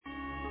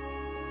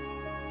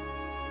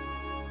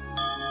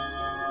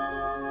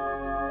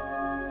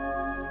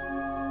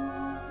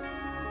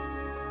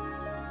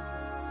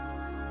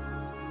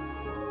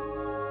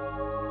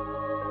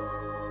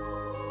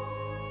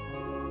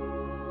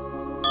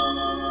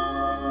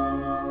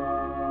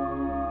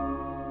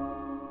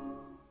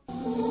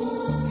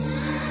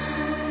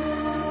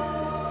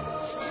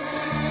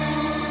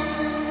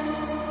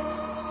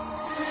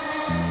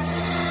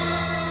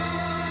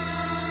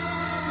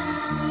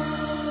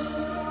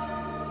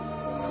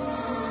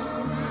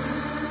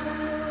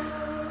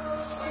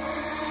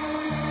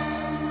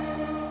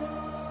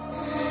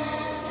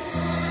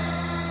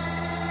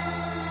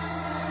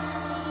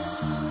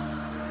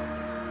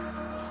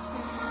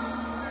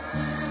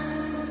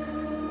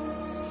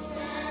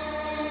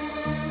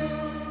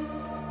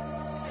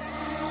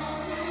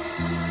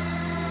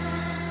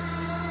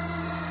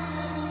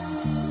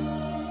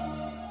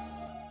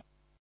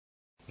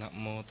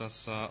ส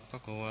สะภะ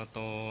คะวะโต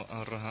อะ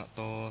ระหะโ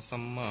ตสั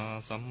มมา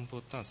สัมพุ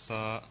ทธัสส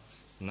ะ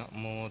นะ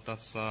โมตั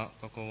สสะ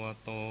ภะคะวะ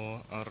โต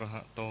อะระห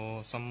ะโต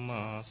สัมม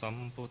าสัม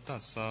พุทธั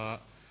สสะ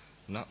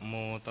นะโม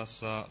ตัส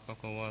สะภะ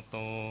คะวะโต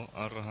อ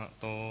ะระหะ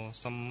โต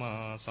สัมมา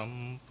สัม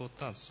พุท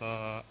ธัสสะ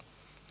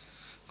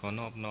ขอ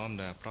นอบน้อมแ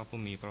ด่พระผู้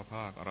มีพระภ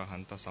าคอรหั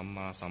นตสัมม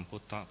าสัมพุ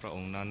ทธพระอ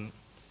งค์นั้น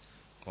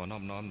ขอนอ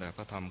บน้อมแด่พ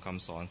ระธรรมค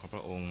ำสอนของพ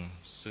ระองค์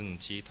ซึ่ง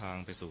ชี้ทาง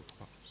ไป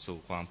สู่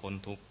ความพ้น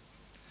ทุกข์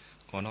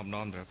ขอนอบน้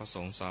อมแด่พระส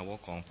งฆ์สาวก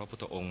ของพระพุท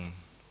ธองค์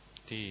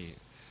ที่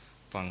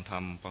ฟังธรร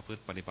มประพฤ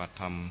ติปฏิบัติ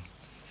ธรรม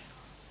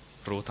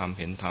รู้ธรรม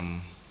เห็นธรรม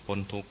พ้น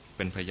ทุกข์เ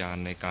ป็นพยาน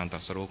ในการตรั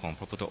สรู้ของพ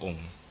ระพุทธอง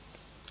ค์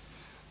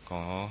ข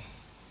อ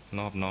น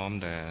อบน้อม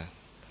แด่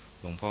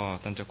หลวงพ่อ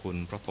ท่านเจ้าคุณ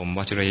พระพรหมว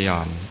ชิรยา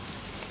น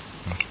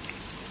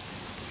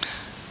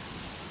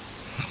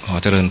ขอ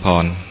เจริญพ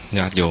รญ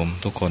าติโยม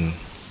ทุกคน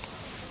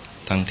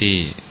ทั้งที่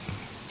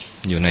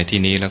อยู่ในที่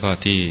นี้แล้วก็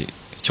ที่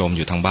ชม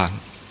อยู่ทางบ้าน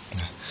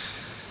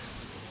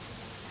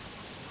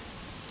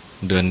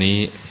เดือนนี้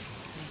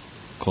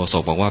โฆษ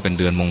กบอกว่าเป็น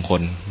เดือนมงค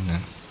ลน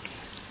ะ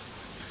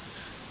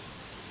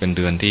เป็นเ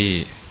ดือนที่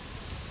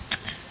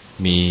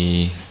มี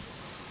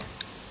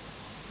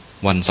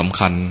วันสำ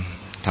คัญ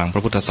ทางพร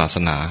ะพุทธศาส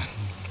นา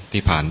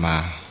ที่ผ่านมา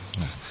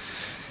นะ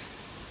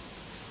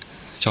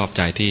ชอบใ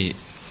จที่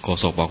โฆ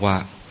ษกบอกว่า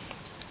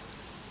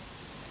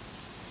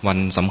วัน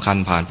สำคัญ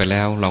ผ่านไปแ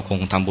ล้วเราคง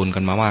ทำบุญกั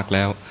นมามากแ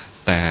ล้ว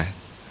แต่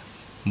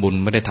บุญ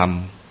ไม่ได้ท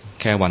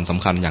ำแค่วันส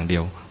ำคัญอย่างเดี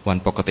ยววัน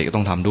ปกติก็ต้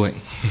องทำด้วย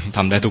ท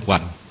ำได้ทุกวั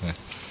น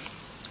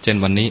เช่น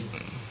วัน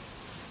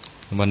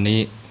นี้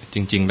จ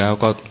ริงๆแล้ว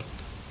ก็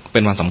เป็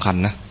นวันสำคัญ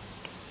นะ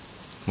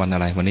วันอะ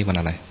ไรวันนี้วัน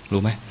อะไร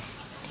รู้ไหม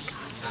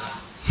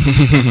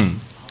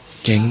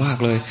เก่งมาก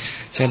เลย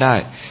ใช่ได้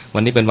วั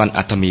นนี้เป็นวัน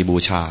อัฐมีบู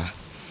ชา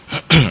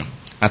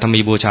อัฐมี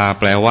บูชา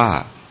แปลว่า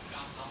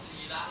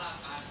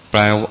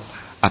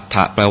อัฏฐ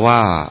ะแปลว่า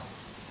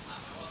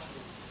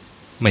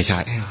ไม่ใช่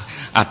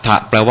อัฏฐะ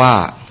แปลว่า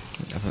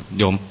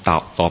โยม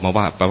ตอบมา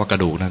ว่าแปลว่ากร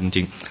ะดูกนะจ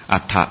ริงๆอั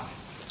ฏ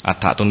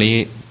ฐะตรงนี้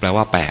แปล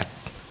ว่า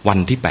8วัน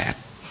ที่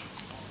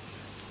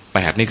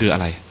8นี่คืออะ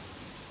ไร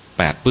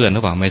8เปื้อนหรื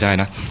อเปล่าไม่ใช่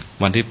นะ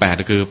วันที่8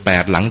ก็คือ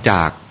8หลังจ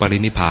ากปริ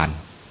นิพพาน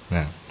น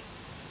ะ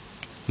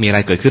มีอะไร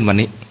เกิดขึ้นวัน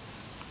นี้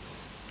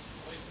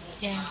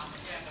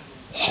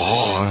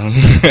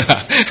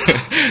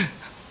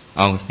เ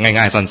อา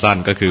ง่ายๆสั้น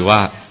ๆก็คือว่า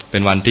เป็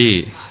นวันที่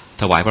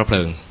ถวายพระเพ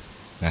ลิง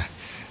นะ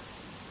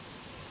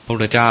พระพุ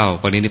ทธเจ้า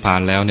ปรินิพพา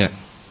นแล้วเนี่ย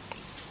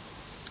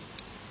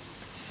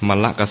มัล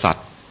ลกษัตริ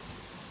ย์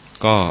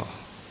ก็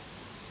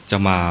จะ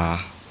มา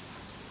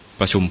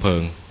ประชุมเพลิ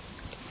ง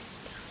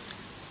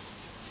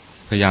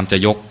พยายามจะ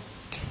ยก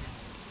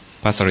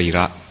พระสรีร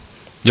ะ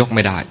ยกไ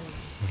ม่ไ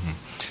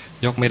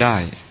ด้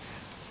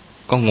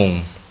ก็งง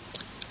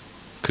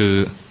คือ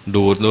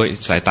ดูด้วย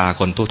สายตา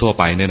คนทั่วๆ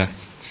ไปเนี่ยนะ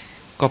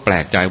ก็แปล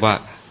กใจว่า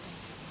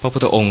พระพุ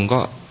ทธองค์ก็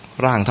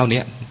ร่างเท่า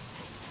นี้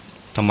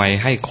ทำไม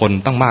ให้คน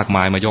ตั้งมากม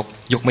ายมา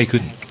ยกไม่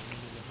ขึ้น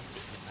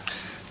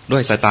ด้ว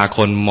ยสายตาค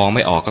นมองไ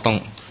ม่ออกก็ต้อง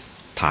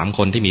ถามค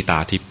นที่มีตา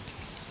ทิพย์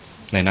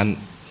ในนั้น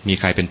มี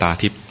ใครเป็นตา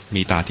ทิพย์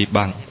มีตาทิพย์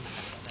บ้าง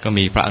ก็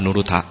มีพระอนุ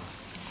รุทธะ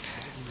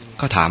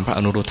ก็ถามพระอ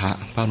นุรุท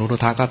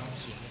ธะก็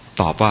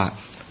ตอบว่า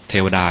เท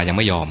วดายังไ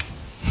ม่ยอม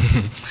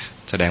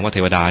แสดงว่าเท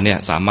วดาเนี่ย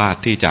สามารถ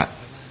ที่จะ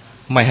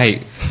ไม่ให้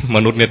ม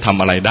นุษย์เนี่ยทำ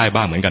อะไรได้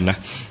บ้างเหมือนกันนะ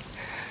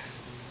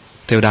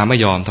เทวดาไม่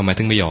ยอมทำไม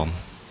ถึงไม่ยอม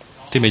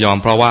ที่ไม่ยอม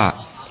เพราะว่า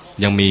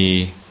ยังมี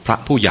พระ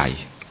ผู้ใหญ่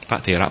พระ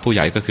เถระผู้ให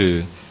ญ่ก็คือ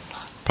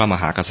พระม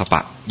หากัสสป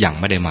ะยัง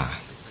ไม่ได้มา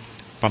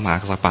พระมหา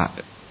กัสสปะ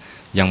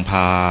ยังพ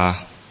า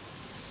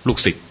ลูก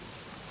ศิษย์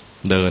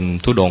เดิน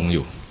ธุดงค์อ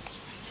ยู่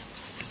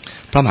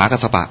พระมหากัส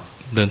สปะ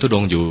เดินธุด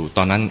งค์อยู่ต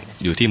อนนั้น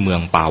อยู่ที่เมือ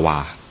งปาวา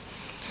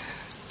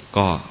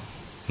ก็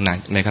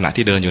ในขณะ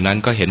ที่เดินอยู่นั้น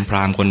ก็เห็นพร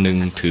าหมณ์คนหนึ่ง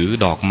ถือ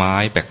ดอกไม้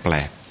แปล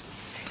ก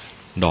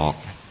ๆดอก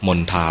มณ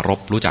ฑารพ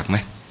รู้จักไหม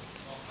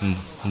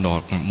ดอ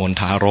กมณ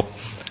ฑารพ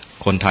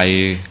คนไทย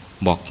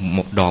บอก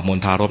ดอกมณ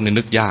ฑารพนี่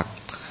นึกยาก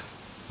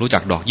รู้จั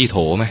กดอกยี่โถ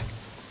ไหม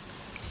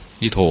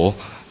ยี่โถ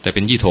แต่เ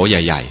ป็นยี่โถใ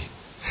หญ่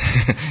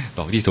ๆ ด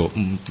อกยี่โถ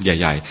ใ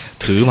หญ่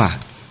ๆถือมา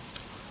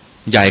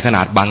ใหญ่ขน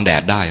าดบังแด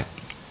ดได้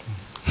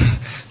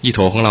ยี่โถ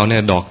ของเราเนี่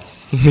ยดอก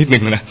นิดนึ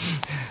งนะ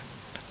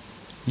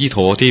ยี่โถ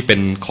ที่เป็น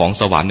ของ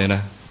สวรรค์เนี่ยน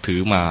ะถื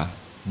อมา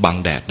บัง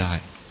แดดได้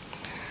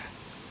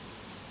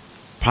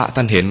พระท่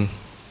านเห็น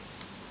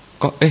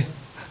ก็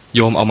โ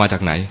ยมเอามาจา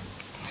กไหน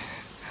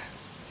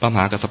พระมห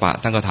ากัสสปะ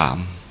ท่านก็ถาม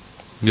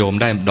โยม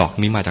ได้ดอก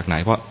นี้มาจากไหน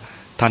เพราะ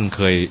ท่านเ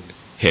คย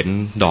เห็น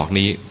ดอก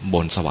นี้บ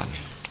นสวรรค์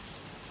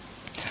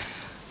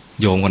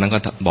โยมคนนั้นก็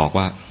บอก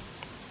ว่า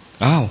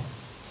อ้าว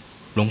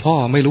หลวงพ่อ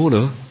ไม่รู้เหร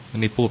ออั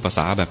นนี้พูดภาษ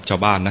าแบบชาว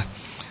บ้านนะ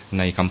ใ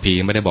นคัมภีร์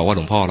ไม่ได้บอกว่าห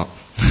ลวงพ่อหรอก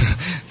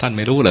ท่านไ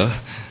ม่รู้เหรอ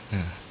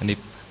อันนี้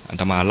อา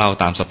ตมาเล่า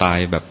ตามสไต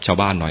ล์แบบชาว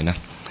บ้านหน่อยนะ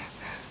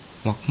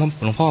บอก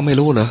หลวงพ่อไม่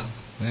รู้เหรอ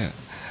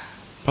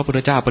พระพุทธ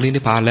เจ้าปริ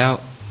นิพพานแล้ว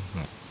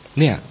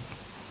เนี่ย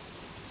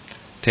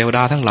เทวด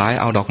าทั้งหลาย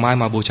เอาดอกไม้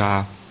มาบูชา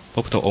พร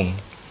ะพุทธองค์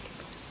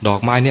ดอก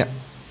ไม้เนี่ย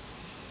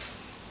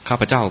ข้า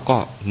พเจ้าก็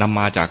นำ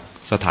มาจาก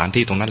สถาน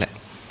ที่ตรงนั้นแหละ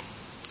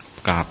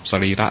กราบส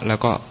รีระแล้ว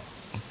ก็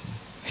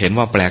เห็น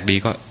ว่าแปลกดี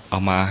ก็ เอา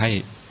มาให้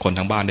คน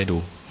ทั้งบ้านได้ดู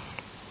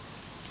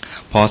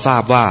พอทรา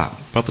บว่า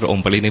พระพุทธอง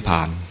ค์ปรินิพพ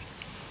าน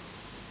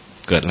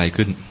เกิดอะไร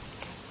ขึ้น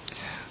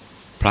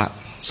พระ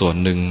ส่วน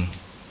หนึ่ง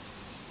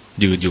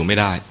ยืนอยู่ไม่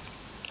ได้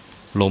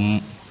ล้ม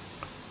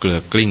เกลือ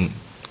กกลิ้ง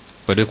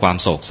ไปด้วยความ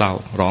โศกเศร้า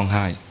ร้องไ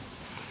ห้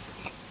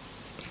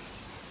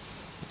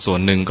ส่วน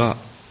หนึ่งก็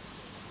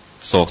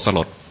โศกสล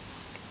ด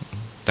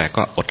แต่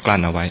ก็อดกลั้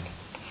นเอาไว้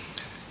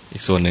อี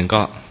กส่วนหนึ่ง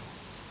ก็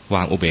ว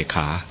างอุเบกข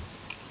า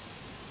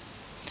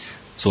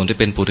ส่วนที่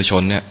เป็นปุถุช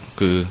นเนี่ย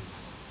คือ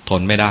ท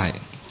นไม่ได้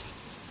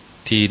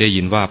ที่ได้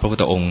ยินว่าพระพุท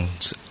ธองค์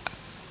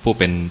ผู้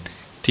เป็น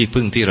ที่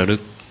พึ่งที่ระลึ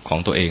กของ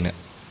ตัวเองเนี่ย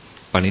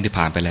ปรินิพพ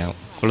านไปแล้ว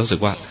ก็รู้สึก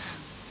ว่า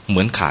เห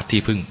มือนขาด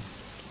ที่พึ่ง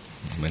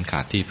เหมือนข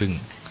าดที่พึ่ง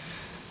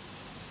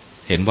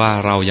เห็นว่า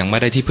เรายังไม่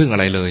ได้ที่พึ่งอะ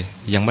ไรเลย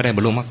ยังไม่ได้บ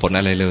รรลุมรรคผล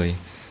อะไรเลย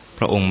พ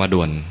ระองค์มา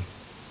ด่วน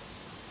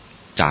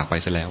จากไป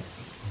ซะแล้ว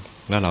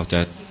แล้วเราจะ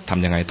ท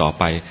ำยังไงต่อ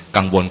ไป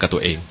กังวลกับตั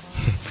วเอง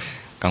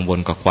กังวล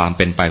กับความเ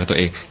ป็นไปของตัว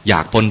เองอย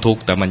ากพ้นทุก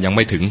ข์แต่มันยังไ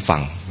ม่ถึงฝั่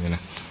งน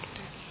ะ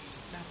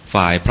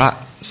ฝ่ายพระ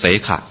เส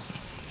ขะ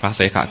พระเ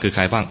สขะคือใค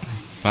รบ้าง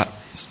พระ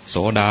โส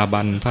ดา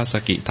บันพระส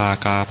กิทา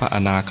คาพระอ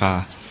นาคา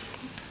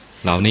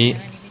เหล่านี้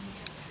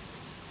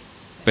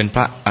เป็นพ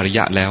ระอริย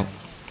ะแล้ว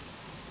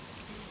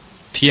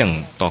เที่ยง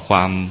ต่อคว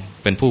าม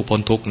เป็นผู้พ้น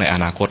ทุกข์ในอ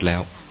นาคตแล้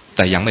วแ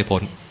ต่ยังไม่พ้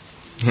น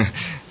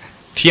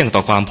เที่ยงต่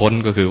อความพ้น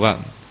ก็คือว่า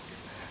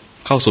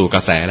เข้าสู่กร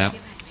ะแสแล้ว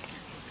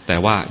แต่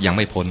ว่ายังไ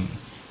ม่พ้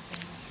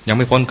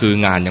นคือ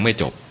งานยังไม่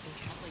จบ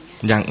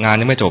งาน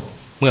ยังไม่จบ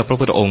เมื่อพระ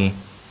พุทธองค์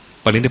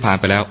ปรินิพพาน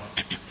ไปแล้ว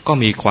ก็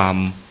มีความ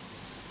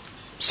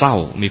เศร้า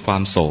มีควา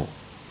มโศก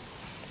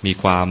มี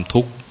ความ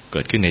ทุกข์เ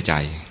กิดขึ้นในใจ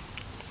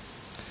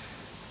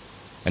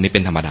อันนี้เป็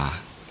นธรรมดา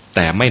แ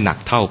ต่ไม่หนัก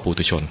เท่าปุ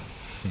ถุชน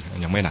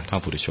ยังไม่หนักเท่า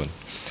ปุถุชน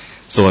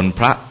ส่วนพ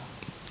ระ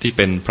ที่เ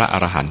ป็นพระอ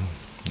รหันต์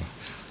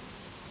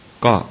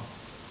ก็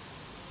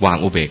วาง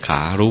อุเบกขา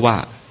รู้ว่า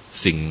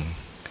สิ่ง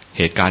เ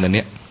หตุการณ์อัน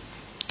นี้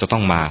จะต้อ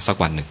งมาสัก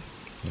วันหนึ่ง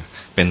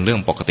เป็นเรื่อ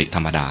งปกติธ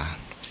รรมดา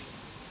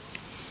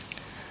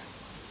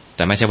แ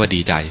ต่ไม่ใช่ว่า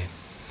ดีใจ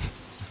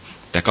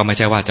แต่ก็ไม่ใ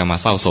ช่ว่าจะมา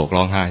เศร้าโศก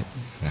ร้องไห้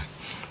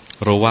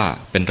รู้ว่า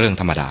เป็นเรื่อง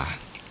ธรรมดา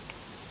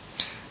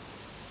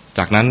จ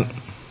ากนั้น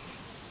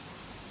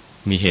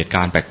มีเหตุก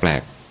ารณ์แปล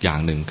กๆอย่าง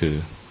หนึ่งคือ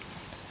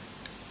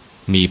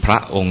มีพระ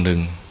องค์หนึ่ง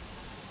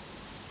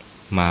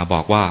มาบ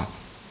อกว่า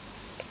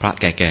พระ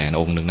แก่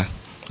ๆองค์หนึ่งนะ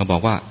มาบอ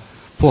กว่า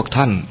พวก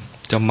ท่าน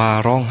จะมา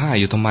ร้องไห้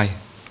อยู่ทำไม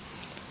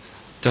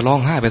จะร้อง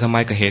ไห้ไปทำไม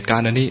กับเหตุการ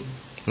ณ์อันนี้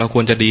เราค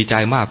วรจะดีใจ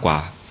มากกว่า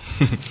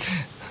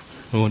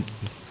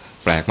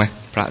แปลกไหม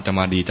พระจะม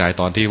าดีใจ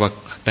ตอนที่ว่า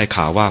ได้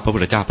ข่าวว่าพระพุท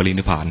ธเจ้าปริ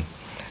นิพพาน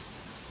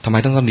ทำไม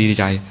ต้องดี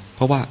ใจเพ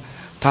ราะว่า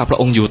ถ้าพระ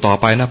องค์อยู่ต่อ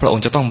ไปนะพระอง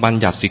ค์จะต้องบัญ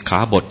ญัติสิกขา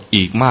บท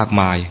อีกมาก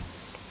มาย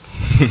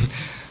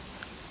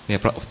เนี่ย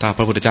ถ้าพ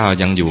ระพุทธเจ้า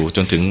ยังอยู่จ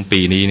นถึงปี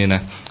นี้เนี่ยน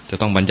ะจะ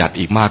ต้องบัญญัติ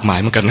อีกมากมาย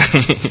เหมือนกันนะ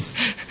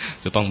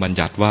จะต้องบัญ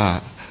ญัติว่า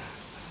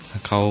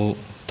เขา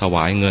ถว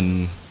ายเงิน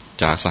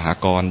จากสห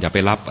กรณ์อย่าไป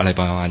รับอะไร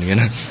ประมาณนี้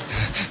นะ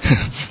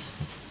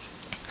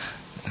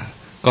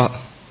ก็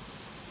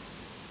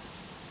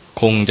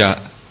คงจะ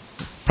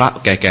พระ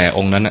แก่ๆอ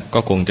งค์นั้นก็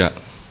คงจะ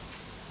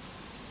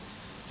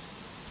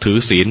ถือ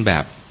ศีลแบ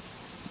บ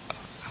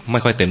ไม่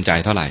ค่อยเต็มใจ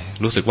เท่าไหร่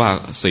รู้สึกว่า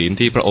ศีล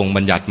ที่พระองค์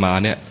บัญญัติมา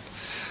เนี่ย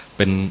เ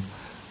ป็น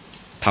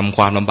ทำค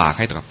วามลำบากใ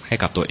ห้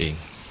กับตัวเอง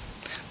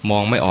มอ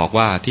งไม่ออก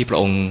ว่าที่พระ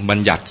องค์บัญ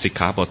ญัติสิก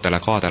ขาบทแต่ละ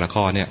ข้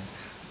อเนี่ย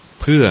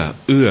เพื่อ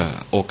เอื้อ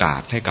โอกา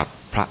สให้กับ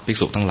พระภิก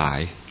ษุทั้งหลาย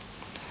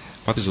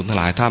พระภิกษุทั้ง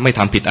หลายถ้าไม่ท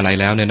ำผิดอะไร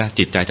แล้วเนี่ยนะ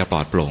จิตใจจะปล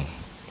อดโปร่ง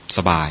ส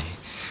บาย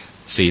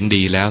ศีล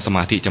ดีแล้วสม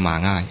าธิจะมา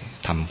ง่าย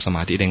ทำสม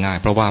าธิได้ง่าย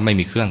เพราะว่าไม่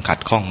มีเครื่องขัด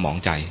ข้องหมอง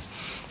ใจ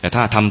แต่ถ้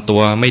าทำตั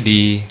วไม่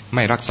ดีไ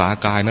ม่รักษา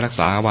กายไม่รัก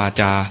ษาวา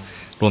จา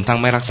รวมทั้ง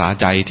ไม่รักษา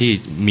ใจที่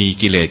มี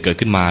กิเลสเกิด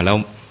ขึ้นมาแล้ว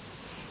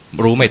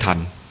รู้ไม่ทัน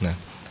นะ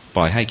ป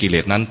ล่อยให้กิเล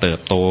สนั้นเติบ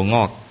โตง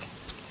อ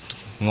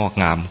ก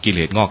งามกิเล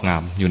สงอกงา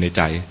มอยู่ในใ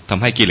จท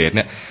ำให้กิเลสเ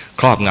นี่ย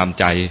ครอบงำ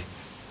ใจ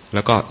แ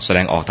ล้วก็แสด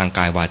งออกทางก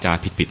ายวาจา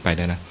ผิดไปไ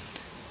ด้นะ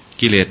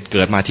กิเลสเ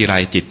กิดมาทีไร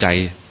จิตใจ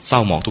เศร้า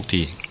หมองทุก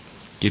ที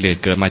กิเลส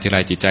เกิดมาทีไร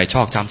จิตใจช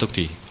อกช้ำทุก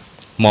ที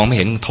มองไม่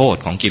เห็นโทษ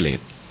ของกิเลส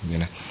นี่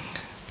นะ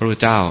พระพุทธ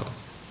เจ้า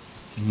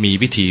มี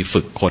วิธี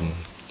ฝึกคน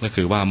ก็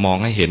คือว่ามอง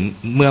ให้เห็น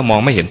เมื่อมอง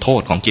ไม่เห็นโท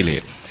ษของกิเล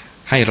ส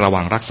ให้ระ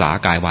วังรักษา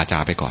กายวาจา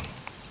ไปก่อน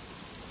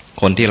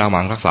คนที่ระ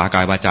วังรักษาก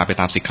ายวาจาไป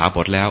ตามสิกขาบ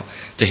ทแล้ว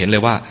จะเห็นเล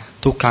ยว่า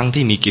ทุกครั้ง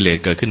ที่มีกิเลส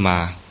เกิดขึ้นมา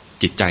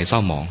จิตใจเศร้า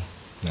หมอง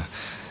นะ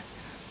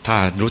ถ้า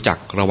รู้จัก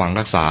ระวัง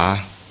รักษา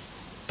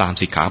ตาม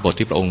สิกขาบท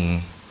ที่พระองค์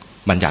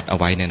บัญญัติเอา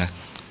ไว้เนี่ยนะ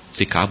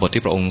สิกขาบท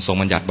ที่พระองค์ทรง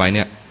บัญญัติไว้เ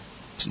นี่ย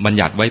บัญ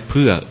ญัติไว้เ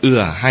พื่อเอื้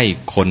อให้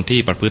คนที่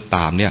ประพฤติต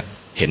ามเนี่ย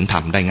เห็นธรร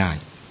มได้ง่าย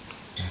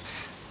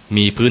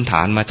มีพื้นฐ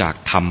านมาจาก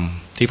ธรรม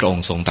ที่พระอง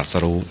ค์ทรงตรัส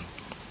รู้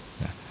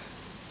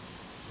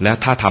และ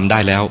ถ้าทำได้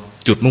แล้ว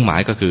จุดมุ่งหมา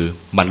ยก็คือ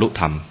บรรลุ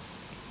ธรรม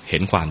เห็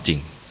นความจริง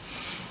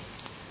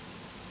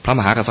พระม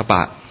หากัสสป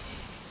ะ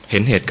เห็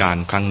นเหตุการ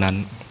ณ์ครั้งนั้น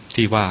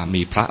ที่ว่า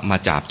มีพระมา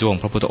จาบจ้วง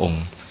พระพุทธอง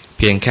ค์เ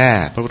พียงแค่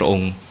พระพุทธอง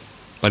ค์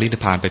ปรินิพ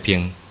พานไปเพีย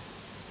ง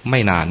ไม่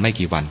นานไม่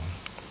กี่วัน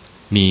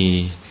มี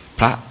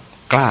พระ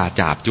กล้า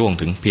จาบจ้วง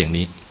ถึงเพียง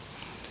นี้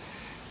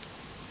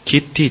คิ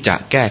ดที่จะ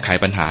แก้ไข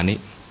ปัญหานี้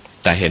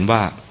แต่เห็นว่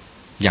า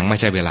ยังไม่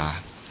ใช่เวลา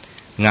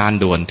งาน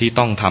ด่วนที่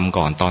ต้องทำ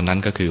ก่อนตอนนั้น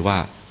ก็คือว่า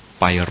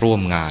ไปร่ว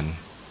มงาน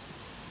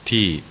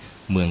ที่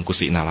เมืองกุ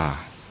สินารา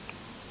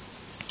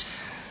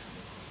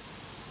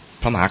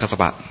พระมหากัสส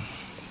ปะ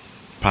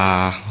พา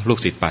ลูก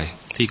ศิษย์ไป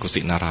ที่กุ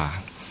สินารา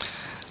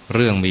เ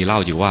รื่องมีเล่า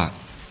อยู่ว่า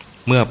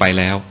เมื่อไป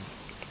แล้ว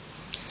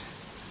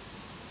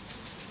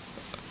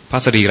พระ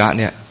สรีระ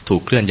เนี่ยถู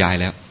กเคลื่อนย้าย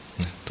แล้ว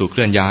ถูกเค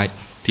ลื่อนย้าย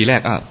ทีแร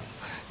ก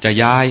จะ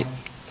ย้าย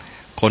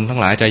คนทั้ง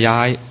หลายจะย้า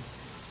ย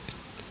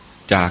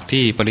จาก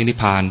ที่ปรินิพ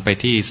พานไป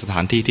ที่สถา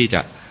นที่ที่จ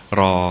ะ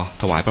รอ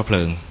ถวายพระเพ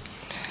ลิง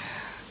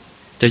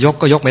จะยก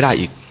ก็ยกไม่ได้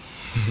อีก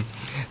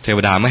เทว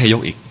ดาไม่ให้ย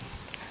กอีก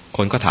ค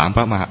นก็ถามพ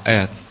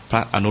ร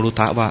ะอนุรุท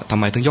ธะว่าทำ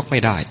ไมถึงยกไม่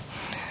ได้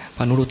พ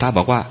ระอนุรุทธะบ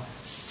อกว่า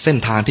เส้น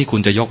ทางที่คุ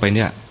ณจะยกไปเ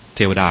นี่ยเ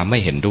ทวดาไม่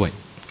เห็นด้วย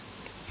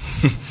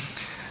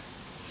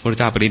พระ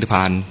เจ้าปรินิพพ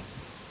าน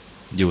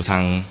อยู่ทา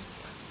ง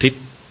ทิศ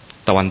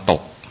ตะวันต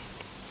ก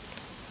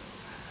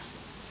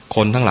ค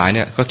นทั้งหลายเ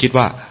นี่ยก็คิด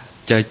ว่า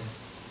จะ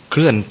เค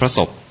ลื่อนพระศ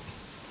พ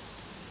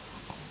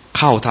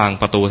เข้าทาง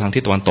ประตูทางทิ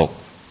ศตะวันตก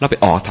แล้วไป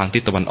ออกทางทิ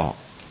ศตะวันออก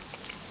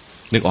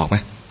นึกออกไหม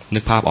นึ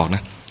กภาพออกน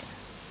ะ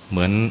เห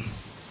มื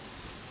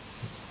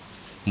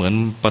อน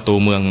ประตู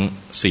เมือง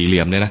สี่เห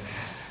ลี่ยมเนี่ยนะ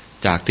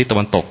จากทิศตะ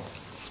วันตก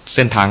เ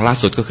ส้นทางล่า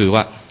สุดก็คือว่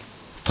า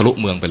ทะลุ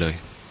เมืองไปเลย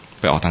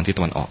ไปออกทางทิศต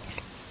ะวันออก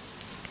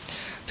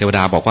เทวด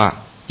าบอกว่า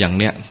อย่าง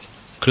เนี้ย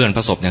เคลื่อนพ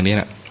ระศพอย่างนี้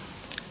นะ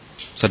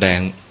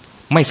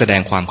ไม่แสด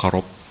งความเคาร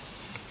พ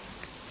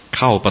เ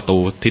ข้าประตู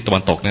ทิศตะวั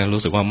นตกเนี่ย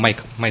รู้สึกว่า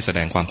ไม่แสด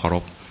งความเคาร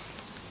พ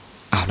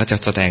แล้วจะ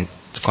แสดง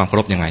ความเคา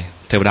รพยังไง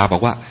เทวดาบอ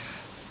กว่า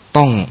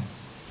ต้อง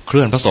เค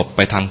ลื่อนพระศพไ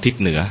ปทางทิศ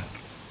เหนือ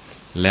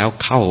แล้ว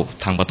เข้า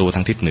ทางประตูท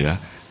างทิศเหนือ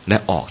และ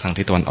ออกทาง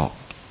ทิศตะวันออก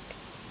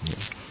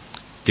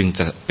จึงจ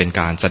ะเป็น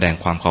การแสดง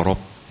ความเคารพ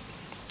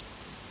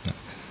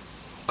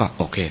ก็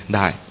โอเคไ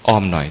ด้อ้อ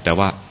มหน่อยแต่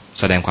ว่า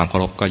แสดงความเคา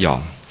รพก็ยอ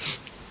ม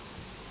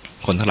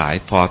คนทั้งหลาย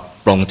พอ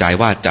ปรงใจ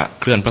ว่าจะ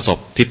เคลื่อนพระศพ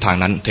ทิศทาง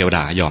นั้นเทวด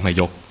ายอมให้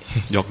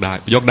ยก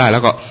ได้แล้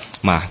วก็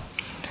ม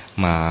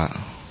า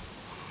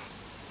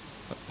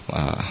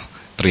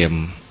เตรี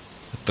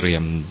ย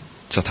ม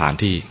สถาน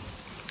ที่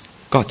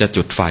ก็จะ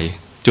จุดไ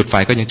ฟ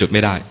ก็ยังจุดไ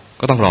ม่ได้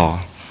ก็ต้องร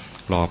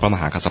อพระม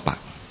หากัสสปะ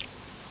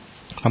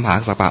พระมหา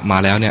กัสสปะมา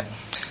แล้วเนี่ย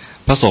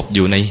พระศพอ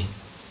ยู่ใน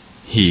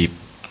หีบ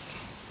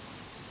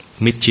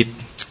มิดชิด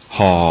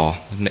ห่อ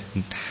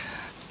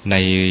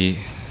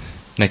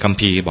ในคัม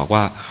ภีร์บอก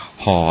ว่า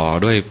ห่อ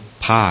ด้วย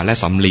ผ้าและ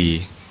สำลี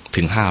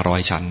ถึง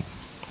500ชั้น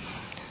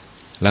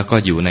แล้วก็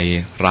อยู่ใน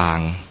รา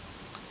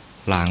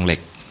งเหล็ก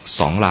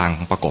2ราง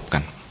ประกบกั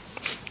น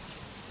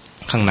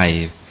ข้างใน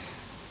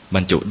บร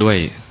รจุด้วย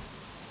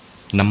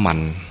น้ำมัน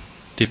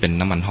ที่เป็น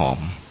น้ำมันหอม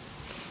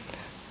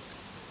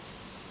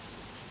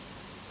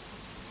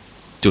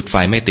จุดไฟ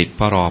ไม่ติดเพ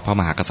ราะรอพระ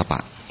มหากัสสปะ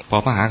พอ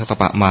พระมหากัสส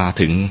ปะมา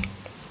ถึง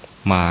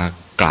มา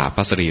กราบพ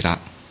ระสรีระ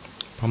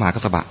พระมหากั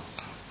สสปะ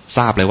ท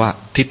ราบเลยว่า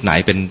ทิศไหน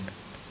เป็น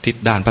ทิศ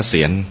ด้านพระเ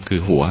ศียรคือ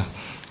หัว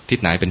ทิศ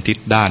ไหนเป็นทิศ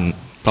ด้าน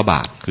พระบ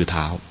าทคือเ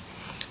ท้า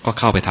ก็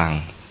เข้าไปทาง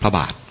พระบ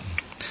าท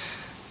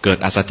เกิด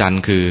อัศจรร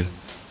ย์คือ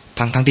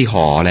ทั้งที่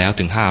ห่อแล้ว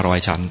ถึง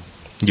500ชั้น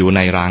อยู่ใน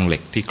รางเหล็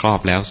กที่ครอบ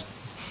แล้ว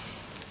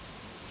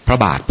พระ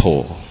บาทโผล่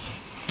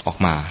ออก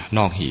มาน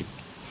อกหีบ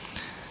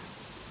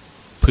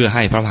เพื่อใ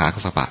ห้พระมหากั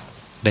สสปะ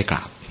ได้กร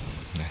าบ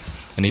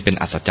อันนี้เป็น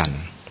อัศจรร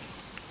ย์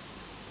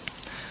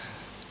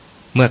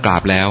เมื่อกรา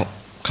บแล้ว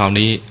คราว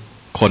นี้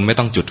คนไม่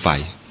ต้องจุดไฟ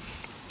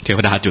เทว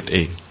ดาจุดเอ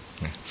ง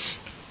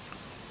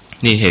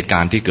นี่เหตุกา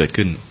รณ์ที่เกิด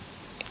ขึ้น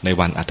ใน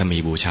วันอัฐมี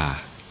บูชา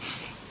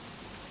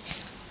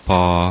พอ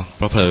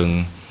พระเพลิง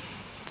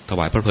ถว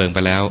ายพระเพลิงไป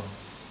แล้ว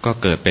ก็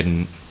เกิดเป็น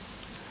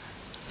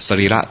ส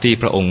รีระที่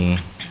พระองค์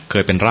เค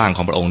ยเป็นร่างข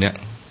องพระองค์เนี่ย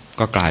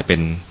ก็กลายเป็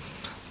น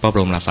พระบ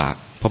รม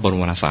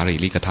สารี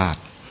ริกธาตุ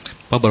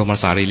พระบรม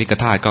สารีริก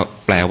ธาตุก็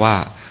แปลว่า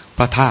พ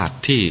ระธาตุ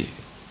ที่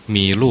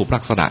มีรูปลั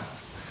กษณะ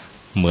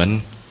เหมือน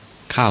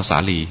ข้าวสา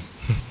ลี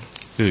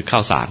คือข้า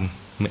วสาร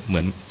เหมื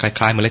อนค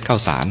ล้ายๆเมล็ดข้า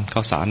วสา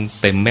ร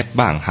เต็มเม็ด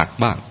บ้างหัก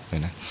บ้าง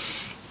นะ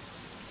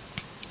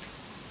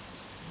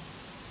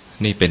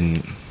นี่เป็น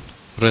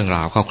เรื่องร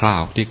าวคร่า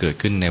วๆที่เกิด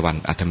ขึ้นในวัน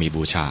อัฐมี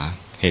บูชา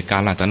เหตุการ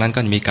ณ์หลังจากนั้น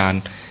ก็มีการ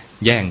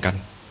แย่งกัน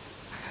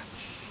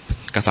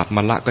กษัตริย์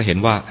มัลละก็เห็น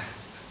ว่า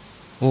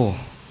โอ้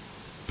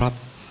พร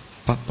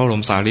ะบร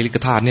มสารีริก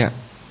ธาตุเนี่ย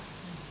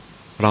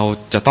เรา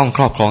จะต้องค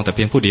รอบครองแต่เ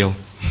พียงผู้เดียว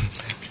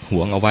ห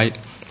วงเอาไว้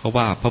เพราะ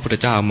ว่าพระพุทธ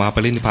เจ้ามาป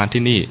รินิพพาน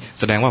ที่นี่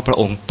แสดงว่าพระ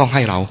องค์ต้องใ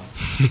ห้เรา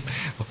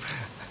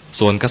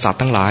ส่วนกษัตริ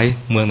ย์ทั้งหลาย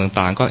เมือง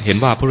ต่างๆก็เห็น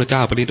ว่าพระพุทธเจ้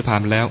าปรินิพพาน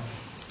ไปแล้ว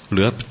เห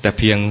ลือแต่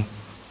เพียง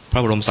พระ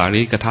บรมสารี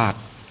ริกธาตุ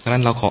ฉะนั้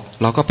นเร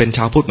าก็เป็นช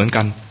าวพุทธเหมือน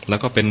กันแล้ว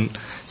ก็เป็น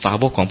สา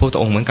วกของพระพุทธ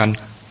องค์เหมือนกัน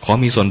ขอ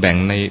มีส่วนแบ่ง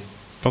ใน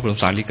พระบรม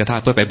สารีริกธา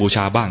ตุเพื่อไปบูช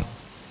าบ้าง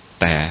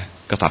แต่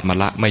กษัตริย์มัล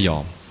ละไม่ยอ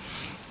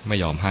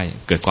มให้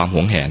เกิดความห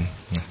วงแหน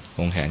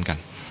กัน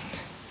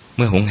เ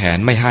มื่อหวงแหน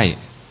ไม่ให้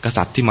ก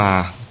ษัตริย์ที่มา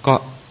ก็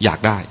อยาก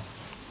ได้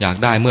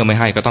เมื่อไม่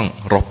ให้ก็ต้อง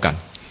รบกัน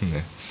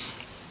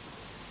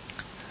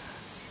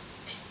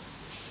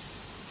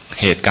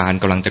เหตุการณ์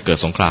กำลังจะเกิด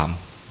สงคราม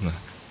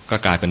ก็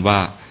กลายเป็นว่า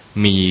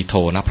มีโท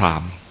นพราห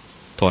ม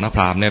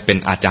ณ์เนี่ยเป็น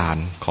อาจาร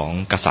ย์ของ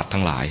กษัตริย์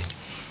ทั้งหลาย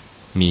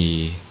มี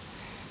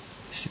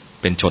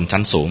เป็นชนชั้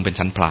นสูงเป็น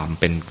ชั้นพราหมณ์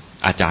เป็น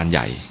อาจารย์ให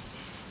ญ่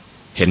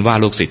เห็นว่า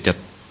ลูกศิษย์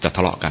จะท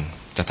ะเลาะกัน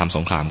จะทำส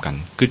งครามกัน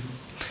คือ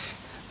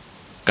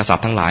กษัตริ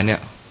ย์ทั้งหลายเนี่ย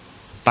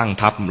ตั้ง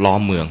ทัพล้อ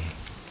มเมือง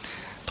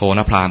โท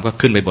นพราหมณ์ก็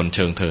ขึ้นไปบนเ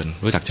ชิงเทิน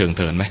รู้จักเชิงเ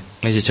ทินไหม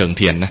ไม่ใช่เชิงเ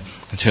ทียนนะ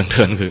เชิงเ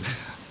ทินคือ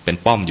เป็น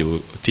ป้อมอยู่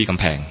ที่กำ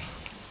แพง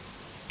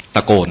ต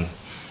ะโก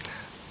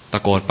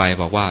นไป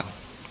บอกว่า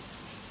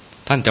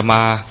ท่านจะม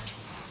า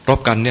รบ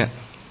กันเนี่ย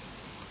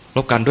ร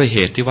บกันด้วยเห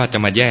ตุที่ว่าจะ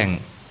มาแย่ง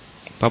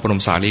พระบร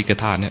มสารีริก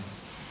ธาตุเนี่ย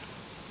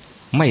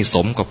ไม่ส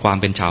มกับความ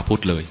เป็นชาวพุท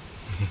ธเลย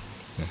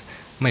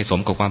ไม่สม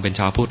กับความเป็น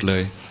ชาวพุทธเล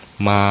ย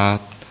มา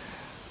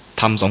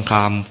ทำสงคร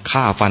าม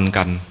ฆ่าฟัน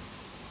กัน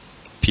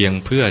เพียง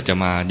เพื่อจะ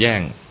มาแย่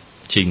ง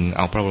ชิงเ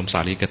อาพระบรมสา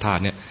รีริกธา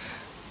ตุเนี่ย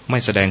ไม่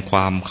แสดงคว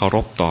ามเคาร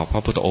พต่อพร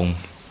ะพุทธองค์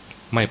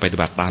ไม่ปฏิ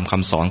บัติตามค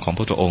ำสอนของพร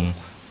ะพุทธองค์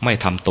ไม่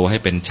ทำตัวให้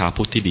เป็นชาว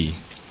พุทธที่ดี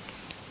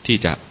ที่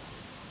จะ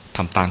ท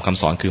ำตามค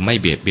ำสอนคือไม่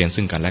เบียดเบียน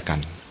ซึ่งกันและกัน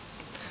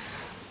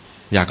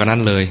อย่างนั้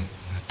นเลย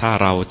ถ้า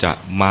เราจะ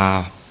มา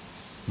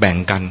แบ่ง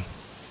กัน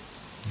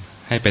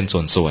ให้เป็น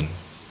ส่วน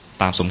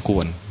ๆตามสมคว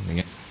รอย่าง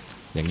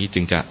นี้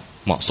จึงจะ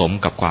เหมาะสม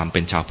กับความเป็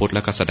นชาวพุทธแล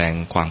ะก็แสดง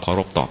ความเคา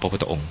รพต่อพระพุท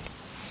ธองค์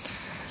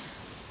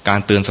การ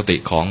เตือนสติ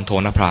ของโท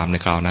นพราหมณ์ใน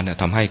คราวนั้น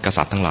ทำให้ก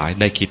ษัตริย์ทั้งหลาย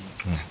ได้คิด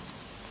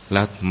แ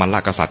ล้วมัลล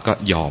กษัตริย์ก็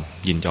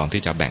ยินยอม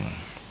ที่จะแบ่ง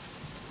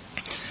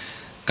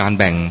การ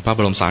แบ่งพระบ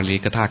รมสารีริ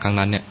กธาตุครั้ง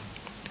นั้นเนี่ย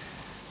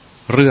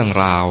เรื่อง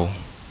ราว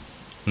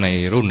ใน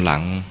รุ่นหลั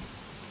ง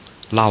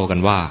เล่ากัน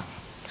ว่า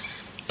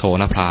โท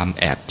นพราหมณ์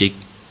แอบจิก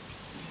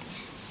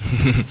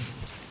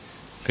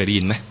เคยได้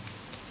ยินไหม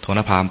โทน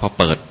พราหมณ์พอ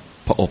เปิด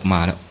พระอบมา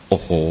เนี่ยโอ้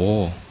โห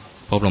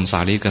พระบรมสา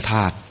รีริกธ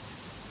าตุ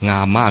งา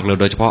มมากเลย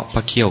โดยเฉพาะพร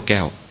ะเขี้ยวแก้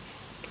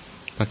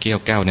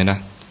วเนี่ยนะ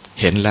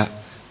เห็นแล้ว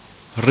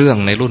เรื่อง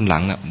ในรุ่นหลั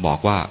งน่ะบอก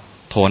ว่า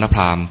โทนพ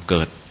ราหมณ์เ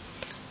กิด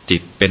จิ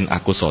ตเป็นอ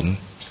กุศล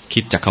คิ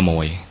ดจะขโม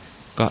ย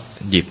ก็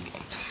หยิบ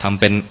ทำ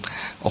เป็น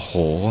โอ้โห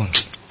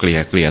เก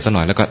ลี่ยซะห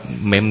น่อยแล้วก็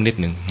เม้มนิด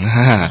นึง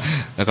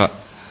แล้ว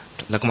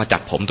ก็มาจั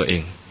บผมตัวเอ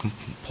ง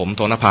ผมโ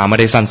ทนพราหมณ์ไม่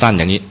ได้สั้นๆ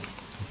อย่างนี้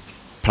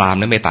พราหมณ์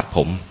นั้นไม่ตัดผ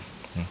ม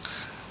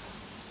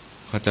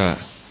ก็จะ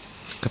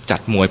จั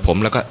ดมวยผม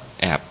แล้วก็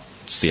แอบ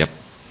เสียบ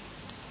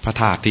พระ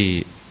ธาตุที่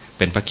เ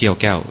ป็นพระเขี้ยว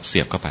แก้วเสี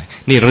ยบเข้าไป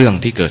นี่เรื่อง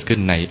ที่เกิดขึ้น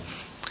ใน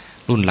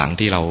รุ่นหลัง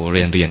ที่เราเ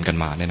รียนกัน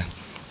มาเนี่ยนะ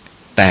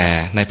แต่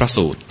ในพระ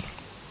สูต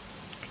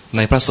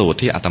ร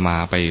ที่อาตมา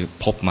ไป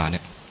พบมาเนี่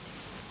ย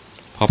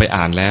พอไป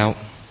อ่านแล้ว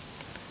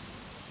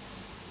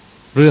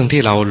เรื่อง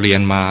ที่เราเรีย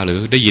นมาหรือ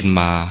ได้ยิน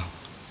มา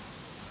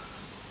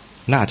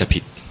น่าจะผิ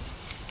ด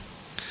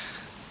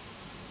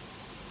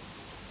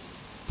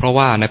เพราะ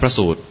ว่าในพระ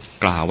สูตร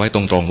กล่าวไว้ต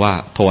รงๆว่า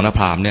โทนพ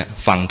ราหมณ์เนี่ย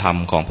ฟังธรรม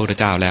ของพระพุทธ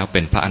เจ้าแล้วเป็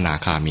นพระอนา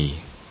คามี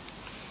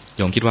โ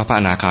ยมคิดว่าพระ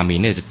อนาคามี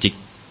เนี่ย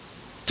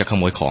จะข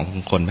โมยของ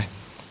คนไหม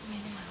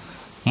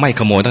ไม่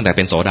ขโมยตั้งแต่เ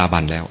ป็นโสดาบั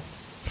นแล้ว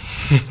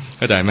เ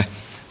ข้าใจไหม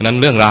นั้น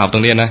เรื่องราวตร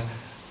งนี้นะ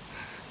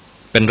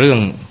เป็นเรื่อง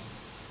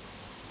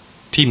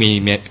ที่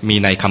มี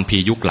ในคัมภี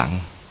ร์ยุคหลัง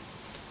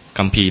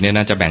คัมภีร์เนี่ย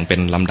น่าจะแบ่งเป็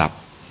นลำดับ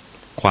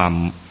คว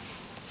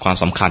าม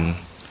สำคัญ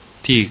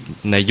ที่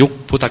ในยุค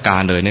พุทธกา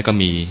ลเลยเนี่ยก็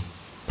มี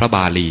พระบ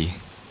าลี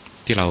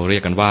ที่เราเรีย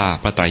กกันว่า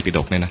พระไตรปิฎ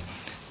กเนี่ยนะ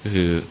ก็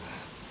คือ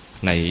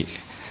ใน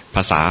ภ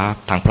าษา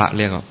ทางพระเ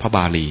รียกว่าพระบ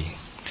า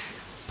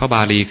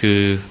ลีคือ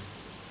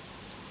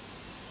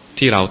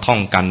ที่เราท่อง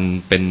กัน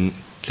เป็น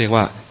เรียก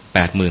ว่า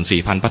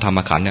 84,000 พระธรรม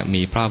ขันธ์เนี่ย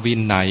มีพระวิ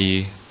นัย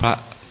พระ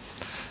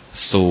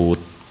สูต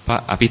รพระ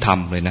อภิธรร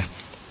มเลยนะ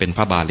เป็นพ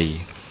ระบาลี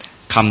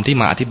คำที่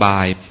มาอธิบา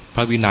ยพ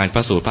ระวินัยพร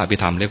ะสูตรพระอภิ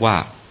ธรรมเรียกว่า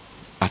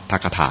อรรถ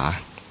กถา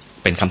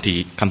เป็นคัมภี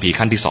ร์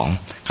ขั้นที่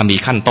2คัมภี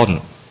ร์ขั้น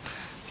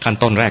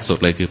ต้นแรกสุด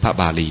เลยคือพระ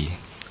บาลี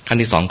ขั้น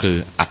ที่2คือ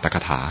อรรถก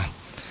ถา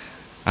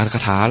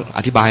อ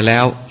ธิบายแล้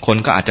วคน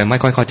ก็อาจจะไม่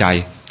ค่อยเข้าใจ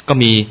ก็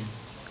มี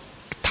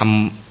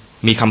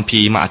คัมภี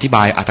ร์มาอธิบ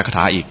ายอรรถกถ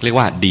าอีกเรียก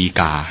ว่าฎี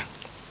กา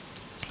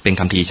เป็น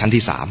คัมภีร์ชั้น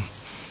ที่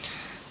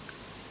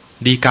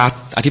3ฎีกา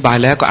อธิบาย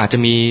แล้วก็อาจจะ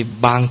มี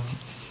บา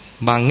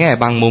งแง่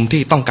บางมุม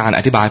ที่ต้องการ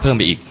อธิบายเพิ่มไ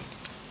ปอีก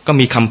ก็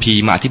มีคัมภี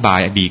ร์มาอธิบาย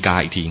ฎีกา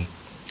อีกที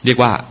เรียก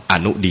ว่าอ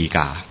นุฎีก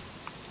า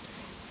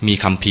มี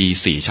คัมภีร์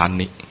4ชั้น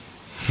นี้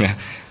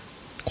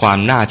ความ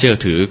น่าเชื่อ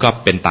ถือก็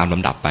เป็นตามล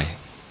ำดับไป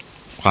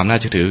ความน่า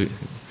เชื่อถือ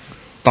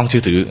ต้องเชื่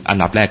อถืออัน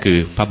ดับแรกคือ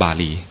พระบา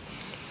ลี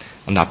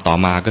อันดับต่อ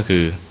มาก็คื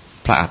อ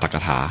พระอรรถก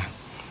ถา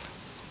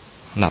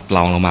อันดับร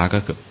องลงมาก็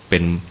คือเป็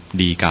น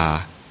ฎีกา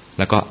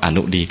แล้วก็อ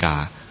นุฎีกา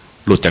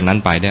หลุดจากนั้น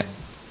ไปเนี่ย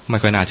ไม่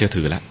ค่อยน่าเชื่อ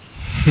ถือแล้ว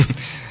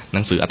ห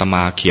นังสืออาตม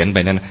าเขียนไป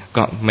นั้น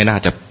ก็ไม่น่า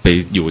จะไป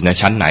อยู่ใน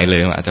ชั้นไหนเล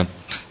ยอาจจะ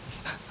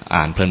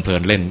อ่านเพลิ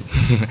นๆเล่น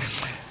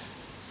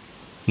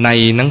ใน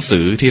หนังสื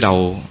อที่เรา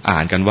อ่า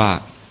นกันว่า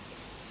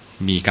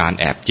มีการ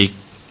แอบจิก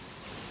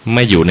ไ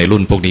ม่อยู่ใน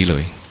รุ่นพวกนี้เล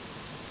ย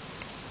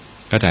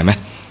เข้าใจไหม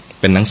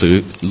เป็นหนังสือ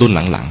รุ่น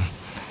หลัง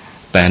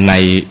ๆแต่ใน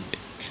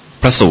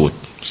พระสูตร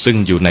ซึ่ง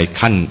อยู่ใน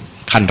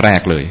ขั้นแร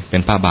กเลยเป็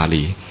นพระบา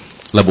ลี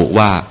ระบุ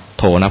ว่า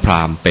โทนพร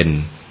าหมณ์เป็น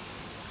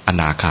อ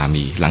นาคา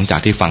มีหลังจาก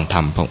ที่ฟังธร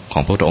รมขอ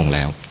งพระพุทธองค์แ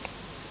ล้ว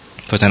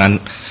เพราะฉะนั้น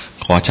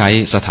ขอใช้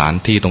สถาน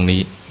ที่ตรง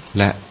นี้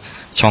และ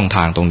ช่องท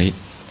างตรงนี้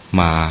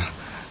มา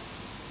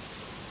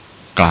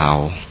กล่าว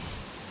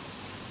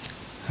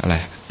อะไร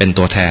เป็น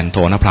ตัวแทนโท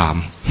นพราหม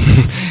ณ์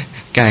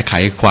แก้ไข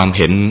ความเ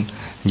ห็น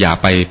อย่า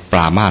ไปปร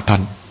ามาสท่า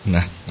นน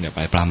ะอย่าไป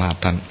ปรามาส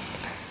ท่าน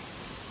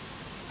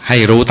ให้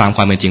รู้ตามค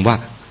วามเป็นจริงว่า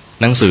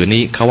หนังสือ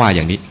นี้เขาว่าอ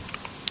ย่างนี้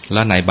แล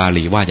ะในบา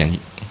ลีว่าอย่าง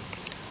นี้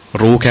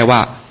รู้แค่ว่า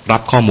รั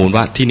บข้อมูล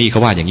ว่าที่นี่เข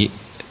าว่าอย่างนี้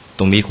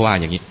ตรงนี้เขาว่า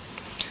อย่างนี้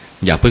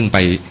อย่าเพิ่งไป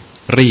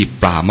รีบ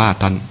ปรามาส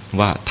ท่าน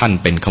ว่าท่าน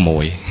เป็นขโม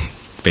ย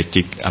ไป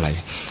จิกอะไร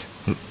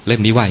เล่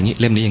มนี้ว่าอย่างนี้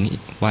เล่มนี้อย่างนี้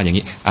ว่าอย่าง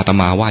นี้อาต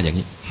มาว่าอย่าง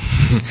นี้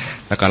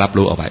แล้วก็รับ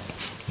รู้เอาไว้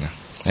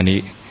อันนี้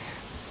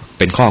เ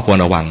ป็นข้อควร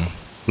ระวัง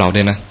เราเ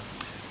นี่ยนะ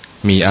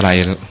มีอะไร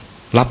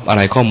รับอะไ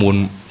รข้อมูล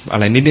อะ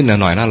ไรนิดๆห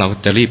น่อยๆนะเรา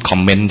จะรีบคอม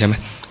เมนต์ใช่ไหม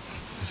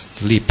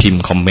รีบพิม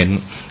พ์คอมเมนต์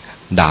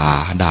ด่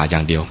าอย่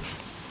างเดียว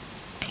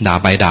ด่า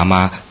ไปด่าม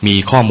ามี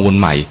ข้อมูล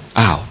ใหม่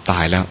อ้าวตา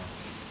ยแล้ว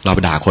เราไป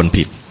ด่าคน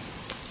ผิด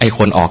ไอ้ค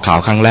นออกข่าว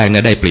ครั้งแรกเนี่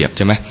ยได้เปรียบใ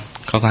ช่ไหม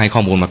เขาก็ให้ข้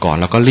อมูลมาก่อน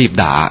แล้วก็รีบ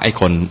ด่าไอ้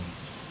คน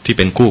ที่เ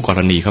ป็นคู่กร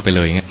ณีเข้าไปเล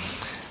ยเงี้ย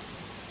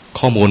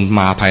ข้อมูล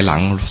มาภายหลั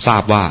งทรา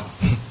บว่า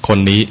คน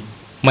นี้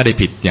ไม่ได้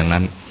ผิดอย่าง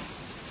นั้น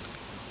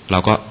เรา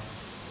ก็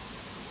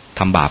ท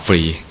ำบาปฟ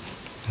รี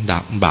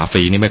บาปฟ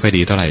รีนี่ไม่ค่อย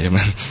ดีเท่าไหร่ใช่ไหม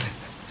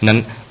นั้น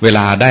เวล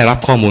าได้รับ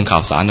ข้อมูลข่า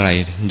วสารอะไร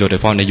โดยเฉ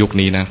พาะในยุค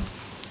นี้นะ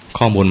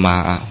ข้อมูล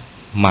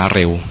มาเ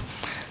ร็ว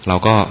เรา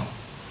ก็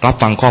รับ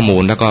ฟังข้อมู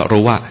ลแล้วก็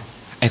รู้ว่า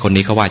ไอ้คน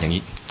นี้เขาว่าอย่าง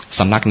นี้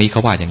สำนักนี้เข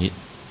าว่าอย่างนี้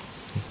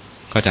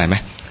เข้าใจไหม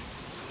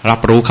รับ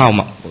รู้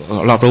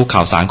ข่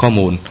าวสารข้อ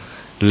มูล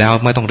แล้ว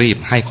ไม่ต้องรีบ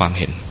ให้ความ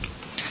เห็น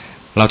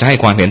เราจะให้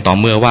ความเห็นต่อ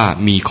เมื่อว่า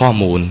มีข้อ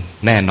มูล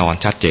แน่นอน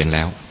ชัดเจนแ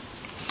ล้ว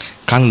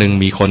ครั้งหนึ่ง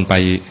มีคน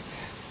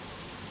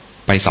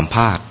ไปสัมภ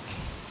าษณ์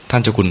ท่า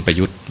นเจ้าคุณประ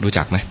ยุทธ์รู้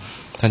จักไหม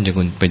ท่านเจ้า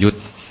คุณประยุท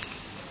ธ์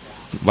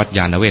วัดย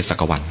านเวศ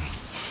กวัน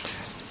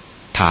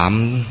ถาม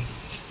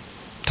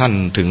ท่าน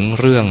ถึง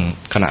เรื่อง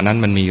ขณะนั้น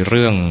มันมีเ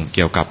รื่องเ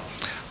กี่ยวกับ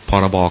พ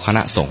รบคณ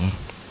ะสงฆ์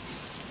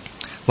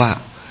ว่า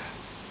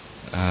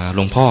หล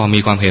วงพ่อมี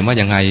ความเห็นว่า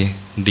ยังไง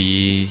ดี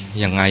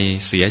ยังไง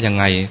เสียยัง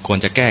ไงควร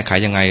จะแก้ไข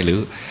ยังไงหรือ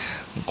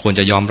ควร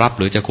จะยอมรับ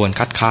หรือจะควร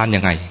คัดค้าน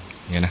ยังไง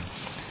เนี่ยนะ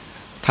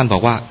ท่านบอ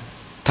กว่า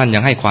ท่านยั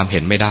งให้ความเห็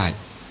นไม่ได้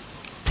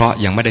เพราะ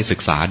ยังไม่ได้ศึ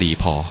กษาดี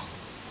พอ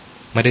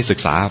ไม่ได้ศึก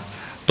ษา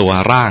ตัว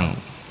ร่าง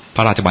พ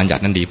ระราชบัญญั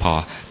ตินั้นดีพอ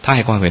ถ้าใ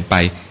ห้ความเห็นไป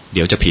เ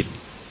ดี๋ยวจะผิด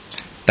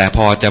แต่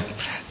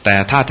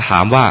ถ้าถา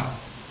มว่า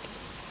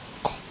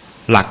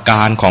หลักก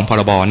ารของพ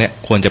รบเนี่ย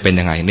ควรจะเป็น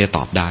ยังไงเนี่ยต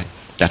อบได้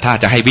แต่ถ้า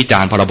จะให้วิจ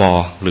ารณ์พรบ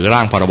หรือร่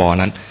างพรบ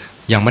นั้น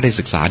ยังไม่ได้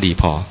ศึกษาดี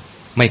พอ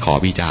ไม่ขอ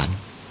วิจารณ์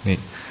นี่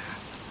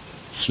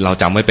เรา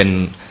จำไว้เป็น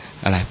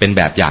อะไรเป็นแ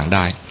บบอย่างไ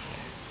ด้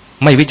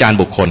ไม่วิจารณ์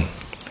บุคคล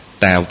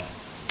แต่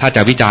ถ้าจ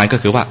ะวิจารณ์ก็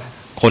คือว่า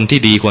คนที่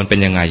ดีควรเป็น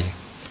ยังไง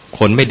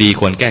คนไม่ดี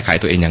ควรแก้ไข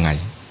ตัวเองยังไง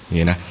อย่าง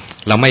นี้นะ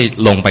เราไม่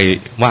ลงไป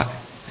ว่า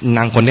น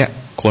างคนเนี้ย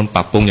ควรป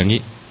รับปรุงอย่างนี้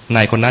น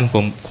ายคนนั้น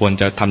ควร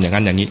จะทำอย่าง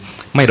นั้นอย่างนี้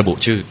ไม่ระบุ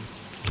ชื่อ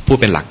พูด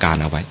เป็นหลักการ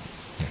เอาไว้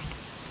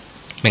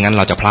ไม่งั้นเ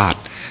ราจะพลาด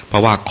เพรา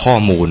ะว่าข้อ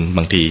มูลบ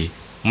างที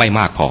ไม่ม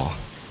ากพอ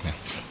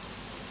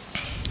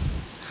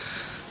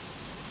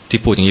ที่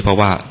พูดอย่างนี้เพราะ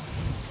ว่า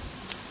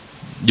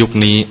ยุค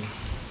นี้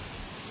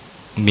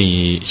มี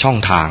ช่อง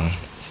ทาง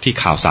ที่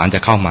ข่าวสารจะ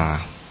เข้ามา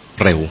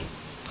เร็ว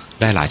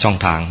ได้หลายช่อง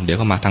ทางเดี๋ยว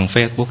ก็มาทาง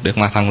Facebook เดี๋ยว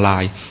มาทาง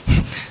LINE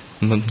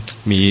มัน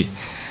มี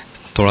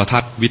โทรทั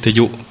ศน์วิท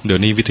ยุเดี๋ยว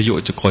นี้วิทยุ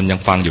ทุกคนยัง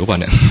ฟังอยู่ป่ะ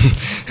เนี่ย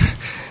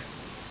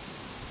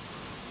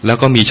แล้ว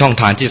ก็มีช่อง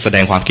ทางที่แสด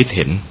งความคิดเ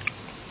ห็น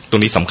ตร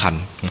งนี้สำคัญ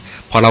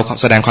พอเรา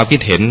แสดงความคิ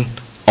ดเห็น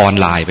ออน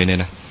ไลน์ไปเนี่ย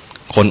นะ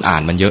คนอ่า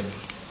นมันเยอะ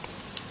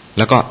แ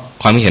ล้วก็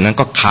ความคิดเห็นนั้น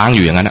ก็ค้างอ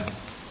ยู่อย่างนั้นอ่ะ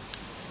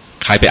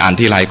ใครไปอ่าน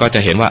ที่ไรก็จะ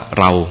เห็นว่า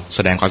เราแส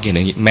ดงความคิดเห็นอ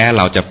ย่างนี้แม้เ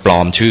ราจะปลอ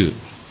มชื่อ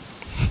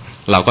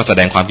เราก็แส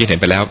ดงความคิดเห็น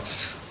ไปแล้ว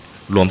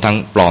รวมทั้ง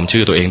ปลอม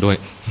ชื่อตัวเองด้วย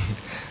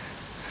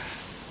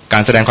กา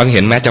รแสดงความคิดเ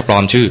ห็นแม้จะปลอ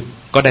มชื่อ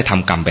ก็ได้ท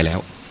ำกรรมไปแล้ว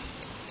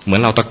เหมือ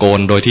นเราตะโกน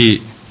โดยที่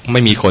ไ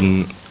ม่มีคน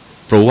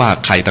รู้ว่า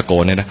ใครตะโก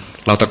นเนี่ยนะ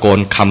เราตะโกน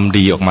คำ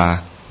ดีออกมา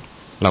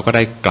เราก็ไ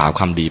ด้กล่าว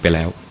คำดีไปแ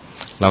ล้ว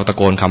เราตะโ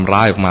กนคำร้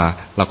ายออกมา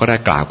เราก็ได้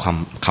กล่าว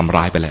คำ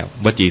ร้ายไปแล้ว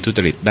วจีทุจ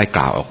ริตได้ก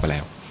ล่าวออกไปแล้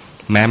ว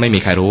แม้ไม่มี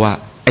ใครรู้ว่า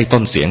ไอ้ต้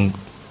นเสียง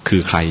คื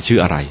อใครชื่อ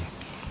อะไร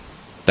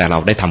แต่เรา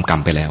ได้ทำกรร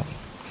มไปแล้ว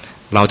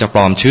เราจะปล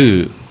อมชื่อ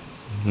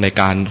ใน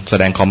การแส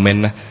ดงคอมเมน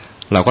ต์นะ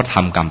เราก็ท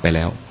ำกรรมไปแ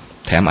ล้ว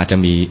แถมอาจจะ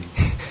มี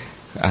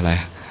อะไร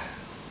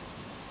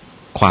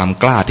ความ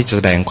กล้าที่จะแ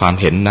สดงความ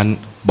เห็นนั้น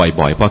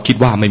บ่อยๆเพราะคิด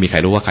ว่าไม่มีใคร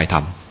รู้ว่าใครท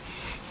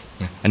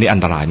ำอันนี้อั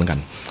นตรายเหมือนกัน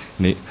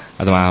นี่อ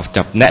าตมาจ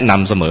ะแนะน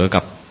ำเสมอ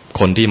กับ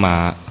คนที่มา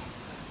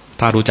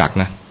ถ้ารู้จัก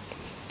นะ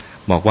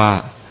บอกว่า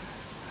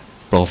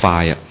โปรไฟ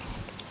ล์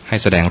ให้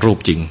แสดงรูป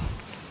จริง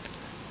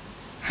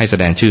ให้แส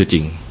ดงชื่อจริ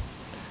ง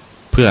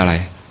เพื่ออะไร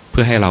เ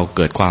พื่อให้เราเ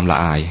กิดความละ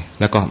อาย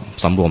แล้วก็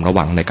สำรวมระ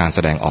วังในการแส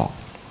ดงออก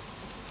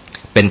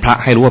เป็นพระ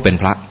ให้รู้ว่าเป็น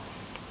พระ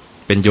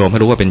เป็นโยมให้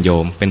รู้ว่าเป็นโย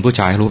มเป็นผู้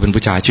ชายให้รู้ว่าเป็น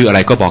ผู้ชายชื่ออะไร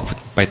ก็บอก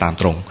ไปตาม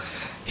ตรง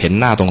เห็น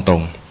หน้าตร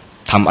ง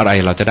ๆทำอะไร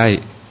เราจะได้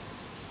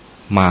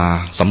มา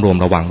สำรวม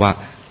ระวังว่า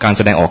การแ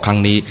สดงออกครั้ง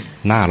นี้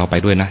หน้าเราไป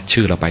ด้วยนะ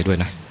ชื่อเราไปด้วย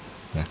นะ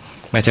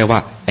ไม่ใช่ว่า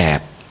แอ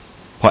บ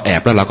พอแอ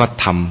บแล้วเราก็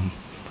ท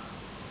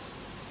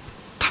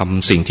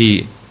ำสิ่งที่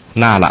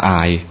น่าละอ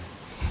าย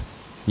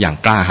อย่าง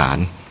กล้าหาญ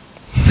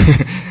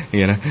อย่า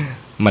งนี้นะ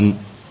มัน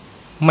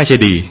ไม่ใช่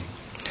ดี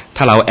ถ้า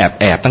ถ้าเราแ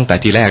อบตั้งแต่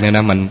ทีแรกเนี่ยน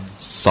ะมัน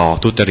ส่อ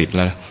ทุจริตแ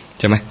ล้ว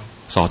ใช่ไหม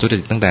ส่อทุจ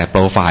ริตตั้งแต่โป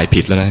รไฟล์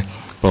ผิดแล้วนะ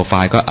โปรไฟ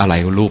ล์ก็อะไร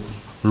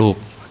รูป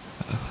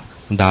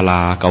ดาร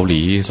าเกาห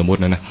ลีสมมุติ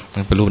นะ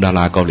เป็นรูปดาร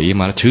าเกาหลี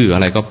มาชื่ออะ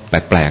ไรก็แ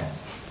ปลก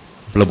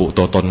ๆระบุ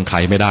ตัวตนใคร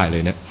ไม่ได้เล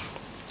ยเนี่ย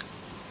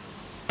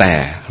แต่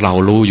เรา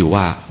รู้อยู่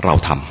ว่าเรา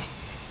ท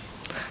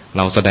ำเ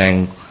ราแสดง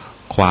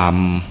ความ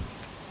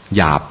ห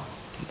ยาบ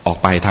ออก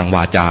ไปทางว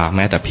าจาแ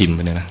ม้แต่พิมพ์เ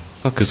นี่ยนะ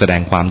ก็คือแสด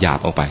งความหยา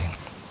บออกไป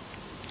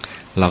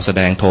เราแส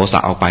ดงโทสะ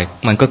ออกไป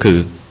มันก็คือ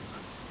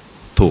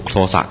ถูกโท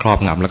สะครอบ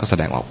งำแล้วก็แส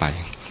ดงออกไป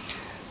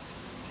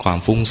ความ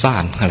ฟุ้งซ่า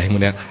นอะไรพว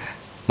กนี้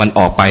มันอ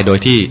อกไปโดย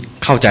ที่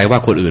เข้าใจว่า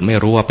คนอื่นไม่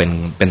รู้ว่าเ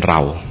ป็นเรา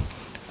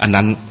อัน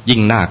นั้นยิ่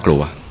งน่ากลั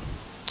ว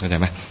เข้าใจ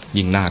ไหม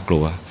ยิ่งน่ากลั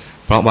ว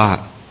เพราะว่า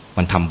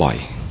มันทำบ่อ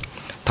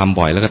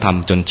ยแล้วก็ท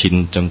ำจนชิน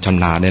จนช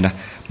ำนาญเนี่ยนะ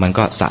มัน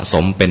ก็สะส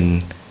มเป็น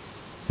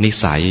นิ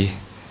สัย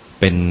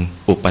เป็น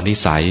อุปนิ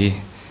สัย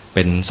เ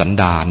ป็นสัน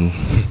ดาน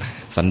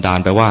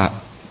แปลว่า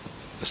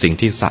สิ่ง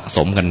ที่สะส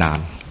มกันนาน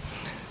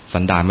สั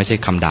นดานไม่ใช่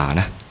คำด่า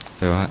นะแ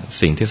ปลว่า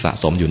สิ่งที่สะ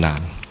สมอยู่นา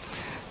น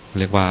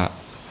เรียกว่า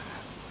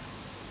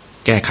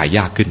แก้ไขย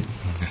ากขึ้น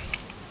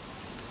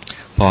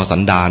พอสั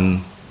นดาน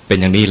เป็น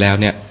อย่างนี้แล้ว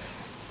เนี่ย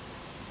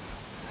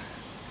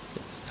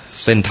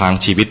เส้นทาง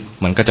ชีวิต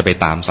มันก็จะไป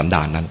ตามสันด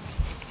านนั้น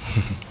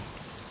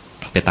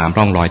ไปตาม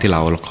ร่องรอยที่เร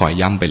าคอย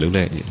ย้ำไปเ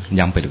รื่อ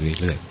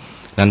ย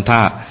ๆนั้น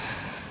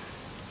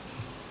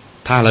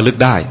ถ้าระลึก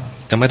ได้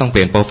จะไม่ต้องเป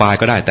ลี่ยนโปรไฟล์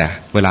ก็ได้แต่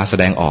เวลาแส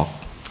ดงออก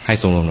ให้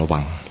ทรงระวั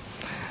ง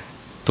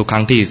ทุกครั้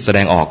งที่แสด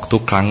งออกทุ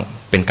กครั้ง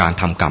เป็นการ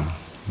ทำกรรม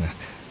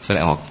แสด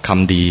งออกค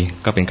ำดี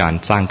ก็เป็นการ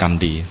สร้างกรรม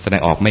ดีแสด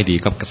งออกไม่ดี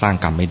ก็สร้าง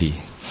กรรมไม่ดี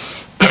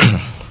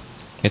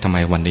นี่ทำไม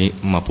วันนี้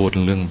มาพูด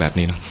เรื่องแบบ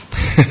นี้เนาะ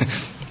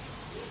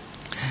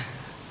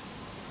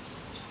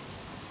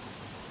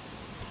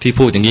ที่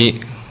พูดอย่างนี้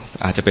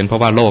อาจจะเป็นเพรา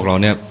ะว่าโลกเรา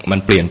เนี่ยมัน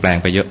เปลี่ยนแปลง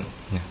ไปเยอะ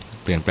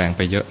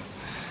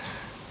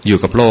อยู่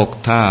กับโลก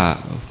ถ้า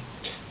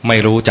ไม่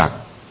รู้จัก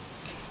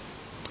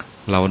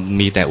เรา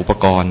มีแต่อุป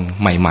กรณ์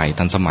ใหม่ๆ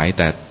ทันสมัยแ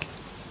ต่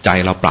ใจ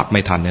เราปรับไ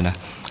ม่ทันเนี่ยนะ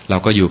เรา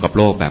ก็อยู่กับ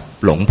โลกแบบ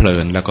หลงเพลิ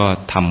นแล้วก็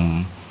ท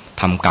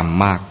ำกรรม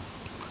มาก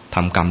ท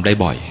ำกรรมได้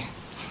บ่อย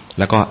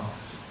แล้วก็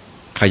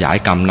ขยาย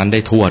กรรมนั้นได้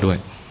ทั่วด้วย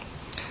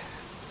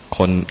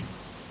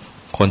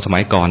คนสมั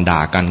ยก่อนด่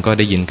ากันก็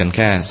ได้ยินกันแ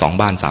ค่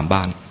2 บ้าน3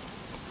 บ้าน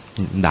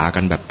ด่ากั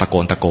นแบบตะโก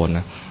นน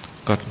ะ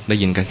ก็ได้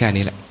ยินกันแค่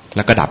นี้แหละแ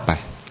ล้วก็ดับไป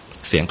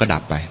เสียงก็ดั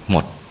บไปหม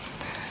ด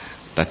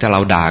แต่ถ้าเรา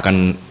ด่ากัน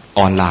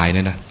ออนไลน์เ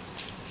นี่ยนะ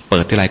เปิ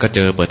ดที่ไรก็เจ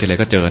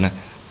อนะ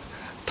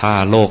ถ้า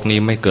โลกนี้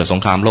ไม่เกิดสง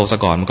ครามโลกซะ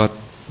ก่อน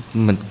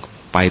มัน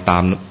ไปตา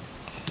ม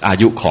อา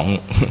ยุของ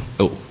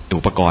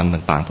อุปกรณ์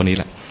ต่างๆพวกนี้แ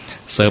หละ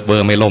เซิร์ฟเวอ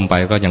ร์ไม่ล่มไป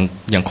ก็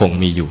ยังคง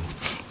มีอยู่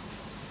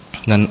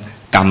นั้น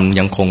กรรม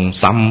ยังคง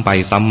ซ้ำไป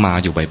ซ้ำมา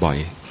อยู่บ่อย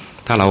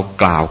ๆถ้าเรา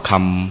กล่าวค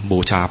ำบู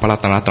ชาพระรั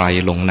ตนตรัย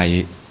ลงใ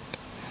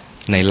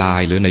นไล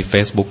น์หรือใน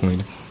Facebook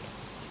นี่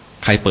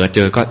ใครเปิดเจ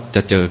อก็จ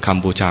ะเจอค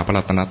ำบูชาพระ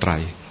รัตนตรั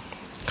ย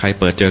ใคร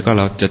เปิดเจอก็เ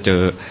ราจะเจ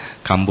อ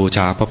คำบูช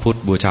าพระพุทธ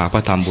บูชาพร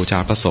ะธรรมบูชา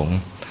พระสงฆ์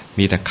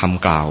มีแต่ค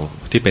ำกล่าว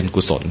ที่เป็น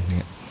กุศล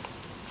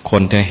ค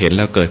นที่เห็นแ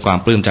ล้วเกิดความ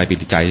ปลื้มใจปิ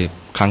ติใจ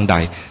ครั้งใด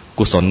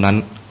กุศลนั้น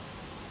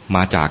ม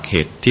าจากเห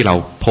ตุที่เรา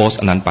โพสต์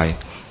อันนั้นไป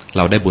เ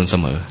ราได้บุญเส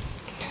มอ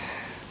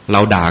เร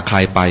าด่าใคร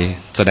ไป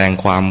แสดง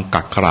ความ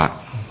กักขระ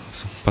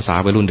ภาษา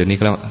วัยรุ่นเดี๋ยวนี้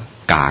ก็แล้ว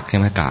กากใช่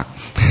ไหมกาก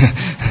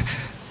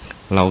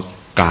เรา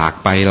กาก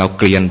ไปเรา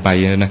เกลียนไป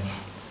นะ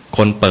ค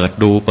นเปิด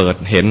ดูเปิด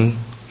เห็น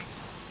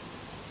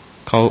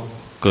เขา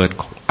เกิด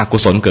อกุ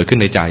ศลเกิดขึ้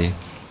นในใจ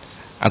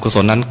อกุศ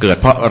ลนั้นเกิด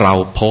เพราะเรา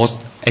โพสต์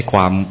ไอ้คว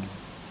าม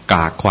ก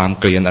ากความ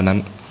เกลียนอันนั้น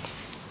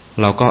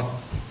เราก็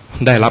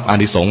ได้รับอา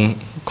นิสงส์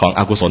ของ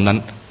อกุศลนั้น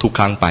ทุกค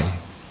รั้งไป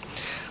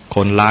ค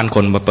นล้านค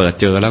นมาเปิด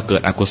เจอแล้วเกิ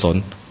ดอกุศล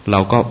เรา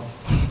ก็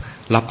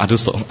รับอ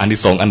านิ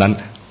สงส์อันนั้น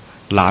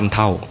ล้านเ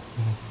ท่า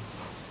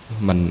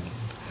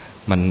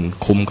มัน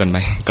คุ้มกันไหม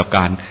กับก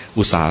าร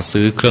อุตส่าห์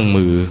ซื้อเครื่อง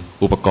มือ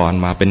อุปกรณ์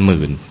มาเป็นห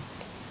มื่น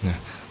นะ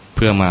เ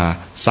พื่อมา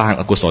สร้าง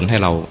อกุศลให้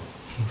เรา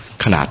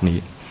ขนาดนี้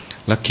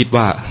แล้วคิด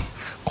ว่า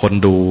คน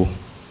ดู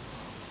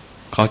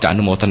เขาจะอ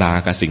นุโมทนา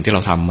กับสิ่งที่เร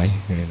าทำไหม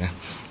นะ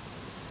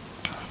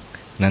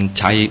นั้น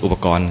ใช้อุป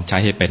กรณ์ใช้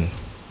ให้เป็น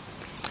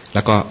แ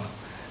ล้วก็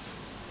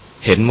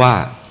เห็นว่า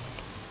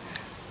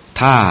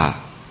ถ้า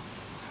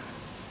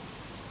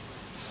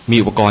มี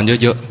อุปกรณ์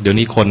เยอะๆเดี๋ยว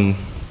นี้คน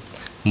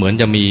เหมือน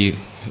จะมี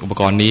อุป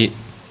กรณ์นี้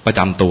ประจ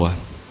ำตัว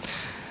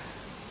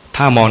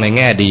ถ้ามองในแ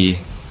ง่ดี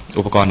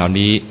อุปกรณ์เหล่า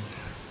นี้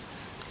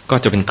ก็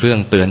จะเป็นเครื่อง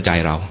เตือนใจ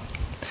เร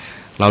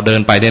าเดิ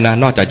นไปเนี่ยนะ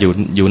นอกจาก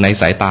อยู่ใน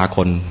สายตาค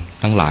น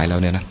ทั้งหลายแล้ว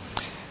เนี่ยนะ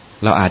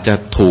เราอาจจะ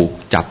ถูก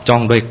จับจ้อ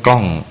งด้วยกล้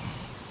อง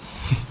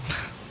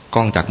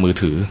จากมือ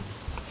ถือ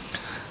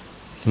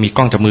มีก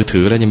ล้องจากมือถื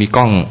อแล้วยังมีก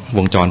ล้องว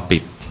งจรปิ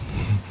ด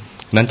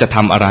นั้นจะท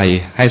ำอะไร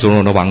ให้สำร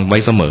วมระวังไว้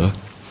เสมอ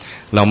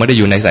เราไม่ได้อ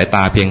ยู่ในสายต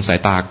าเพียงสาย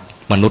ตา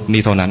มนุษย์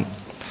นี่เท่านั้น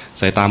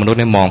สายตามนุษย์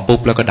เนี่ยมองปุ๊บ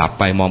แล้วก็ดับ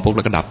ไปมองปุ๊บแ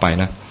ล้วก็ดับไป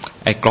นะ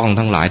ไอ้กล้อง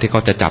ทั้งหลายที่เข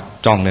าจะจับ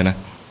จ้องเนี่ยนะ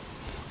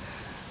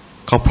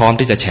เขาพร้อม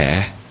ที่จะแฉ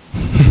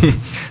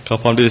เขา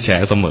พร้อมที่จะแฉ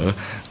เสมอ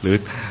หรือ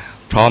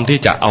พร้อมที่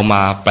จะเอาม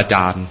าประจ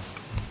าน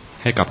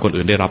ให้กับคน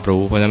อื่นได้รับ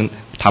รู้เพราะฉะนั้น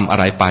ทำอะ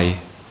ไรไป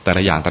แต่ล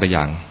ะอย่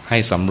างให้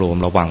สำรวม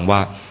ระวังว่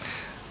า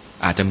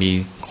อาจจะมี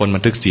คนบั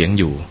นทึกเสียง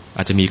อยู่อ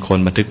าจจะมีคน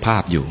บันทึกภา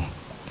พอยู่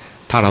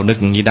ถ้าเรานึก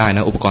อย่างนี้ได้น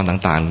ะอุปกรณ์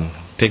ต่าง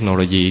ๆเทคโนโ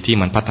ลยีที่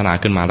มันพัฒนา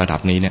ขึ้นมาระดั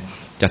บนี้เนี่ย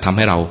จะทำใ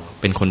ห้เรา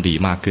เป็นคนดี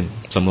มากขึ้น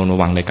สำรวมระ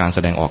วังในการแส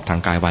ดงออกทาง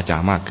กายวาจา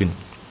มากขึ้น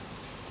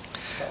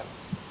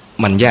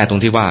มันแย่ตร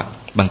งที่ว่า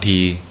บางที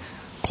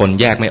คน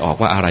แยกไม่ออก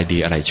ว่าอะไรดี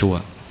อะไรชั่ว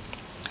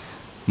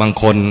บาง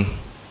คน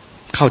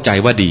เข้าใจ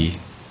ว่าดี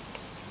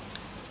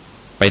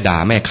ไปด่า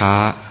แม่ค้า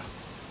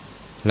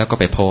แล้วก็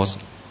ไปโพสต์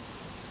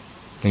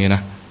อย่างนี้น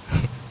ะ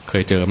เค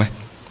ยเจอไหม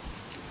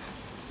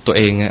ตัวเ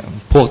องเนี่ย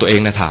พวกตัวเอง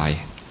เนี่ยถ่าย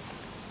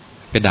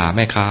ไปด่าแ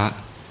ม่ค้า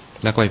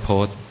แล้วก็ไปโพ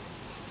สต์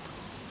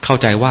เข้า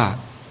ใจว่า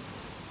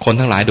คน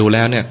ทั้งหลายดูแ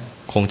ล้วเนี่ย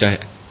คงจะ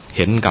เ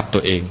ห็นกับตั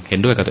วเองเห็น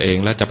ด้วยกับตัวเอง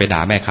แล้วจะไปด่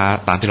าแม่ค้า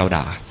ตามที่เรา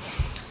ด่า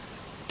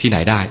ที่ไหน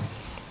ได้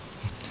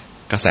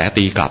กระแส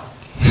ตีกลับ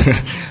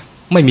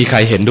ไม่มีใคร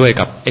เห็นด้วย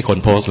กับไอ้คน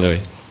โพสต์เลย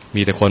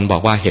มีแต่คนบอ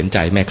กว่าเห็นใจ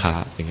แม่ค้า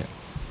อย่างเงี้ย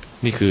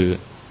นี่คือ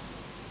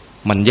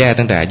มันแย่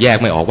ตั้งแต่แยก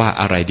ไม่ออกว่า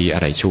อะไรดีอ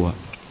ะไรชั่ว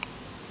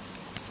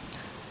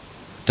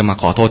จะมา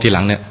ขอโทษทีห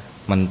ลังเนี่ย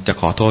มันจะ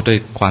ขอโทษด้วย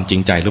ความจริ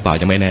งใจหรือเปล่า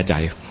ยังไม่แน่ใจ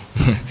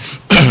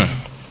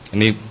อัน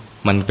นี้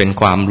มันเป็น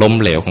ความล้ม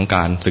เหลวของก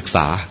ารศึกษ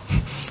า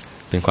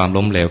เป็นความ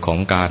ล้มเหลวของ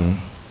การ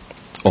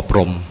อบร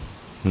ม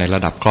ในร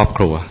ะดับครอบค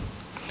รัว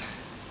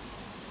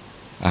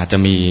อาจจะ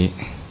มี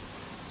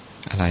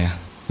อะไร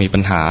มีปั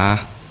ญหา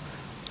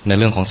ใน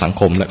เรื่องของสัง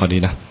คมและก็ดี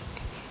นะ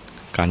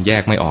การแย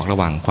กไม่ออกระ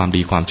หว่างความ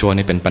ดีความชั่ว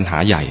นี่เป็นปัญหา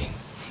ใหญ่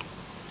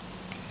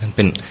นั่นเ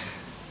ป็น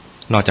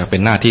นอกจากเป็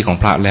นหน้าที่ของ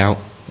พระแล้ว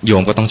โย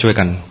มก็ต้องช่วย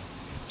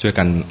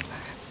กัน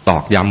ตอ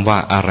กย้ำว่า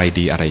อะไร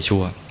ดีอะไรชั่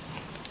ว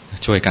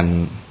ช่วยกัน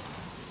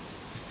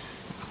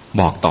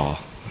บอกต่อ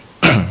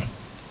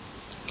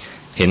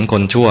เห็นค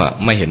นชั่ว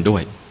ไม่เห็นด้ว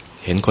ย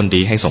เห็นคน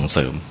ดีให้ส่งเส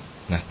ริม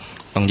นะ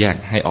ต้องแยก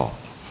ให้ออก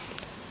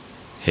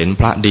เห็น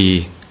พระดี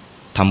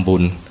ทำบุ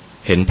ญ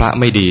เห็นพระ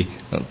ไม่ดี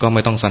ก็ไ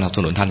ม่ต้องสนับส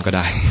นุนท่านก็ไ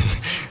ด้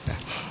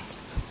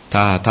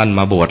ถ้าท่าน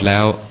มาบวชแล้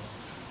ว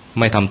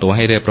ไม่ทำตัวใ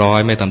ห้เรียบร้อย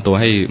ไม่ทำตัว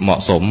ให้เหมาะ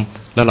สม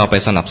แล้วเราไป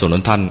สนับสนุน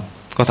ท่าน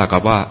ก็เท่ากั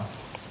บว่า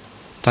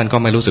ท่านก็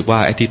ไม่รู้สึกว่า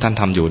ไอ้ที่ท่าน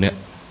ทำอยู่เนี่ย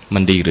มั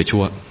นดีหรือ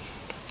ชั่ว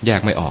แย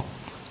กไม่ออก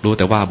รู้แ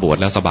ต่ว่าบวช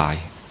แล้วสบาย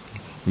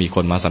มีค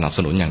นมาสนับส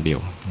นุนอย่างเดียว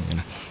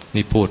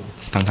นี่พูด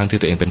ทั้งที่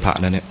ตัวเองเป็นพระ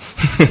นะเนี่ย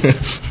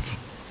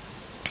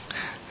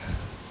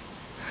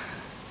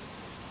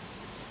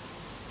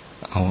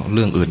เอาเ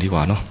รื่องอื่นดีก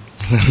ว่าเนาะ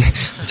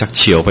ชักเ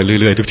ฉียวไปเ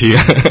รื่อยๆทุกที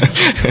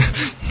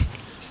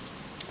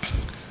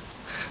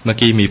เมื่อ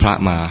กี้มีพระ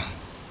มา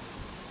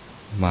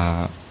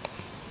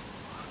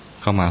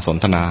เข้ามาสน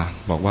ทนา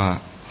บอกว่า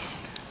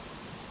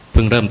เ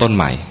พิ่งเริ่มต้นใ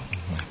หม่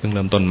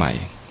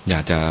อยา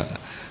กจะ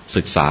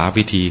ศึกษา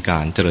วิธีกา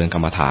รเจริญกร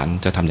รมฐาน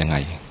จะทำยังไง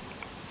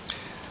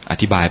อ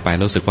ธิบายไป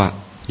รู้สึกว่า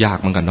ยาก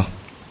เหมือนกันเนาะ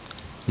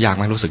ยากไ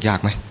หมรู้สึกยาก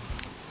ไหม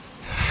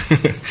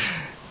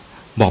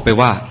บอกไป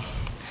ว่า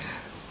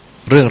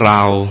เรื่องรา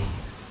ว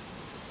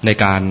ใน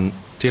การ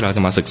ที่เราจ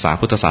ะมาศึกษา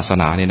พุทธศาส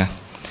นาเนี่ยนะ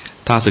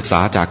ถ้าศึกษา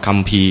จากคัม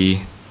ภีร์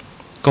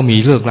ก็มี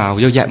เรื่องราว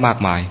เยอะแยะมาก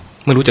มาย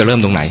ไม่รู้จะเริ่ม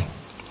ตรงไหน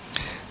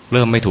เ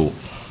ริ่มไม่ถูก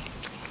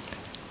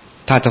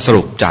ถ้าจะส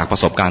รุปจากปร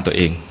ะสบการณ์ตัวเ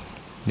อง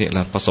นี่เร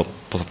าประ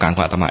สบการณ์ข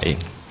องอาตมาเอง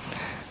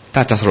ถ้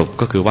าจะสรุป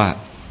ก็คือว่า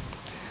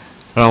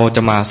เราจ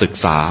ะมาศึก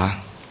ษา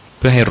เ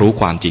พื่อให้รู้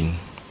ความจริง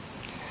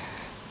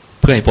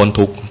เพื่อให้พ้น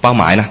ทุกข์เป้า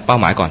หมาย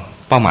ก่อน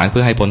เป้าหมายเ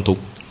พื่อให้พ้นทุก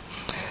ข์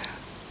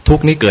ทุก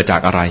ข์นี้เกิดจา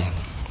กอะไร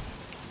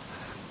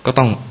ก็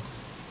ต้อง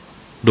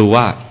ดู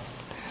ว่า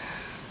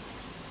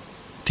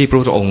ที่พระ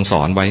พุทธองค์ส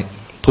อนไว้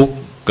ทุกข์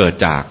เกิด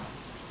จาก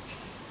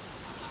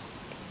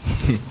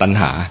ตัณ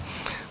หา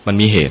มัน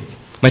มีเหตุ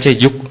ไม่ใ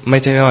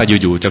ช่ว่า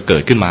อยู่ๆจะเกิ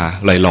ดขึ้นมา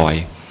ลอย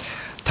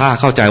ๆถ้า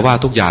เข้าใจว่า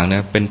ทุกอย่างเนี่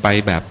ยเป็นไป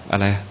แบบอะ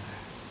ไร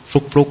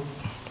ฟลุก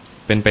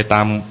ๆเป็นไปต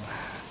าม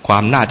ควา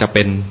มน่าจะเ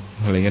ป็น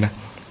อะไรเงี้ยนะ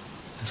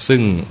ซึ่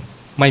ง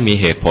ไม่มี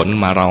เหตุผล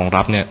มารอง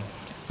รับเนี่ย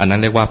อันนั้น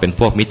เรียกว่าเป็น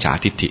พวกมิจฉา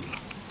ทิฏฐิ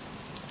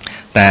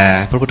แต่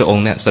พระพุทธอง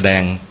ค์เนี่ยแสด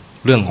ง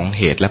เรื่องของเ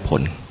หตุและผ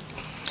ล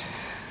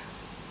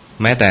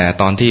แม้แต่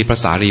ตอนที่พระ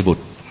สารีบุต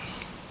ร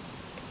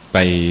ไป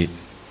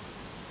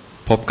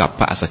พบกับ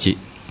พระอัสสชิ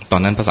ตอ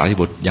นนั้นพระสารี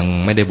บุตรยัง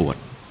ไม่ได้บวช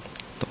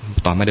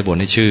ตอนไม่ได้บวช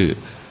นี่ชื่อ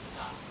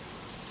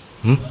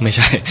ไม่ใ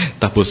ช่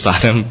ตปุสสะ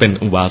นั้นเป็น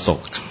อุบาสก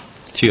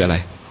ชื่ออะไร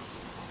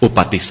อุป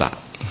ติสสะ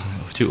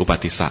ชื่ออุป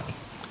ติสสะ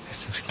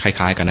ค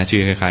ล้ายๆกันนะชื่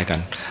อคล้ายๆกัน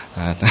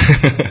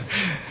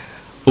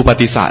อุป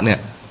ติสสะเนี่ย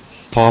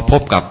พอพ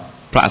บกับ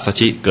พระอัสส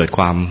ชิเกิดค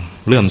วาม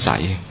เลื่อมใส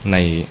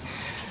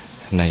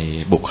ใน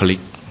บุคลิก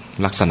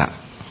ลักษณะ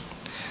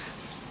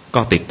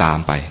ก็ติดตาม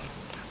ไป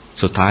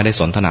สุดท้ายได้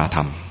สนทนาธร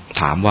รม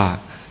ถามว่า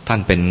ท่าน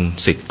เป็น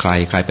ศิษย์ใ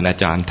ครเป็นอา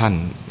จารย์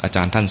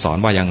ท่านสอน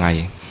ว่ายังไง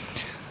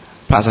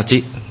พระอัสสชิ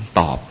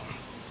ตอบ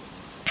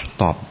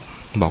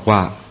บอกว่า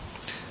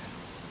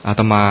อา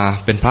ตมา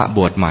เป็นพระบ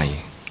วชใหม่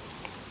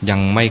ยัง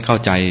ไม่เข้า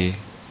ใจ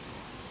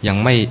ยัง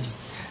ไ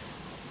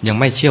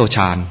ม่เชี่ยวช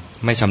าญ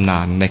ไม่ชำนา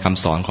ญในค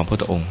ำสอนของพระพุท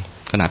ธองค์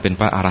ขณะเป็น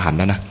พระอรหันต์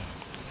แล้วนะ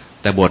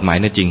แต่บวชใหม่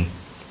เนี่ยจริง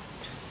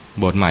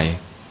บวชใหม่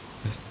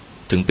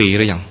ถึงปีห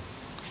รือยัง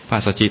พระ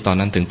อัสสชิตอน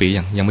นั้นถึงปี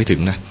ยังไม่ถึ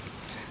งนะ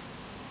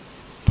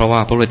เพราะว่า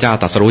พระพุทธเจ้า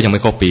ตรัสรู้ยังไ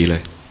ม่ครบปีเล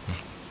ย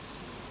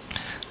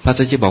พระ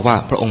สัจจิบอกว่า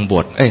พระองค์บ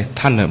วช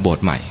ท่านบวช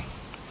ใหม่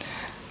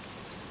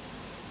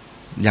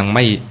ยัง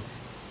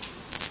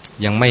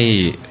ไม่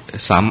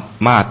สา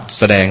มารถ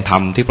แสดงธรร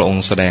มที่พระอง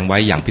ค์แสดงไว้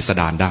อย่างพิส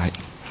ดารได้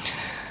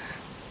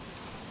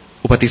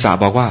อุปติสสะ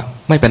บอกว่า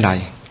ไม่เป็นไร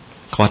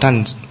ขอท่าน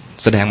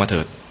แสดงมาเ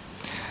ถิด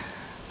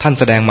ท่าน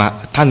แสดงมา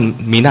ท่าน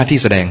มีหน้าที่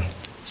แสดง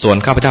ส่วน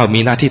ข้าพเจ้า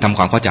มีหน้าที่ทำค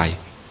วามเข้าใจ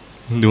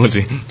ดู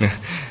สิ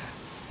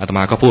อาตม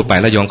าก็พูดไป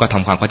แล้วโยมก็ท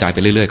ำความเข้าใจไป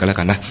เรื่อยๆก็แล้ว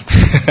กันนะ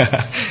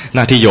ห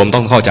น้าที่โยมต้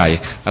องเข้าใจ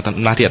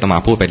หน้าที่อาตมา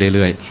พูดไปเ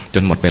รื่อยๆจ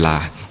นหมดเวลา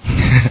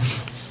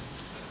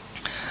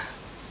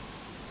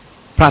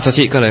พระสัช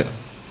ชิก็เลย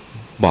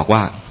บอกว่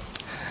า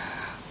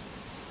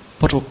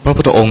พระ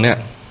พุทธองค์เนี่ย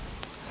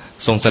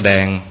ทรงแสด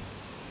ง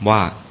ว่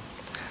า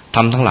ธ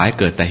รรมทั้งหลาย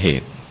เกิดแต่เห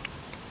ตุ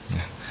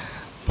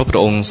พระพุทธ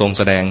องค์ทรงแ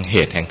สดงเห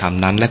ตุแห่งธรรม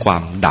นั้นและควา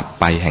มดับ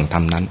ไปแห่งธร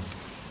รมนั้น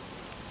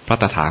พระ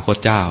ตถาคต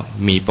เจ้า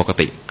มีปก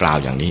ติกล่าว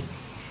อย่างนี้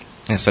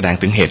แสดง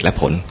ถึงเหตุและ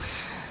ผล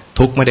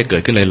ทุกข์ไม่ได้เกิ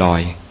ดขึ้นลอ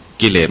ย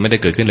ๆกิเลสไม่ได้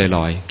เกิดขึ้นล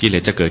อยๆกิเล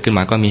สจะเกิดขึ้นม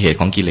าก็มีเหตุ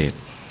ของกิเลส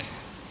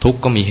ทุกข์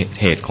ก็มี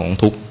เหตุของ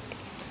ทุกข์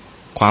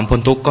ความพ้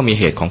นทุกข์ก็มี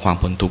เหตุของความ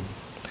พ้นทุกข์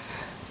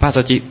พระ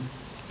สัจจิ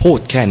พูด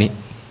แค่นี้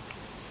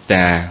แ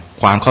ต่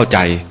ความเข้าใจ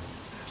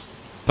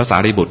พระสา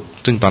รีบุตร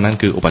ซึ่งตอนนั้น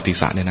คืออุปติส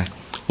สะเนี่ยนะ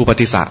อุป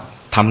ติสสะ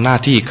ทำหน้า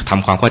ที่ท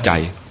ำความเข้าใจ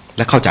แ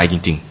ละเข้าใจจ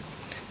ริง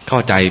ๆเข้า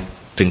ใจ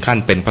ถึงขั้น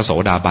เป็นพระโส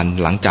ดาบัน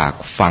หลังจาก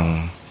ฟัง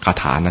คา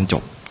ถานั้นจ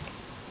บ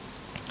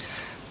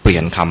เปลี่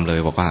ยนคำเลย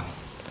บอกว่า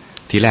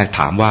ทีแรก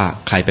ถามว่า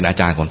ใครเป็นอา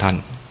จารย์ของท่าน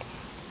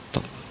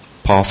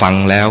พอฟัง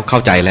แล้วเข้า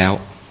ใจแล้ว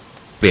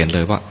เปลี่ยนเล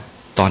ยว่า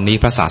ตอนนี้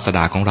พระศาสด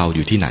าของเราอ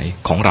ยู่ที่ไหน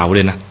ของเราเล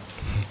ยนะ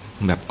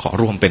แบบขอ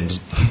ร่วมเป็น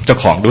เจ้า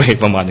ของด้วย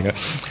ประมาณนี้ครับ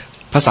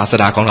พระศาส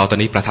ดาของเราตอน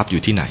นี้ประทับอ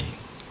ยู่ที่ไหน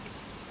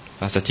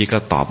พระสัชชิก็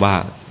ตอบว่า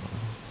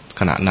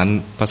ขณะนั้น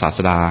พระศาส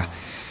ดา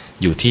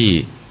อยู่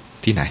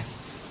ที่ไหน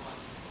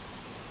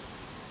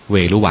เว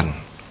รุวัน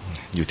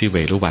อยู่ที่เว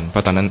รุวันเพรา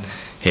ะตอนนั้น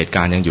เหตุก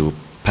ารณ์ยังอยู่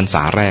พรรษ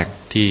าแรก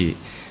ที่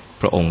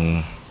พระองค์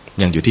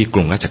ยังอยู่ที่ก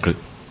รุงราชคฤ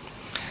ห์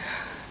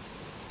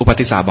อุป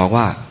ติสสะบอก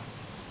ว่า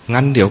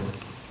งั้นเดี๋ยว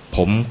ผ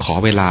มขอ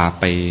เวลา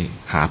ไป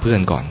หาเพื่อ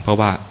นก่อนเพราะ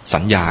ว่าสั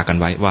ญญากัน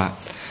ไว้ว่า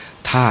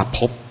ถ้าพ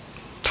บ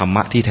ธรรม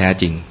ะที่แท้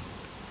จริง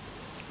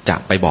จะ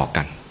ไปบอก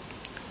กัน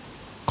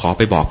ขอไ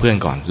ปบอกเพื่อน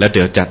ก่อนแล้วเ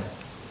ดี๋ยวจะ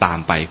ตาม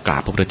ไปกรา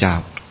บพระพุทธเจ้า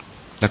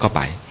แล้วก็ไ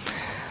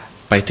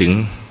ปถึง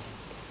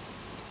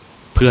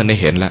เพื่อนได้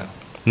เห็นแล้ว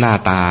หน้า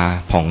ตา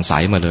ผ่องใส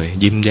มาเลย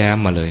ยิ้มแย้ม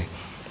มาเลย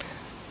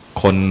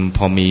คนพ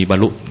อมีบร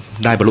ร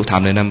ลุธรร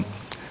มเลยนะ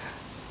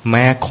แ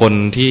ม้คน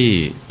ที่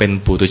เป็น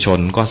ปุถุชน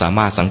ก็สาม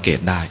ารถสังเกต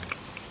ได้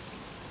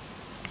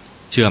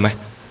เชื่อไหม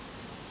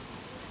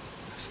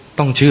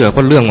ต้องเชื่อเพร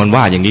าะเรื่องมัน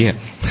ว่าอย่างนี้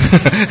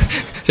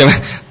ใช่ไหม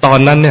ตอน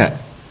นั้นเนี่ย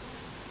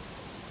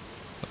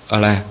อะ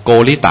ไรโก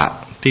ริตะ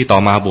ที่ต่อ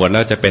มาบวชแล้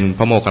วจะเป็นพ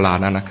ระโมคคัลลา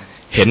นั้นนะ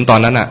เห็นตอน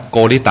นั้นน่ะโก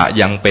ริตะ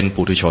ยังเป็น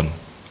ปุถุชน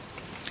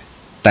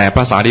แต่พ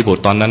ระสารีบุต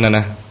รตอนนั้นน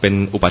ะเป็น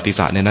อุปติสส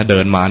ะเนี่ยนะเดิ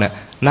นมาเนี่ย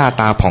หน้า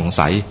ตาผ่องใ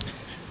ส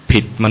ผิ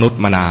ดมนุษย์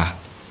มนา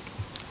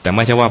แต่ไ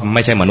ม่ใช่ว่าไ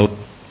ม่ใช่มนุษย์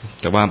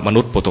แต่ว่ามนุ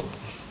ษย์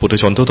ปุถุ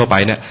ชนทั่วไป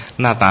เนี่ย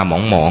หน้าตาห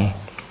มอง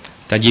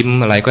ๆจะยิ้ม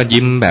อะไรก็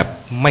ยิ้มแบบ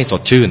ไม่ส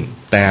ดชื่น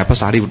แต่พระ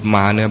สารีบุตรม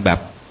าเนี่ยแบบ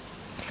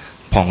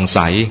ผ่องใส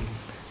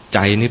ใจ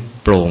นี่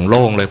โปร่งโ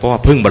ล่งเลยเพราะว่า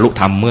เพิ่งบรรลุ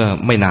ธรรมเมื่อ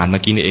ไม่นานเมื่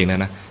อกี้นี่เองน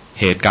ะ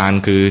เหตุการ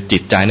ณ์คือจิ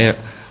ตใจเนี่ย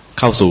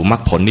เข้าสู่มรร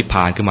คผลนิพพ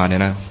านขึ้นมาเนี่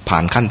ยนะผ่า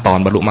นขั้นตอน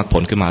บรรลุมรรคผ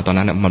ลขึ้นมาตอน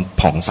นั้นน่ะมัน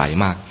ผ่องใส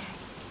มาก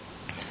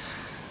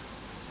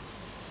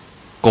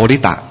โกริ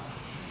ตะ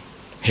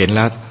เห็นแ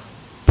ล้ว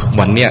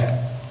วันเนี้ย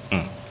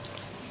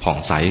ผ่อง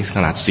ใสข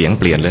นาดเสียง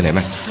เปลี่ยนเลยเห็นไห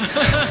ม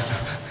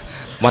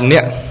วันเนี้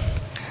ย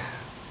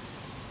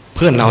เ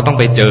พื่อนเราต้อง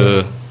ไปเจอ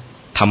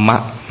ธรรมะ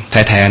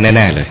แท้ๆแ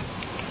น่ๆเลย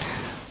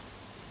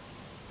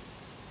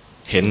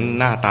เห็น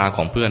หน้าตาข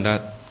องเพื่อนแล้ว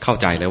เข้า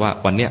ใจเลยว่า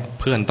วันเนี้ย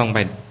เพื่อนต้อง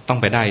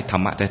ไปได้ธร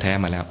รมะแท้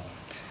ๆมาแล้ว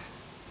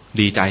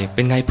ดีใจเ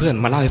ป็นไงเพื่อน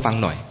มาเล่าให้ฟัง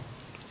หน่อย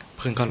เ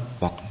พื่อนก็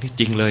บอกนี่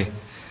จริงเลย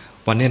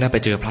วันนี้นะไป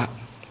เจอพร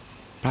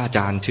ะอาจ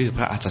ารย์ชื่อพ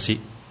ระอัสสชิ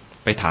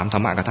ไปถามธร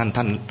รมะกับ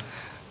ท่าน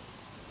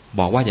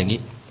บอกว่าอย่างนี้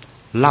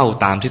เล่า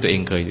ตามที่ตัวเอ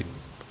งเคย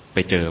ไป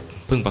เจอ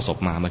เพิ่งประสบ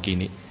มาเมื่อกี้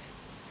นี้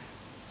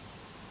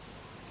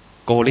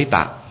โกริต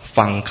ะ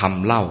ฟังค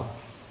ำเล่า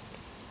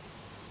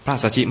พระอั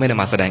สสชิไม่ได้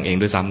มาแสดงเอง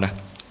ด้วยซ้ำนะ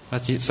พระ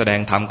อัสสชิแสดง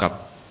ธรรมกับ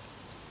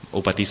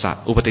อุปติ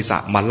สสะ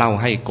มาเล่า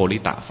ให้โกริ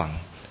ตะฟัง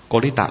โก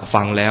ริตะ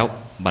ฟังแล้ว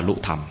บรรลุ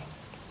ธรรม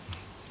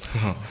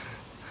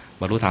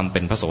บรรลุธรรมเป็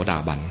นพระโสดา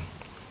บัน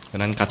เพรา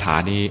ะนั้นคาถา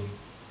นี้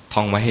ท่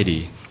องไว้ให้ดี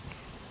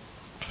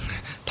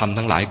ทำ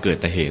ทั้งหลายเกิด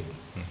แต่เหตุ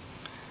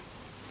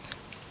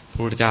พร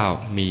ะพุทธเจ้า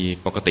มี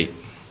ปกติ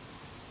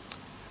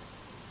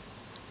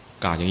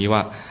กล่าวอย่างนี้ว่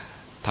า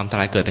ทำทั้ง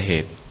หลายเกิดแต่เห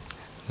ตุ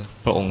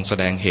พระองค์แส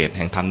ดงเหตุแ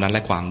ห่งธรรมนั้นแล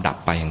ะความดับ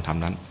ไปแห่งธรรม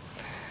นั้น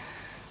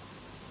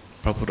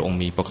พระพุทธองค์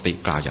มีปกติ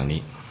กล่าวอย่าง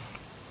นี้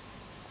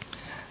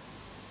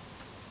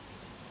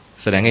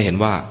แสดงให้เห็น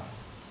ว่า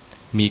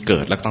มีเกิ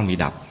ดแล้วก็ต้องมี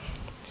ดับ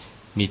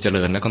มีเจ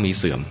ริญแล้วก็มี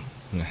เสื่อม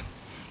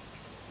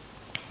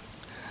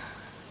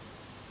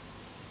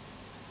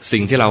สิ่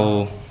งที่เรา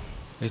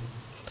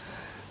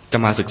จะ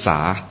มาศึกษา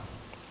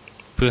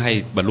เพื่อให้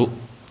บรรลุ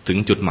ถึง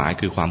จุดหมาย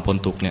คือความพ้น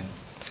ทุกข์เนี่ย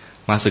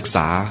มาศึกษ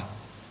า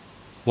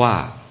ว่า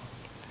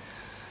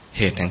เ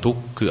หตุแห่งทุก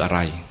ข์คืออะไร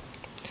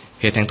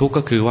เหตุแห่งทุกข์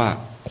ก็คือว่า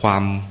ควา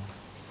ม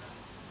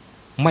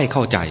ไม่เ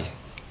ข้าใจ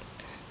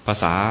ภา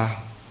ษา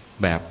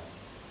แบบ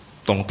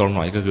ตรงๆห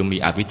น่อยก็คือมี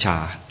อวิชชา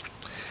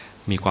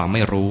มีความไ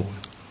ม่รู้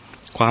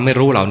ความไม่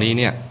รู้เหล่านี้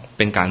เนี่ยเ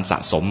ป็นการสะ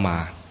สมมา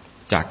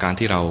จากการ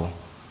ที่เรา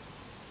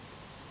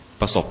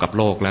ประสบกับ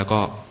โลกแล้วก็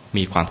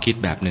มีความคิด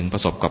แบบหนึ่งปร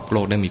ะสบกับโล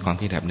กได้มีความ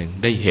คิดแบบหนึ่ง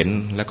ได้เห็น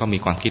แล้วก็มี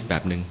ความคิดแบ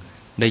บหนึ่ง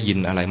ได้ยิน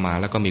อะไรมา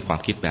แล้วก็มีความ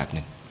คิดแบบห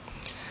นึ่ง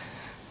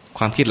ค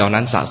วามคิดเหล่า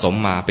นั้นสะสม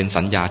มาเป็น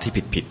สัญญาที่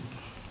ผิด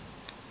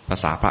ภา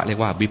ษาพระเรียก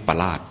ว่าวิป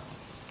ลาส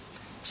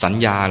สัญ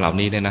ญาเหล่า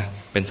นี้เนี่ยนะ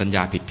เป็นสัญญ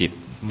าผิด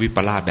วิป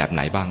ลาสแบบไห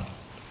นบ้าง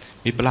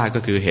วิปลาสก็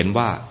คือเห็น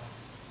ว่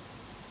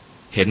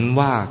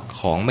า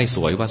ของไม่ส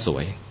วยว่าสว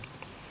ย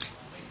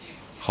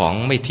ของ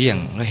ไม่เที่ยง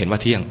ก็เห็นว่า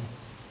เที่ยง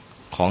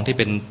ของที่เ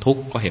ป็นทุก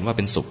ข์ก็เห็นว่าเ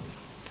ป็นสุข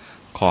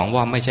ของ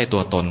ว่าไม่ใช่ตั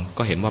วตน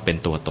ก็เห็นว่าเป็น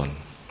ตัวตน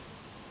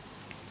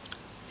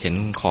เห็น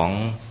ของ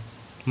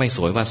ไม่ส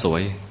วยว่าสว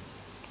ย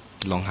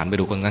ลองหันไป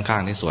ดูคนข้า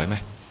งๆนี่สวยไหม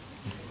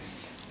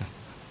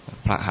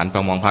พระหันไป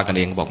มองพระกันเ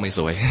องบอกไม่ส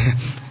วย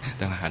แ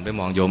ต่หันไป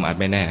มองโยมอาจ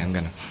ไม่แน่เหมือน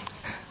กัน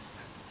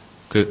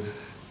คือ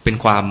เป็น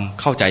ความ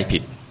เข้าใจผิ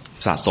ด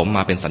สะสมม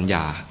าเป็นสัญญ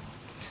า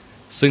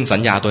ซึ่งสัญ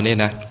ญาตัวนี้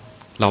นะ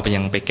เรา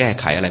ยังไปแก้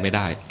ไขอะไรไม่ไ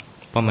ด้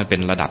เพราะมันเป็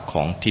นระดับข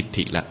องทิฏ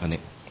ฐิแล้วอัน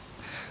นี้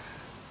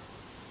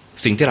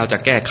สิ่งที่เราจะ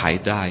แก้ไข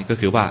ได้ก็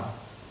คือว่า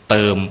เ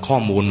ติมข้อ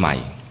มูลใหม่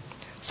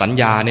สัญ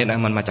ญาเนี่ยนะ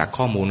มันมาจาก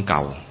ข้อมูลเก่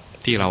า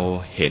ที่เรา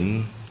เห็น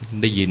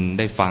ได้ยิน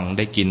ได้ฟังไ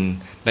ด้กิน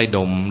ได้ด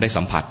มได้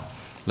สัมผัส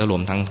แล้วรว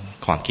มทั้ง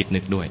ความคิดนึ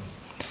กด้วย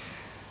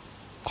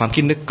ความ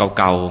คิดนึก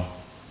เก่า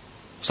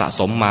ๆสะ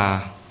สมมา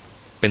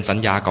เป็นสัญ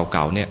ญาเก่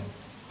าๆเนี่ย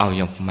เอา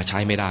ยังมาใช้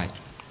ไม่ได้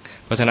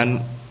เพราะฉะนั้น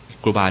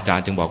ครูบาอาจาร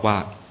ย์จึงบอกว่า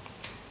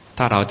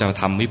ถ้าเราจะ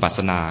ทำวิปัสส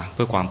นาเ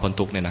พื่อความพ้น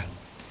ทุกข์เนี่ยนะ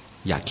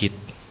อย่าคิด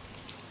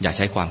อย่าใ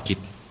ช้ความคิด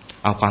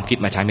เอาความคิด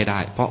มาใช้ไม่ได้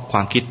เพราะคว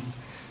ามคิด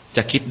จ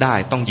ะคิดได้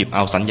ต้องหยิบเอ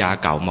าสัญญา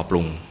เก่ามาป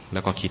รุงแล้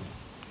วก็คิด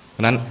เพร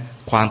าะนั้น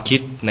ความคิด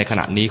ในข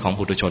ณะนี้ของ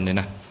ปุถุชนเนี่ย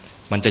นะ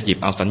มันจะหยิบ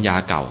เอาสัญญา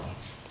เก่า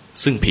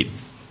ซึ่งผิด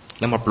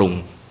แล้วมาป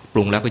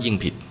รุงแล้วก็ยิ่ง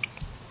ผิด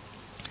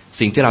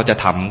สิ่งที่เราจะ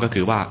ทำก็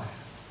คือว่า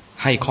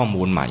ให้ข้อ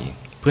มูลใหม่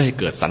เพื่อให้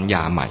เกิดสัญญ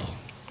าใหม่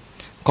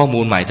ข้อมู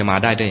ลใหม่จะมา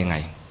ได้ยังไง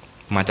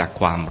มาจาก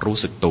ความรู้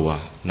สึกตัว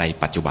ใน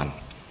ปัจจุบัน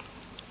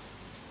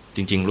จ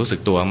ริงๆรู้สึก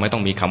ตัวไม่ต้อ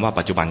งมีคำว่า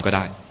ปัจจุบันก็ไ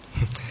ด้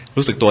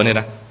รู้สึกตัวเนี่ย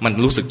นะมัน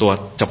รู้สึกตัว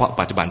เฉพาะ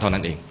ปัจจุบันเท่านั้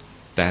นเอง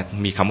แต่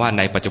มีคำว่าใ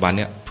นปัจจุบันเ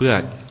นี่ยเพื่อ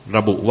ร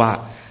ะบุว่า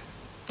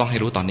ต้องให้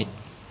รู้ตอนนี้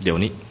เดี๋ยว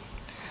นี้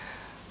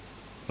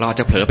เรา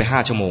จะเผลอไป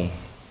5 ชั่วโมง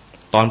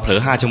ตอนเผลอ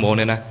5 ชั่วโมงเ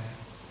นี่ยนะ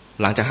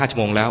หลังจาก5 ชั่ว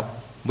โมงแล้ว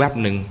แวบ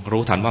หนึ่ง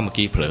รู้ทันว่าเมื่อ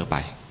กี้เผลอไป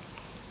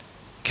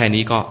แค่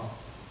นี้ก็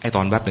ไอต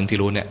อนแวบหนึ่งที่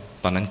รู้เนี่ย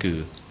ตอนนั้นคือ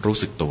รู้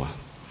สึกตัว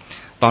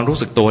ตอนรู้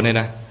สึกตัวเนี่ย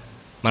นะ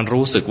มัน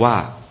รู้สึกว่า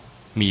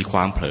มีคว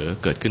ามเผลอ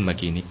เกิดขึ้นเมื่อ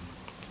กี้นี้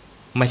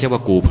ไม่ใช่ว่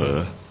ากูเผลอ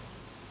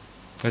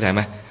เข้าใจไห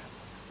ม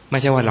ไม่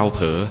ใช่ว่าเราเผ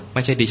ลอไ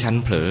ม่ใช่ดิฉัน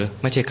เผลอ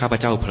ไม่ใช่ข้าพ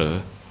เจ้าเผลอ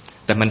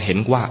แต่มันเห็น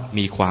ว่า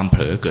มีความเผ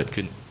ลอเกิด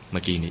ขึ้นเมื่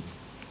อกี้นี้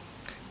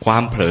ควา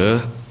มเผลอ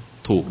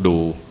ถูกดู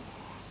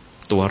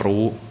ตัว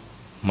รู้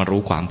มา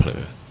รู้ความเผล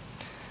อ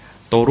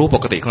ตัวรู้ป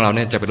กติของเราเ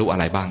นี่ยจะไปรู้อะ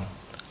ไรบ้าง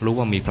รู้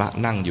ว่ามีพระ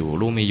นั่งอยู่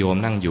รู้มีโยม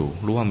นั่งอยู่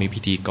รู้ว่ามีพิ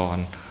ธีกร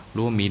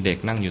รู้ว่ามีเด็ก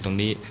นั่งอยู่ตรง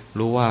นี้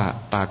รู้ว่า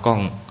ตากล้อง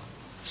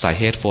ใส่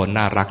เฮดโฟน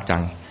น่ารักจั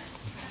ง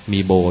มี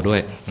โบด้ว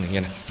ยอย่างเ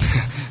งี้ยนะ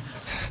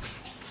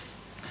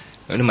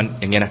แล้วมัน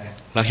อย่างเงี้ยนะ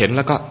เราเห็นแ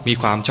ล้วก็มี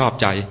ความชอบ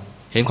ใจ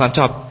เห็นความช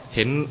อบเ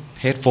ห็น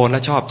เฮดโฟนแล้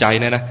วชอบใจ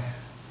เนี่ยนะ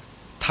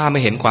ถ้าไม่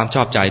เห็นความช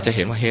อบใจจะเ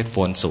ห็นว่าเฮดโฟ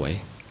นสวย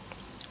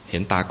เห็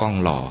นตากล้อง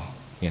หล่อ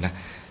อย่างเงี้ยนะ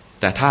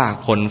แต่ถ้า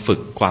คนฝึก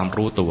ความ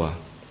รู้ตัว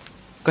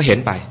ก็เห็น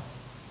ไป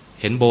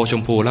เห็นโบช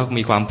มพูแล้ว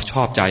มีความช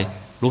อบใจ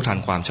รู้ทัน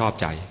ความชอบ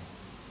ใจ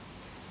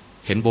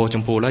เห็นโบช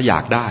มพูแล้วอยา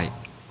กได้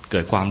เกิ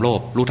ดความโล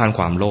ภรู้ทันค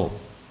วามโลภ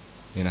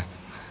นี่นะ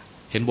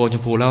เห็นโบช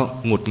มพูแล้ว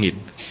หงุดหงิด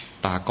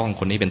ตากล้อง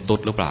คนนี้เป็นตุ๊ด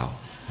หรือเปล่า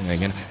อย่า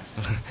งเงี้ย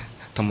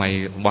ทำไม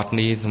วัด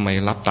นี้ทำไม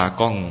รับตา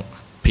กล้อง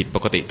ผิดป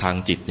กติทาง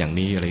จิตอย่าง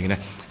นี้อะไรอย่างเงี้ยน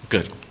ะเ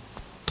กิด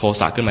โท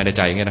สะขึ้นมาในใ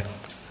จอย่างเงี้ยนะ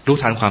รู้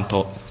ทันความ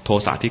โท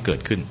สะที่เกิ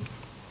ดขึ้น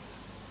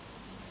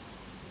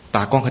ต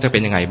ากล้องเขาจะเป็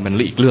นยังไงมัน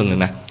อีกเรื่องนึ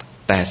งนะ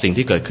แต่สิ่ง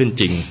ที่เกิดขึ้น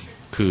จริง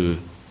คือ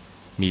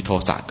มีโท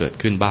สะเกิด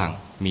ขึ้นบ้าง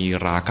มี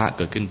ราคะเ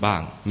กิดขึ้นบ้า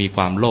งมีค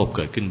วามโลภเ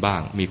กิดขึ้นบ้า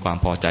งมีความ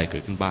พอใจเกิ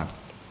ดขึ้นบ้าง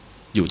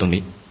อยู่ตรง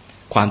นี้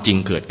ความจริง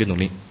เกิดขึ้นตร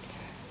งนี้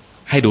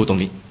ให้ดูตรง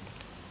นี้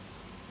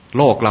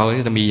โลกเรา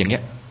จะมีอย่างเงี้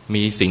ย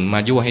มีสิ่งมา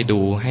ยั่วให้ดู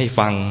ให้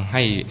ฟังใ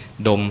ห้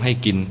ดมให้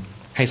กิน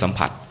ให้สัม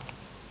ผัส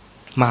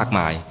มากม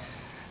าย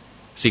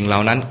สิ่งเหล่า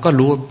นั้นก็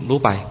รู้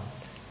ไป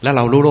แล้วเ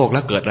รารู้โลกแล้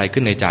วเกิดอะไร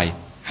ขึ้นในใจ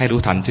ให้รู้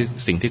ทัน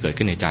สิ่งที่เกิด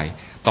ขึ้นในใจ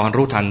ตอน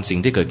รู้ทันสิ่ง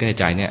ที่เกิดขึ้นใน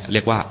ใจเนี่ยเรี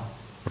ยกว่า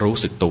รู้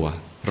สึกตัว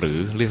หรือ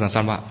เรียก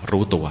สั้นๆว่า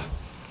รู้ตัว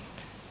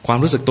ความ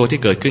รู้สึกตัวที่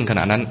เกิดขึ้นขณ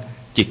ะนั้น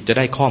จิตจะไ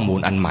ด้ข้อมูล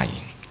อันใหม่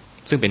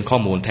ซึ่งเป็นข้อ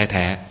มูลแ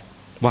ท้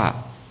ๆว่า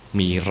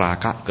มีรา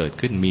คะเกิด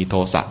ขึ้นมีโท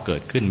สะเกิ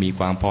ดขึ้นมี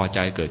ความพอใจ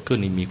เกิดขึ้น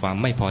มีความ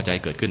ไม่พอใจ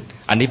เกิดขึ้น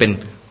อันนี้เป็น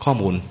ข้อ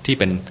มูลที่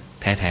เป็น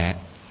แท้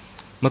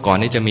ๆเมื่อก่อน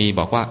นี้จะมี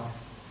บอกว่า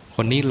ค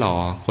นนี้หล่อ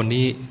คน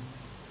นี้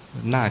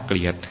น่าเก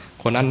ลียด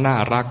คนนั้นน่า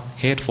รัก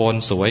เฮดโฟน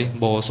สวย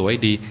โบสวย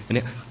ดีอัน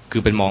นี้คื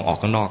อเป็นมองออก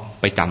ข้างนอก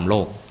ไปจำโล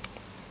ก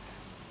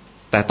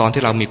แต่ตอน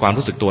ที่เรามีความ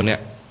รู้สึกตัวเนี่ย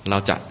เรา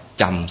จะ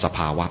จำสภ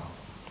าว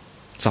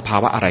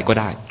ะอะไรก็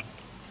ได้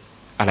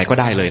อะไรก็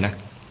ได้เลยนะ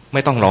ไ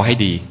ม่ต้องรอให้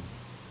ดี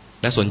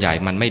และส่วนใหญ่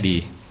มันไม่ดี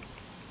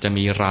จะ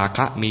มีราค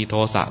ะมีโท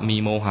สะมี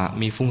โมหะ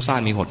มีฟุ้งซ่า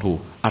นมีหดหู่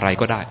อะไร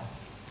ก็ได้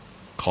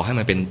ขอให้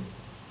มันเป็น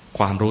ค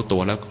วามรู้ตั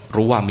วแล้ว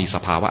รู้ว่ามีส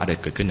ภาวะอะไร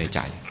เกิดขึ้นในใจ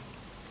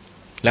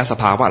และส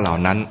ภาวะเหล่า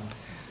นั้น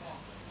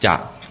จะ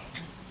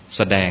แ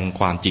สดง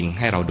ความจริง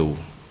ให้เราดู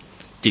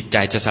จิตใจ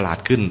จะฉลาด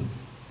ขึ้น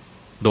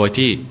โดย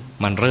ที่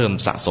มันเริ่ม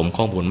สะสม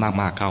ข้อมูล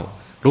มากๆเข้า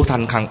รู้ทั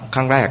นค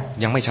รั้งแรก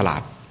ยังไม่ฉลา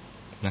ด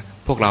นะ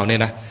พวกเราเนี่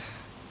ยนะ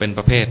เป็นป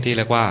ระเภทที่เ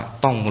รียกว่า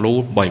ต้องรู้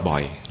บ่อ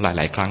ยๆห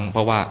ลายๆครั้งเพ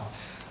ราะว่า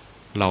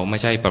เราไม่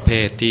ใช่ประเภ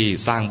ทที่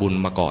สร้างบุญ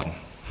มาก่อน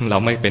เรา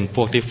ไม่เป็นพ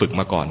วกที่ฝึก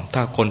มาก่อนถ้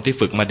าคนที่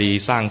ฝึกมาดี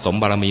สร้างสม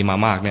บารมีมา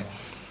มากเนี่ย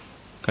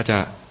ก็จะ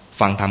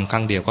ฟังธรรมค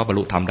รั้งเดียวก็บรร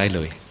ลุธรรมได้เล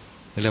ย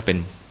นี่เรียกเป็น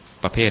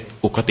ประเภท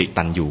อุคติ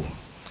ตันยู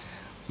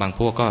บางพ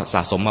วกก็ส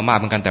ะสมมามากเ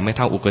หมือนกันแต่ไม่เ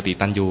ท่าอุคติ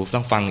ตันยูต้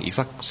องฟังอีก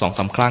สัก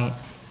 2-3 ครั้ง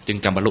จึง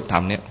จะบรรลุธร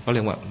รมเนี่ยก็เรี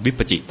ยกว่าวิป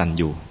จิตัน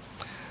ยู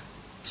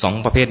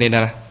2ประเภทนี้น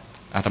ะ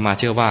อาตมา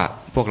เชื่อว่า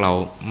พวกเรา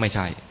ไม่ใ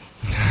ช่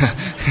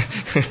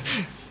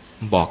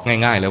บอก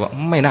ง่ายๆเลยว่า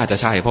ไม่น่าจะ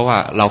ใช่เพราะว่า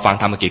เราฟัง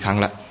ธรรมมากี่ครั้ง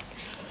แล้ว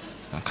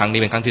ครั้งนี้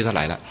เป็นครั้งที่เท่าไห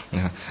ร่แล้ว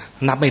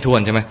นับไม่ถ้ว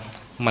นใช่ไหม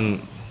มัน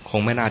ค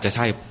งไม่น่าจะใ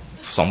ช่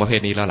2ประเภท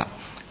นี้แล้วล่ะ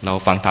เรา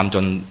ฟังธรรมจ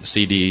น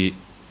ซีดี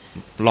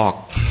ลอก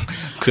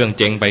เครื่องเ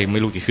จ๊งไปไ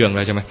ม่รู้กี่เครื่องแ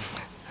ล้วใช่ไหม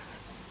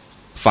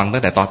ฟังตั้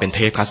งแต่ตอนเป็นเท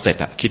ปคาสเซ็ต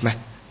อะคิดไหม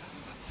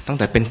ตั้ง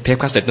แต่เป็นเทป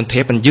คาสเซ็ตจนเท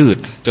ปมันยืด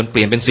จนเป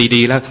ลี่ยนเป็นซี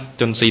ดีแล้ว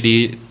จนซีดี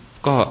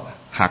ก็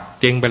หัก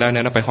เจ๊งไปแล้วเ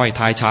นี่ยไปห้อย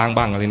ท้ายช้าง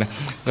บ้างอะไรนะ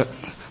ก็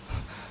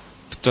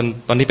จน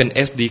ตอนนี้เป็น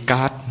SD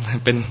card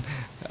เป็น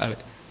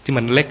ที่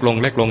มันเล็กลง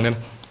เนี่ย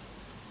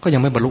ก็ยั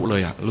งไม่บรรลุเล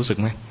ยอ่ะรู้สึก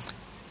ไหม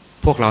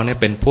พวกเราเนี่ย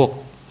เป็นพวก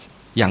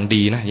อย่าง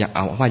ดีนะอย่าเอ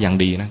าว่าอย่าง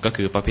ดีนะก็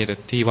คือประเภท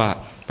ที่ว่า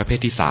ประเภท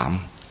ที่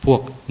3พวก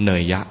เน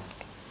ยยะ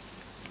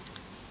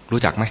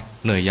รู้จักไหม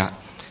เนยย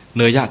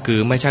ะคือ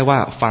ไม่ใช่ว่า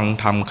ฟัง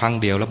ธรรมครั้ง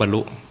เดียวแล้วบรร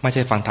ลุไม่ใ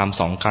ช่ฟังธรรม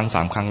2 ครั้ง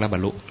 3 ครั้งแล้วบร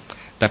รลุ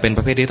แต่เป็นป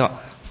ระเภทที่ต้อง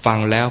ฟัง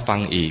แล้วฟัง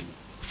อีก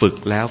ฝึก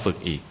แล้วฝึก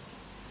อีก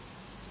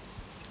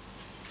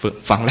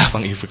ฟังแล้วฟั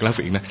งอีกฝึกแล้ว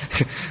ฝึกอีกนะ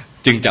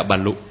จึงจะบรร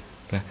ลุ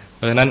นะเ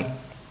พราะฉะนั้น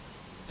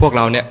พวกเ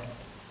ราเนี่ย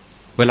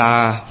เวลา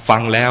ฟั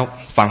งแล้ว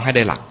ฟังให้ไ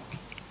ด้หลัก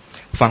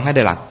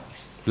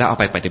แล้วเอา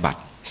ไปปฏิบั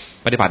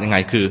ติยังไง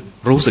คือ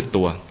รู้สึก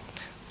ตัว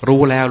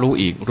รู้แล้วรู้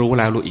อีกรู้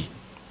แล้วรู้อีก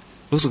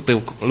รู้สึก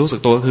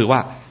ตัวก็คือว่า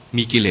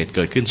มีกิเลสเ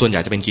กิดขึ้นส่วนใหญ่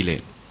จะเป็นกิเล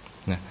ส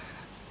นะ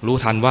รู้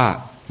ทันว่า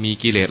มี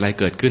กิเลสอะไร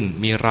เกิดขึ้น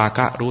มีราค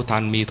ะรู้ทั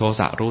นมีโท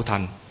สะรู้ทั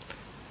น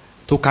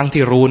ทุกครั้ง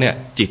ที่รู้เนี่ย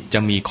จิตจะ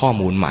มีข้อ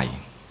มูลใหม่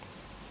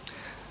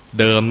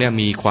เดิมเนี่ย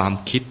มีความ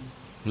คิด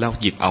แล้ว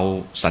หยิบเอา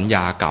สัญญ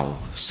าเก่า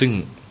ซึ่ง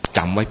จ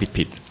ำไว้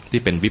ผิด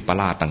ที่เป็นวิป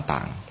ลาสต่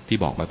างๆที่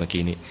บอกไปเมื่อ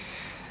กี้นี้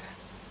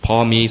พอ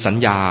มีสัญ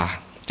ญา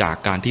จาก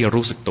การที่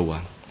รู้สึกตัว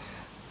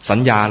สัญ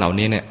ญาเหล่า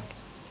นี้เนี่ย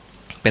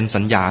เป็น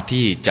สัญญา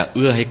ที่จะเ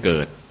อื้อให้เกิ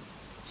ด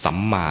สัม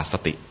มาส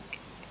ติ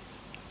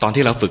ตอน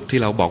ที่เราฝึกที่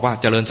เราบอกว่า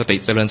เจริญส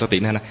ติ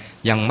นั่นนะ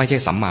ยังไม่ใช่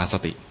สัมมาส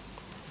ติ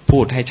พู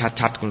ดให้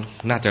ชัด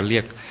ๆน่าจะเรี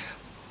ยก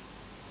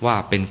ว่า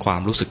เป็นควา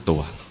มรู้สึกตั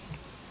ว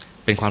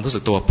เป็นความรู้สึ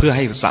กตัวเพื่อใ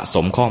ห้สะส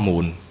มข้อมู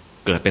ล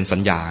เกิดเป็นสัญ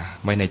ญา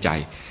ไว้ในใจ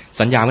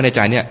สัญญาไว้ในใ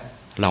จเนี่ย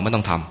เราไม่ต้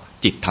องท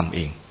ำจิตทำเอ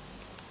ง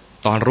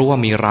ตอนรู้ว่า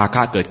มีราค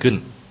ะเกิดขึ้น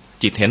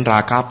จิตเห็นรา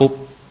คะปุ๊บ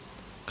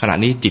ขณะ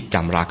นี้จิตจ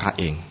ำราคะ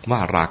เองว่า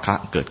ราคะ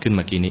เกิดขึ้นเ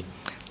มื่อกี้นี้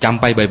จ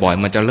ำไปบ่อย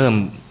ๆมันจะเริ่ม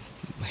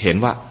เห็น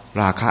ว่า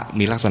ราคะ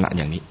มีลักษณะอ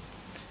ย่างนี้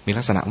มี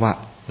ลักษณะว่า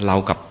เรา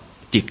กับ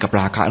จิตกับ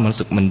ราคะมันรู้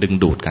สึกมันดึง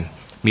ดูดกัน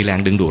มีแรง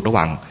ดึงดูดระห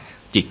ว่าง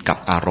จิตกับ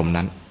อารมณ์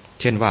นั้น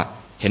เช่นว่า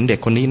เห็นเด็ก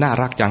คนนี้น่า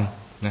รักจัง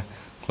นะ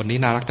คนนี้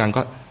น่ารักจัง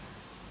ก็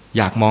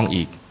อยากมอง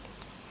อีก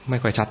ไม่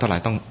ค่อยชัดเท่าไหร่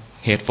ต้อง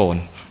เฮดโฟน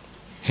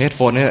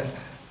เนี่ย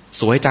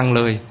สวยจังเ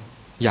ลย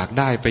อยาก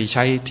ได้ไปใ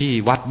ช้ที่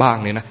วัดบ้าง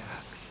เนี่ยนะ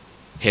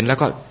เห็นแล้ว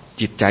ก็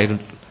จิตใจ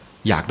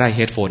อยากได้เฮ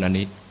ดโฟนอัน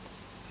นี้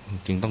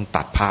จึงต้อง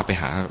ตัดภาพไป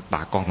หาต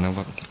ากล้องนะ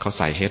ว่าเขาใ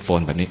ส่เฮดโฟ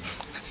นแบบนี้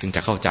จึงจ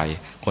ะเข้าใจ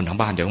คนทั้ง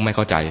บ้านเดี๋ยวไม่เ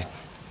ข้าใจ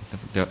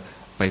เดี๋ยว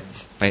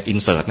ไปอิน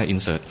เสิร์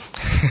ต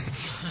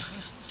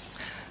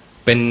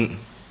เป็น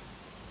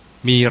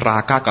มีรา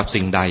คะกับ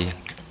สิ่งใด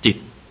จิต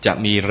จะ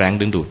มีแรง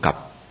ดึงดูดกับ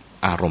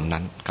อารมณ์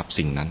นั้นกับ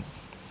สิ่งนั้น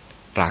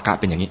ราคะ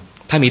เป็นอย่างนี้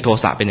ถ้ามีโท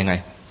สะเป็นยังไง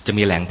จะ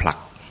มีแรงผลัก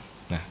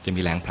นะจะ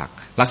มีแรงผลัก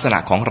ลักษณะ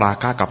ของรา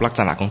คะกับลัก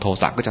ษณะของโท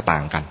สะก็จะต่า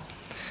งกัน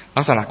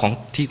ลักษณะของ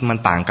ที่มัน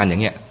ต่างกันอย่า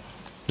งเงี้ย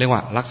เรียกว่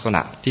าลักษณ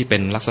ะที่เป็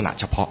นลักษณะ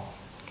เฉพาะ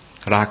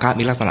ราคะ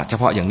มีลักษณะเฉ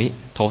พาะอย่างนี้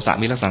โทสะ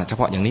มีลักษณะเฉ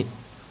พาะอย่างนี้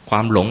ควา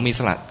มหลงมี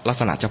ลัก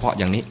ษณะเฉพาะ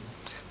อย่างนี้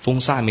ฟุ้ง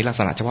ซ่านมีลัก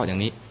ษณะเฉพาะอย่า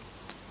งนี้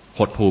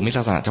หดหู่มี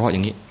ลักษณะเฉพาะอย่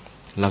างนี้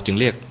เราจึง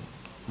เรียก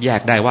แย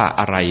กได้ว่า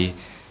อะไร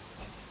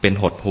เป็น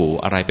หดหู่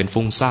อะไรเป็น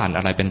ฟุ้งซ่านอ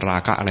ะไรเป็นรา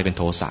คะอะไรเป็น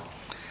โทสะ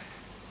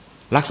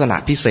ลักษณะ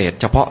พิเศษ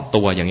เฉพาะ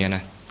ตัวอย่างเงี้ยน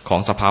ะของ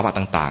สภาวะ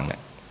ต่างๆเนี่ย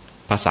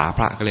ภาษาพ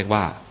ระก็เรียก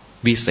ว่า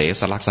วิเศ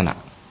ษลักษณะ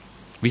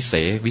วิเ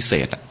ศ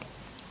ษ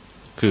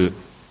คือ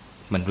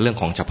มันเรื่อง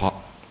ของเฉพาะ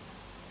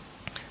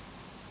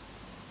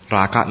ร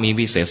าคะมี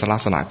วิเศษลั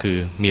กษณะคือ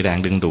มีแรง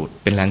ดึงดูด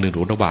เป็นแรงดึง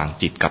ดูดระหว่าง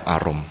จิตกับอา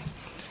รมณ์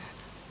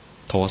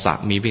โทสะ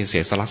มีวิเศ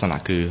ษลักษณะ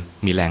คือ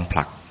มีแรงผ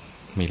ลัก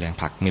มีแ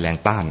รง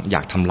ต้านอย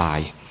ากทำลาย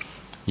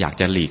อยาก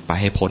จะหลีกไป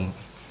ให้พ้น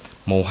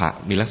โมหะ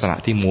มีลักษณะ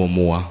ที่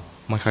มัว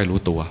ไม่ค่อยรู้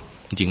ตัว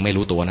จริงไม่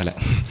รู้ตัวนั่นแหละ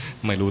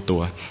ไม่รู้ตั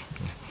ว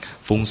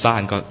ฟุ้งซ่า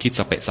นก็คิด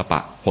สเปะสป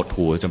ะหด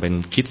หู่จนเป็น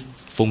คิด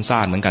ฟุ้งซ่า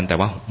นเหมือนกันแต่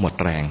ว่าหมด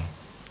แรง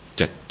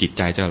จิตใ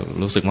จจะ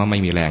รู้สึกว่าไม่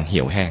มีแรงเ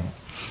หี่ยวแห้ง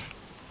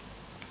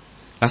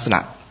ลักษณะ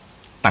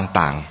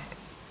ต่าง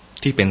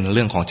ๆที่เป็นเ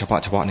รื่องของเฉพ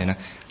าะเนี่ยนะ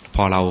พ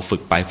อเราฝึ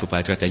กไป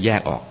ก็จะแย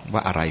กออกว่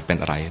าอะไรเป็น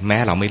อะไรแม้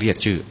เราไม่เรียก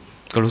ชื่อ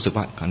ก็รู้สึก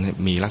ว่า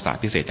มีลักษณะ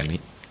พิเศษอย่างนี้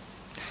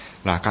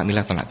ราคะมี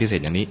ลักษณะพิเศษ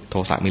อย่างนี้โท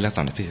สะมีลักษ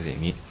ณะพิเศษอย่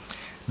างนี้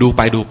ดูไ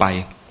ป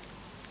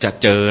จะ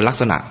เจอลัก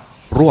ษณะ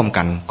ร่วม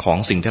กันของ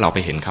สิ่งที่เราไป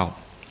เห็นเข้า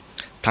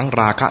ทั้ง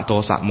ราคะโท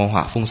สะโมห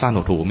ะฟุ้งซ่านห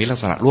ดหู่มีลัก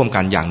ษณะร่วมกั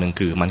นอย่างหนึ่ง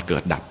คือมันเกิ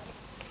ดดับ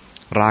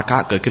ราคะ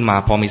เกิดขึ้นมา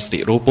พอมีสติ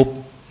รู้ปุ๊บ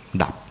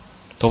ดับ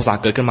โทสะ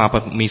เกิดขึ้นมาพอ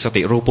มีส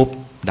ติรู้ปุ๊บ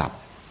ดับ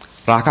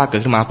ราคะเกิ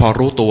ดขึ้นมาพอ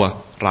รู้ตัว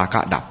ราคะ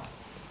ดับ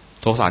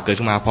โทสะเกิด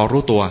ขึ้นมาพอ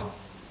รู้ตัว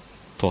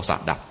โทสะ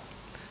ดับ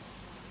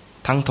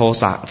ทั้งโท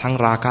สะทั้ง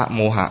ราคะโ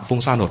มหะฟุ้ง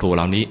ซ่านหดหู่เ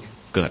หล่านี้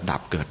เกิดดั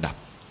บ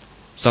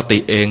สติ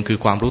เองคือ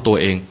ความรู้ตัว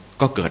เอง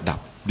ก็เกิดดับ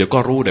เดี๋ยวก็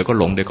รู้เดี๋ยวก็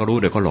หลงเดี๋ยวก็รู้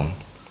เดี๋ยวก็หลง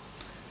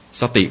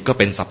สติก็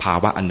เป็นสภา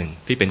วะอันหนึ่ง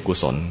ที่เป็นกุ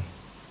ศล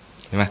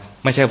ใช่ไหม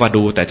ไม่ใช่ว่า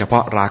ดูแต่เฉพา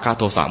ะราคะ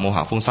โทสะโมห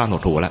ะฟุ้งซ่านห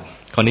ดหู่แล้ว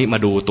คราวนี้มา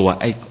ดูตัว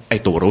ไอ้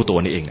ตัวรู้ตัว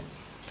นี่เองเนี่ย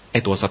ไอ้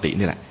ตัวสติ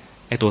นี่แหละ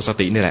ไอ้ตัวส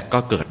ตินี่แหละก็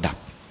เกิดดับ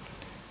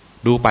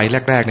ดูไป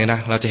แรกๆเนี่ยนะ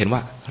เราจะเห็นว่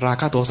ารา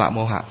คะโทสะโม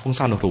หะฟุ้ง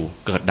ซ่านหดหู่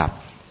เกิดดับ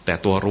แต่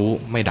ตัวรู้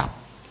ไม่ดับ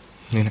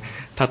นี่นะ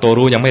ถ้าตัว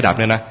รู้ยังไม่ดับ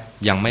เนี่ยนะ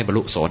ยังไม่บรร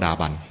ลุโสดา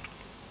บัน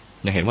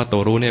ยังเห็นว่าตั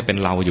วรู้เนี่ยเป็น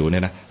เราอยู่เนี่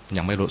ยนะ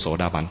ยังไม่บรรลุโส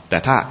ดาบันแต่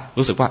ถ้า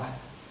รู้สึกว่า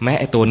แม้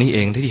ไอ้ตัวนี้เอ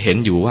งที่เห็น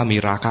อยู่ว่ามี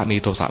ราคะมี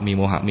โทสะมีโ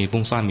มหะมี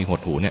ฟุ้งซ่านมีห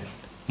ดหู่เนี่ย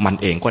มัน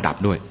เองก็ดับ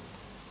ด้วย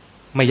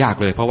ไม่ยาก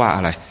เลยเพราะว่าอ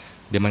ะไร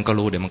เดี๋ยวมันก็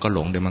รู้เดี๋ยวมันก็หล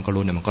งเดี๋ยวมันก็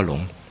รู้เดี๋ยวมันก็หลง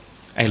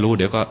ไอ้รู้เ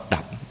ดี๋ยวก็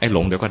ดับไอ้หล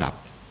งเดี๋ยวก็ดับ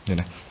เนี่ย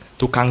นะ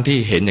ทุกครั้งที่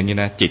เห็นอย่างนี้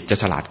นะจิตจะ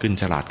ฉลาดขึ้น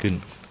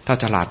ถ้า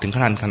ฉลาดถึงข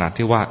นาด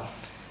ที่ว่า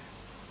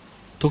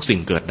ทุกสิ่ง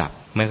เกิดดับ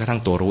แม้กระทั่ง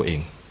ตัวรู้เอง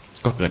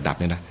ก็เกิดดับ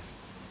เนี่ยนะ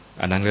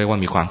อันนั้นเรียกว่า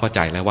มีความเข้าใจ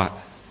แล้วว่า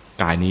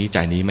กายนี้ใจ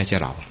นี้ไม่ใช่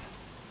เรา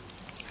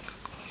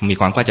มี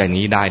ความเข้าใจ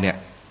นี้ได้เนี่ย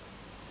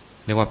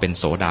เรียกว่าเป็น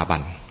โสดาบั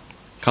น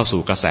เข้า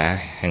สู่กระแส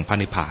แห่งพระ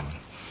นิพพาน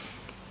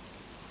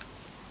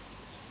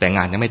แต่ง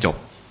านยังไม่จบ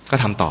ก็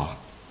ทำต่อ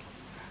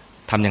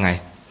ทำยังไง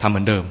ทำเห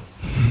มือนเดิม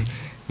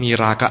มี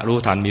ราคะรู้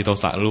ทันมีโท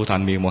สะรู้ทั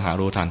นมีโมหะ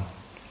รู้ทัน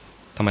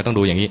ทำไมต้อง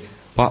ดูอย่างนี้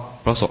เพราะ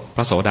พ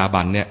ระโสดา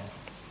บันเนี่ย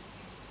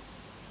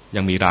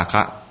ยังมีราค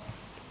ะ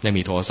ยัง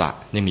มีโทสะ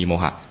ยังมีโม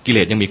หะกิเล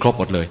สยังมีครบ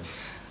หมดเลย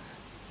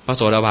พระโ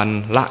สดาบัน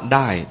ละไ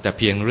ด้แต่เ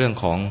พียงเรื่อง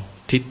ของ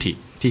ทิฏฐิ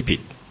ที่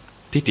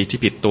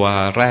ผิดตัว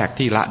แรก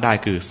ที่ละได้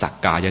คือสัก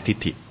กายทิฏ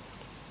ฐิ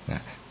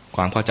ค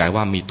วามเข้าใจ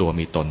ว่ามีตัว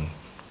มีตน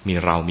มี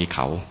เรามีเข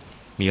า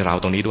มีเรา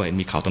ตรงนี้ด้วย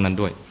มีเขาตรงนั้น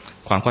ด้วย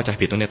ความเข้าใจ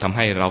ผิดตรงนี้ทำใ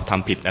ห้เราท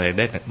ำผิดอะไรไ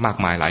ด้มาก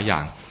มายหลายอย่า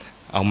ง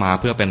เอามา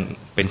เพื่อ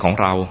เป็นของ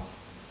เรา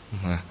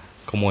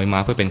ขโมยมา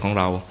เพื่อเป็นของ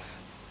เรา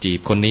จีบ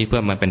คนนี้เพื่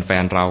อมาเป็นแฟ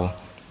นเรา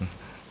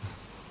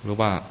หรือ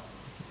ว่า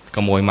ข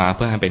โมยมาเ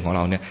พื่อให้เป็นของเ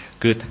ราเนี่ย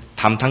คือ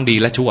ทำทั้งดี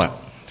และชั่ว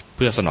เ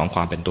พื่อสนองคว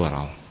ามเป็นตัวเร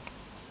า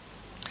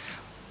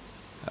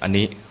อัน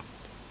นี้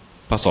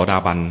พระโสดา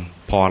บัน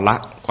พอละ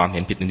ความเห็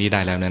นผิดนี้ไ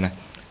ด้แล้วเนี่ยนะ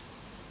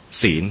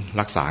ศีล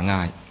รักษาง่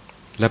าย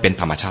และเป็น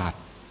ธรรมชาติ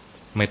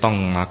ไม่ต้อง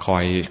มาคอ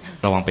ย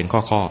ระวังเป็น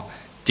ข้อ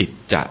จิต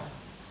จะ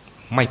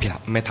ไ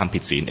ม่ทำผิ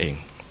ดศีลเอง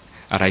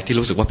อะไรที่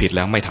รู้สึกว่าผิดแ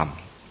ล้วไม่ท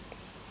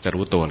ำจะ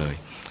รู้ตัวเลย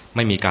ไ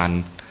ม่มีการ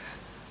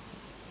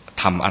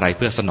ทำอะไรเ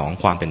พื่อสนอง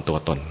ความเป็นตัว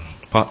ตน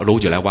เพราะรู้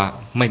อยู่แล้วว่า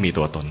ไม่มี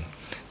ตัวตน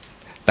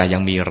แต่ยั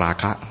งมีรา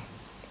คะ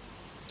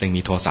ยัง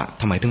มีโทสะ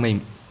ทำไมถึง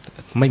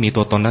ไม่มี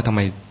ตัวตนแล้วทำไม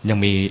ยัง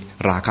มี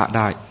ราคะไ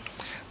ด้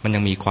มันยั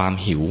งมีความ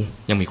หิว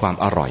ยังมีความ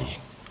อร่อย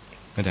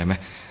เข้าใจไหม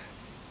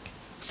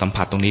สัม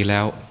ผัสตรงนี้แล้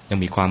วยัง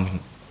มีความ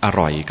อ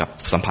ร่อยกับ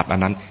สัมผัสอัน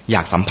นั้นอย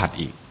ากสัมผัส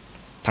อีก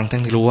ทั้ง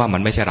ที่รู้ว่ามั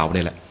นไม่ใช่เราเ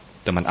นี่ยแหละ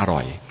แต่มันอร่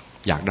อย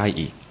อยากได้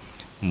อีก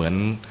เหมือน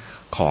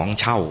ของ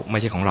เช่าไม่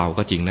ใช่ของเรา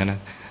ก็จริงนะ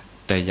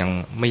แต่ยัง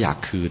ไม่อยาก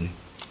คืน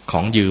ขอ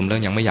งยืมแล้ว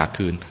ยังไม่อยาก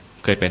คืน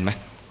เคยเป็นไหม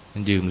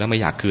ยืมแล้วไม่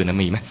อยากคืนนะ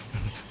มีไหม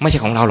ไม่ใช่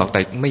ของเราหรอกแต่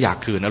ไม่อยาก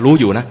คืนนะรู้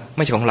อยู่นะไ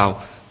ม่ใช่ของเรา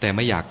แต่ไ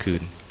ม่อยากคื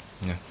น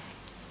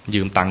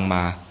ยืมตังม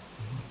า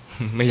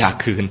ไม่อยาก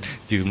คืน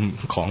ยืม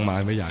ของมา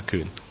ไม่อยากคื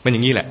นเป็นอย่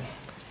างนี้แหละ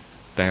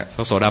แต่พ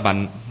ระโสดาบัน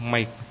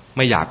ไ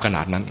ม่อยากขน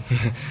าดนั้น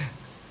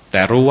แ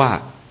ต่รู้ว่า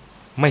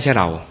ไม่ใช่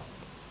เรา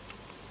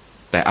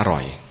แต่อร่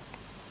อย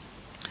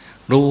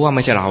รู้ว่าไ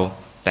ม่ใช่เรา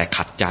แต่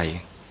ขัดใจ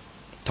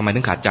ทำไมถึ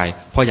งขัดใจ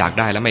เพราะอยาก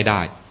ได้แล้วไม่ไ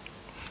ด้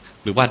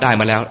หรือว่าได้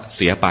มาแล้วเ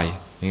สียไป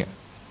เนี่ย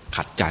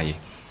ขัดใจ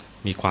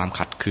มีความ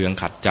ขัดเคือง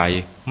ขัดใจ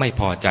ไม่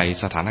พอใจ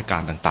สถานกา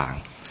รณ์ต่าง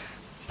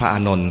ๆพระอา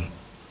นนท์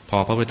พอ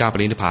พระพุทธเจ้าป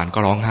รินิพพานก็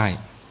ร้องไห้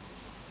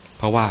เ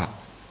พราะว่า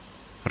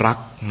รัก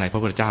ในพระ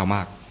พุทธเจ้าม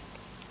าก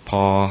พ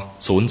อ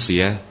สูญเสี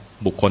ย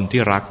บุคคล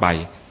ที่รักไป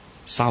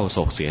เศร้าโศ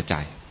กเสียใจ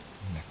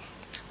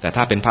แต่ถ้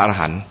าเป็นพระอร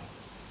หันต์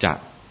จะ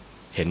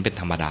เห็นเป็น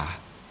ธรรมดา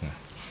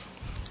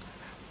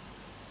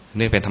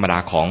นี่เป็นธรรมดา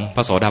ของพ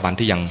ระโสดาบัน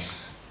ที่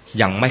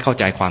ยังไม่เข้า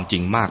ใจความจริ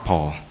งมากพอ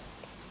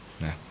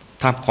นะ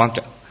ถ้า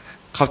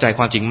เข้าใจค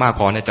วามจริงมาก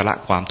พอเนี่ยจะละ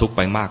ความทุกข์ไ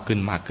ปมากขึ้น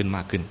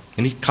อั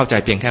นนี้เข้าใจ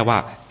เพียงแค่ว่า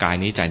กาย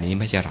นี้ใจนี้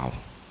ไม่ใช่เรา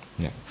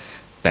เนี่ย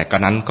แต่กระ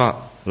นั้นก็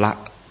ละ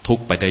ทุก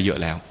ข์ไปได้เยอะ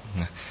แล้ว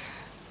นะ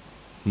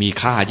มี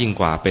ค่ายิ่ง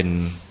กว่าเป็น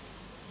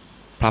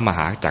พระมห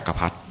าจักร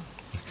พรรดิ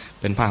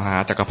เป็นพระมหา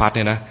จักรพรรดิเ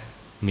นี่ยนะ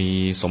มี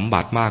สมบั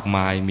ติมากม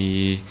ายมี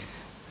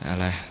อะ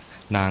ไร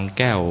นางแ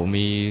ก้ว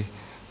มี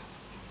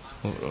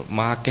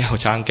ม้าแก้ว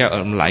ช้างแก้ว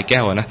หลายแก้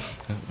วนะ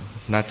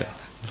น่าจะ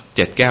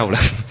7 แก้วแล้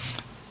ว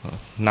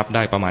นับไ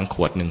ด้ประมาณข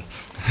วดหนึ่ง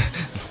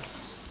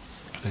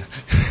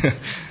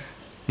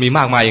มีม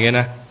ากมายอย่างเงี้ย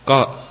นะก็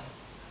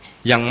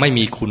ยังไม่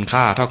มีคุณ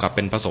ค่าเท่ากับเ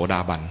ป็นพระโสดา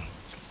บัน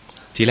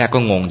ทีแรกก็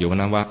งงอยู่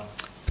นะว่า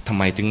ทำ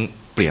ไมถึง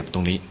เปรียบตร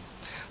งนี้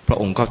พระ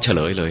องค์ก็เฉล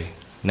ยเลย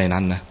ใน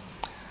นั้นนะ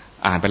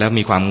อ่านไปแล้ว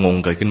มีความงง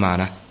เกิดขึ้นมา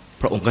นะ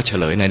พระองค์ก็เฉ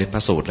ลยในพร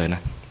ะสูตรเลยน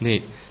ะนี่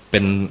เ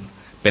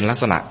ป็นลัก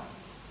ษณะ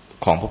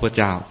ของพระพุทธ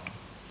เจ้า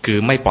คือ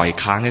ไม่ปล่อย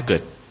ค้างให้เกิ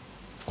ด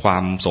ควา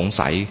มสง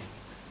สัย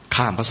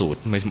ข้ามพระสูตร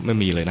ไม่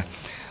มีเลยนะ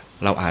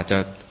เราอาจจะ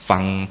ฟั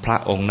งพระ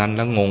องค์นั้นแ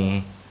ล้วงง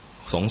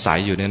สงสัย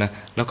อยู่เนี่ยนะ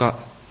แล้วก็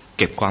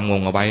เก็บความง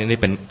งเอาไว้นี่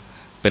เ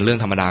ป็นเรื่อง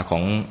ธรรมดา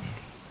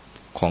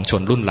ของช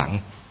นรุ่นหลัง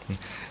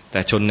แต่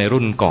ชนใน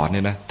รุ่นก่อนเ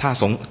นี่ยนะถ้า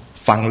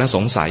ฟังแล้วส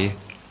งสัย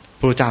พ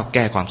ระพุทธเจ้าแ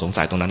ก้ความสง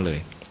สัยตรงนั้นเลย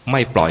ไ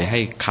ม่ปล่อยให้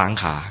ค้าง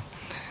คา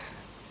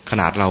ข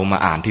นาดเรามา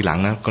อ่านทีหลัง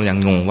นะก็ยัง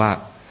งงว่า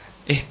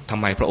เอ๊ะทำ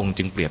ไมพระองค์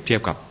จึงเปรียบเทีย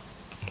บกับ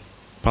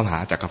พระ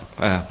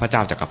เจ้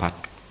าจักรพรรดิ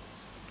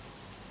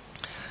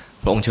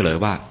พระองค์เฉลย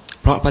ว่า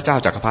เพราะพระเจ้า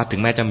จักรพรรดิถึ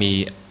งแม้จะมี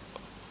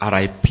อะไร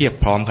เพียบ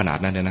พร้อมขนาด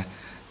นั้นเนี่ยนะ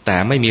แต่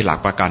ไม่มีหลัก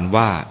ประกัน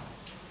ว่า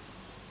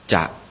จ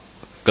ะ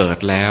เกิด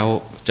แล้ว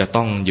จะ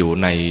ต้องอยู่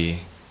ใน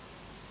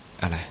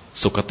อะไร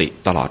สุคติ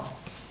ตลอ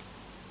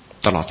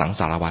ดสัง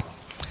สารวัฏ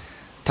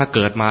ถ้าเ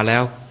กิดมาแล้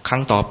วครั้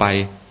งต่อไป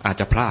อาจ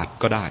จะพลาด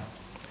ก็ได้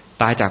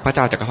ตายจากพระเ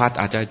จ้าจักรพรรดิ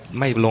อาจจะ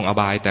ไม่ลงอ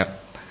บายแต่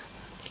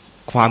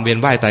ความเวียน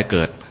ว่ายตายเ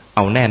กิดเอ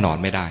าแน่นอน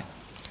ไม่ได้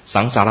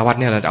สังสารวัฏ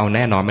เนี่ยเราจะเอาแ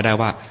น่นอนไม่ได้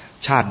ว่า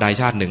ชาติใด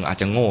ชาติหนึ่งอาจ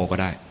จะโง่ก็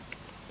ได้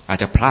อาจ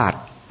จะพลาด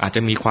อาจจ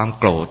ะมีความ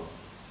โกรธ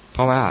เพ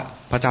ราะว่า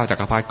พระเจ้าจั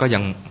กรพรรดิก็ยั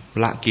ง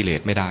ละกิเล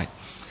สไม่ได้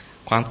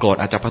ความโกรธ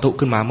อาจจะปะทุ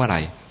ขึ้นมาเมื่อไห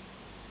ร่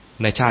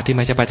ในชาติที่ไ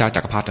ม่ใช่พระเจ้า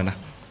จักรพรรดินะ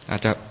อา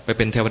จจะไปเ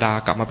ป็นเทวดา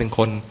กลับมาเป็นค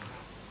น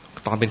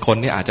ตอนเป็นคน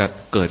นี่อาจจะ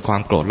เกิดควา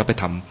มโกรธแล้วไป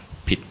ท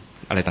ำผิด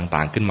อะไรต่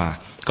างๆขึ้นมา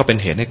ก็เป็น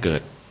เหตุให้เกิ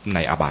ดใน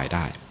อบายไ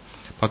ด้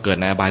พอเกิด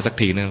ในอบายสัก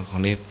ทีนึงขอ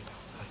งนี้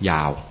ย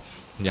า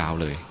ว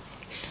เลย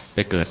ไป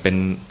เกิดเป็น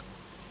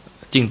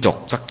จิ้งจก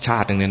สักชา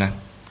ตินึงเนี่ยนะ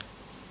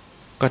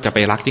ก็จะไป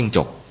รักจิ้งจ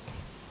ก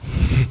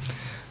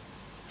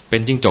เป็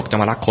นจิ้งจกจะ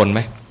มารักคนไหม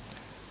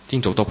จิ้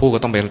งจกตัวผู้ก็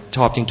ต้องไปช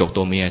อบจิ้งจก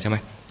ตัวเมียใช่ไหม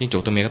จิ้งจ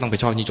กตัวเมียก็ต้องไป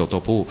ชอบจิ้งจกตั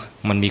วผู้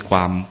มันมีคว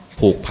าม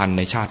ผูกพันใ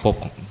นชาติภพ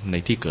ใน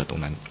ที่เกิดตร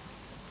งนั้น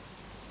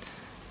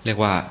เรียก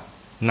ว่า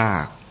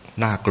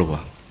น่ากลัว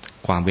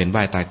ความเวียน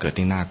ว่ายตายเกิด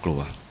ที่น่ากลัว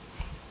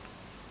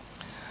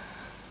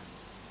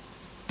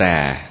แต่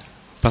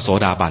พระโส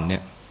ดาบันเนี่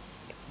ย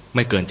ไ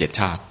ม่เกิน7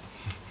 ชาติ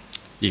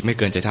อีกไม่เ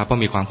กิน7 ชาติเพรา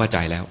ะมีความเข้าใจ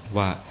แล้ว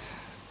ว่า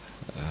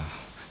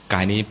กา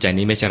ยนี้ใจ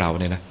นี้ไม่ใช่เรา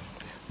เนี่ยนะ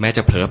แม้จ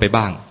ะเผลอไป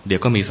บ้างเดี๋ย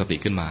วก็มีสติ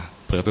ขึ้นมา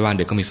เผลอไปบ้างเ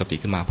ดี๋ยวก็มีสติ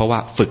ขึ้นมาเพราะว่า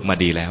ฝึกมา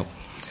ดีแล้ว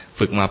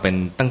ฝึกมาเป็น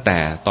ตั้งแต่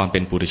ตอนเป็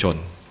นปุถุชน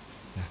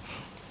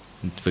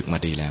ฝึกมา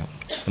ดีแล้ว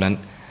เพราะนั้น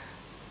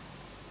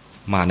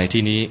มาใน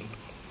ที่นี้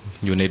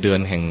อยู่ในเดือน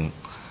แห่ง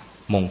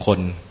มงคล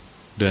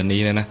เดือน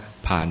นี้นะ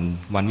ผ่าน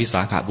วันวิส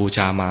าขบูช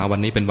ามาวัน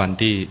นี้เป็นวัน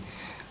ที่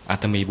อั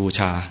ตมีบูช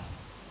า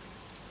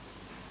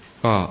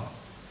ก็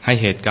ให้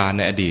เหตุการณ์ใ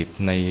นอดีต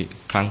ใน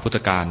ครั้งพุทธ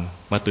กาล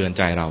มาเตือนใ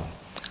จเรา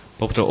พ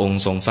ระพุทธอง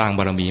ค์ทรงสร้างบ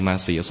ารมีมา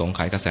4 อสงไข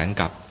ยกแสน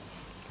กับ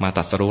มาต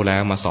รัสรู้แล้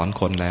วมาสอน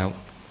คนแล้ว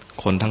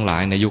คนทั้งหลา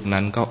ยในยุค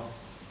นั้นก็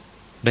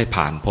ได้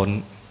ผ่านพ้น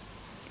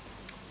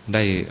ไ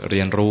ด้เ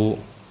รียนรู้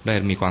ได้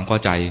มีความเข้า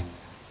ใจ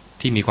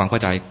ที่มีความเข้า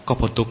ใจก็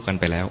พ้นทุกข์กัน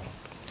ไปแล้ว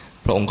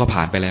พระองค์ก็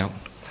ผ่านไปแล้ว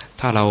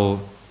ถ้าเรา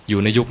อยู่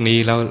ในยุคนี้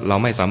แล้วเรา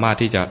ไม่สามารถ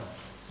ที่จะ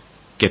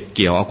เก็บเ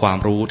กี่ยวเอาความ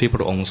รู้ที่พ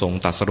ระองค์ทรง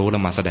ตรัสรู้แล้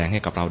วมาแสดงให้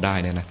กับเราได้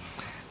เนี่ยนะ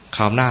ค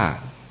ราวหน้า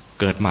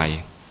เกิดใหม่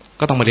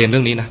ก็ต้องมาเรียนเรื่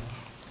องนี้นะ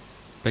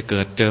ไปเกิ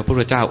ดเจอพระพุ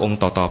ทธเจ้าองค์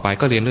ต่อๆไป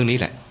ก็เรียนเรื่องนี้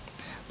แหละ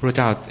พระพุทธเ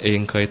จ้าเอง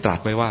เคยตรัส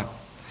ไว้ว่า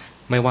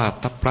ไม่ว่า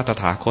พระต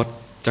ถาคต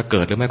จะเ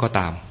กิดหรือไม่ก็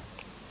ตาม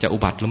จะอุ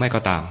บัติหรือไม่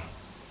ก็ตาม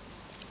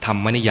ธร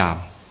รมนิยาม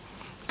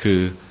คือ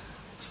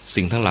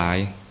สิ่งทั้งหลาย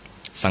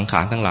สังข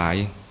ารทั้งหลาย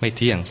ไม่เ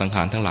ที่ยงสังข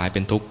ารทั้งหลายเ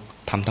ป็นทุกข์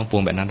ธรรมทั้งปว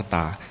งเป็นอนัตต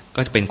า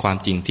ก็จะเป็นความ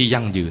จริงที่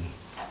ยั่งยืน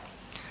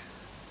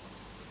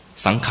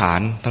สังขา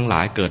รทั้งหล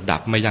ายเกิดดั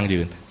บไม่ยั่งยื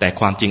นแต่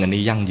ความจริงอัน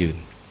นี้ยั่งยืน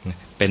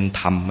เป็น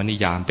ธรรมนิ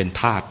ยามเป็น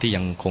ธาตุที่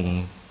ยัง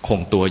คง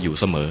ตัวอยู่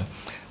เสมอ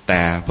แต่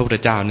พระพุทธ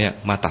เจ้าเนี่ย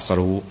มาตรัส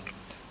รู้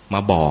มา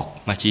บอก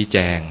มาชี้แจ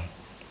ง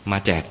มา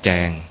แจกแจ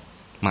ง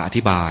มาอ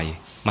ธิบาย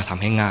มาท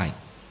ำให้ง่า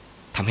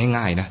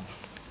ยนะ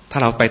ถ้า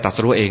เราไปตรัส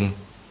รู้เอง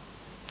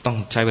ต้อง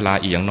ใช้เวลา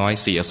อีกอย่างน้อย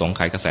4 อสงไข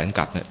ยกแสน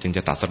กับเนี่ยจึงจ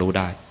ะตรัสรู้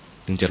ได้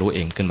จึงจะรู้เอ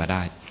งขึ้นมาไ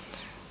ด้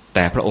แ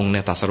ต่พระองค์เ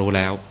นี่ยตรัสรู้แ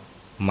ล้ว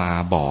มา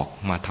บอก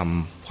มาท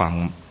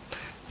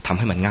ำใ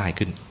ห้มันง่าย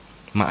ขึ้น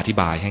มาอธิ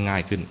บายให้ง่า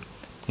ยขึ้น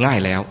ง่าย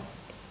แล้ว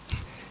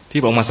ที่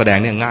พระองค์มาแสดง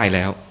เนี่ยง่ายแ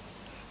ล้ว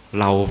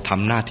เราท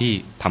ำหน้าที่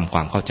ทำคว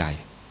ามเข้าใจ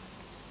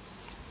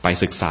ไป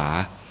ศึกษ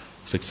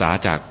า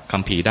จากคั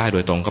มภีร์ได้โด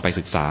ยตรงก็ไป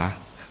ศึกษา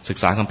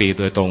คัมภีร์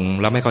โดยตรง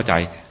แล้วไม่เข้าใจ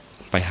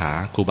ไปหา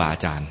ครูบาอา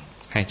จารย์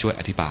ให้ช่วย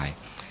อธิบาย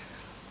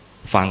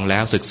ฟังแล้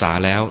วศึกษา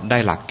แล้วได้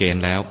หลักเกณ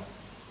ฑ์แล้ว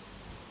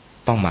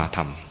ต้องมาท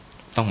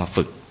ำต้องมา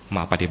ฝึกม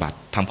าปฏิบัติ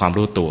ทำความ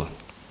รู้ตัว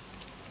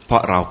เพรา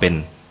ะเราเป็น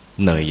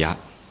เนยยะ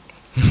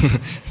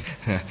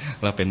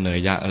เราเป็นเนย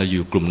ยะเราอ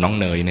ยู่กลุ่มน้อง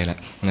เนยนี่แหละ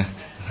นะ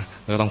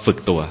เราต้องฝึก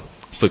ตัว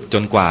ฝึกจ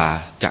นกว่า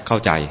จะเข้า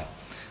ใจ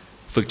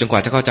ฝึกจนกว่า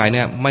จะเข้าใจเ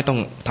นี่ยไม่ต้อง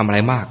ทำอะไร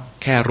มาก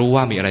แค่รู้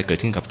ว่ามีอะไรเกิด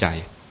ขึ้นกับใจ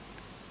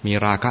มี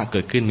ราคะเกิ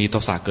ดขึ้นมีโท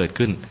สะเกิด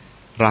ขึ้น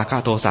ราคะ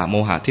โทสะโม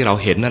หะที่เรา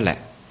เห็นนั่นแหละ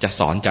จะ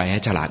สอนใจให้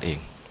ฉลาดเอง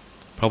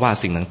เพราะว่า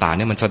สิ่งต่างๆเ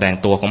นี่ยมันแสดง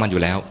ตัวของมันอ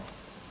ยู่แล้ว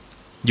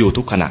อยู่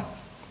ทุกขณะ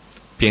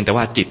เพียงแต่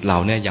ว่าจิตเรา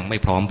เนี่ยยังไม่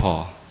พร้อมพอ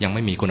ยังไ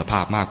ม่มีคุณภ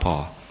าพมากพอ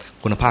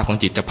คุณภาพของ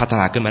จิตจะพัฒ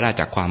นาขึ้นมาได้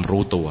จากความ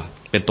รู้ตัว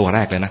เป็นตัวแร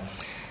กเลยนะ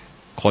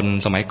คน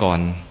สมัยก่อน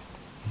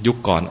ยุค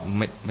ก่อน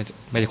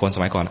ไม่ใช่คนส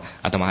มัยก่อน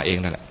อาตมาเอง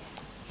นั่นแหละ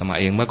อาตมา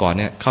เองเมื่อก่อนเ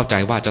นี่ยเข้าใจ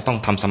ว่าจะต้อง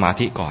ทำสมา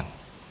ธิก่อน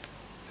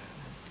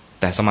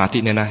แต่สมาธิ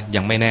เนี่ยนะ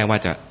ยังไม่แน่ว่า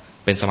จะ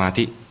เป็นสมา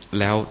ธิ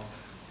แล้ว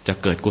จะ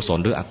เกิดกุศล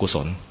หรืออกุศ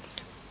ล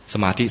ส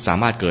มาธิสา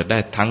มารถเกิดได้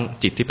ทั้ง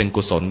จิตที่เป็น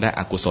กุศลและ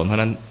อกุศลเพรา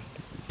ะนั้น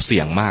เสี่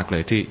ยงมากเล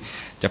ยที่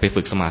จะไป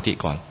ฝึกสมาธิ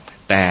ก่อน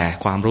แต่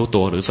ความรู้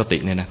ตัวหรือสติ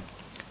เนี่ยนะ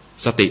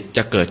สติจ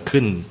ะเกิด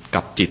ขึ้น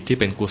กับจิตที่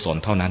เป็นกุศล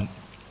เท่านั้น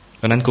เ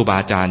พราะนั้นครูบา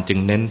อาจารย์จึง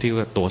เน้นที่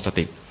ว่าตัวส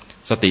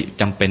ติ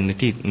จำเป็น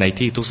ใน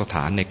ที่ทุกสถ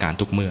านในการ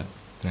ทุกเมื่อ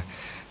นะ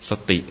ส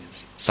ติ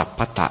สัพพ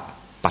ตะ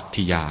ปัต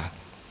ถิยา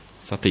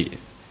สติ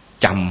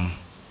จ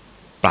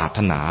ำปรารถ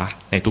นา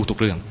ในทุก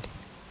ๆเรื่อง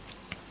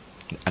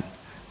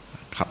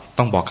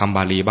ต้องบอกคำบ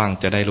าลีบ้าง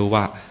จะได้รู้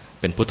ว่า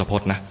เป็นพุทธพ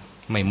จน์นะ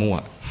ไม่มั่ว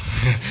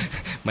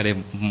ไม่ได้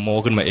โม้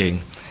ขึ้นมาเอง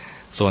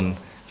ส่วน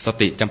ส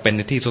ติจำเป็นใ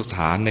นที่ทุกสถ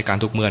านในการ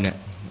ทุกเมื่อเนี่ย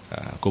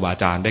ครูบาอ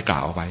าจารย์ได้กล่า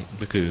วเอาไว้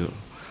ก็คือ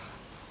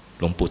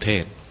หลวงปู่เท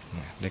ศ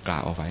ได้กล่า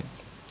วเอาไว้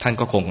ท่าน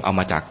ก็คงเอา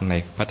มาจากใน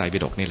พระไตรปิ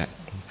ฎกนี่แหละ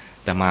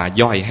แต่มา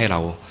ย่อยให้เรา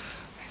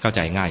เข้าใจ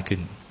ง่ายขึ้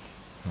น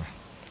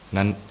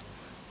นั้น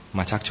ม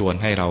าชักชวน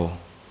ให้เรา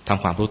ท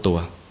ำความรู้ตัว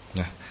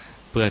นะ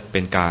เพื่อเ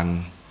ป็นการ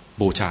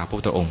บูชาพระ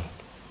พุทธองค์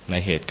ใน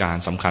เหตุการ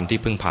ณ์สำคัญที่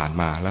เพิ่งผ่าน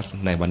มาและ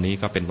ในวันนี้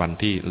ก็เป็นวัน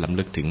ที่รำ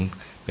ลึกถึง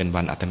เป็น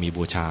วันอัตมี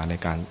บูชาใน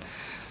การ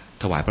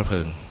ถวายพระเพลิ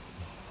ง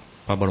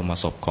พระบรม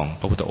ศพของ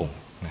พระพุทธองค์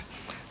นะ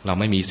เรา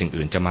ไม่มีสิ่ง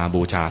อื่นจะมา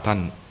บูชาท่าน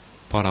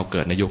เพราะเราเ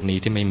กิดในยุคนี้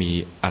ที่ไม่มี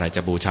อะไรจ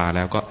ะบูชาแ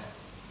ล้วก็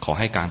ขอ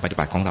ให้การปฏิ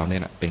บัติของเราเนี่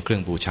ยเป็นเครื่อ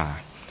งบูชา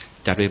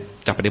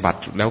จะปฏิบัติ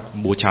แล้ว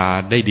บูชา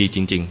ได้ดีจ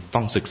ริงๆต้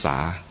องศึกษา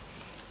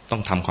ต้อ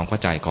งทำความเข้า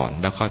ใจก่อน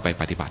แล้วค่อยไป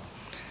ปฏิบัติ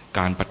ก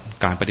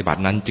ารปฏิบัติ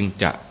นั้นจึง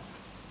จะ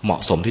เหมาะ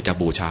สมที่จะ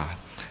บูชา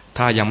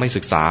ถ้ายังไม่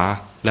ศึกษา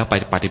แล้วไป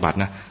ปฏิบัติ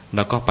นะแ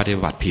ล้วก็ปฏิ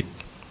บัติผิด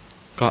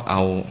ก็เอ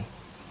า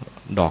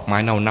ดอกไม้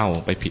เน่า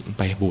ๆไ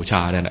ปบูช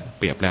าเนี่ยนะเ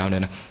ปรียบแล้วเนี่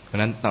ยนะเพราะ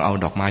นั้นต้องเอา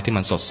ดอกไม้ที่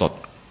มันส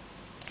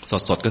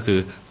ดก็คือ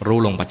รู้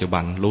ลงปัจจุบั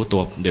นรู้ตั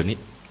วเดี๋ยว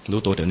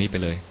นี้ไป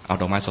เลยเอา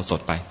ดอกไม้ส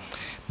ดไป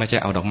ไม่ใช่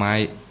เอาดอกไม้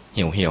เ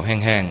หี่ยวแ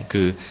ห้งๆ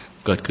คือ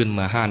เกิดขึ้น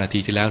มา5 นาที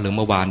ที่แล้วหรือเ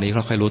มื่อวานนี้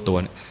ค่อยรู้ตัว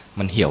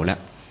มันเหี่ยวแล้ว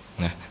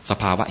นะส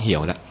ภาวะเหี่ย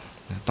วแล้ว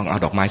ต้องเอา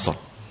ดอกไม้สด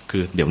คื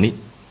อเดี๋ยวนี้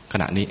ข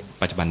ณะนี้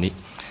ปัจจุบันนี้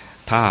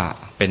ถ้า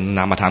เป็นน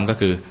ามธรรมก็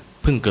คือ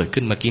เพิ่งเกิด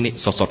ขึ้นเมื่อกี้นี้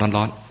สดๆ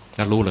ร้อนๆแ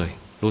ล้วรู้เลย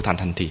รู้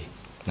ทันที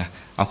นะ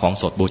เอาของ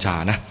สดบูชา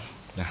นะ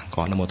ข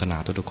ออนุโมทนา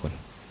ทุกคน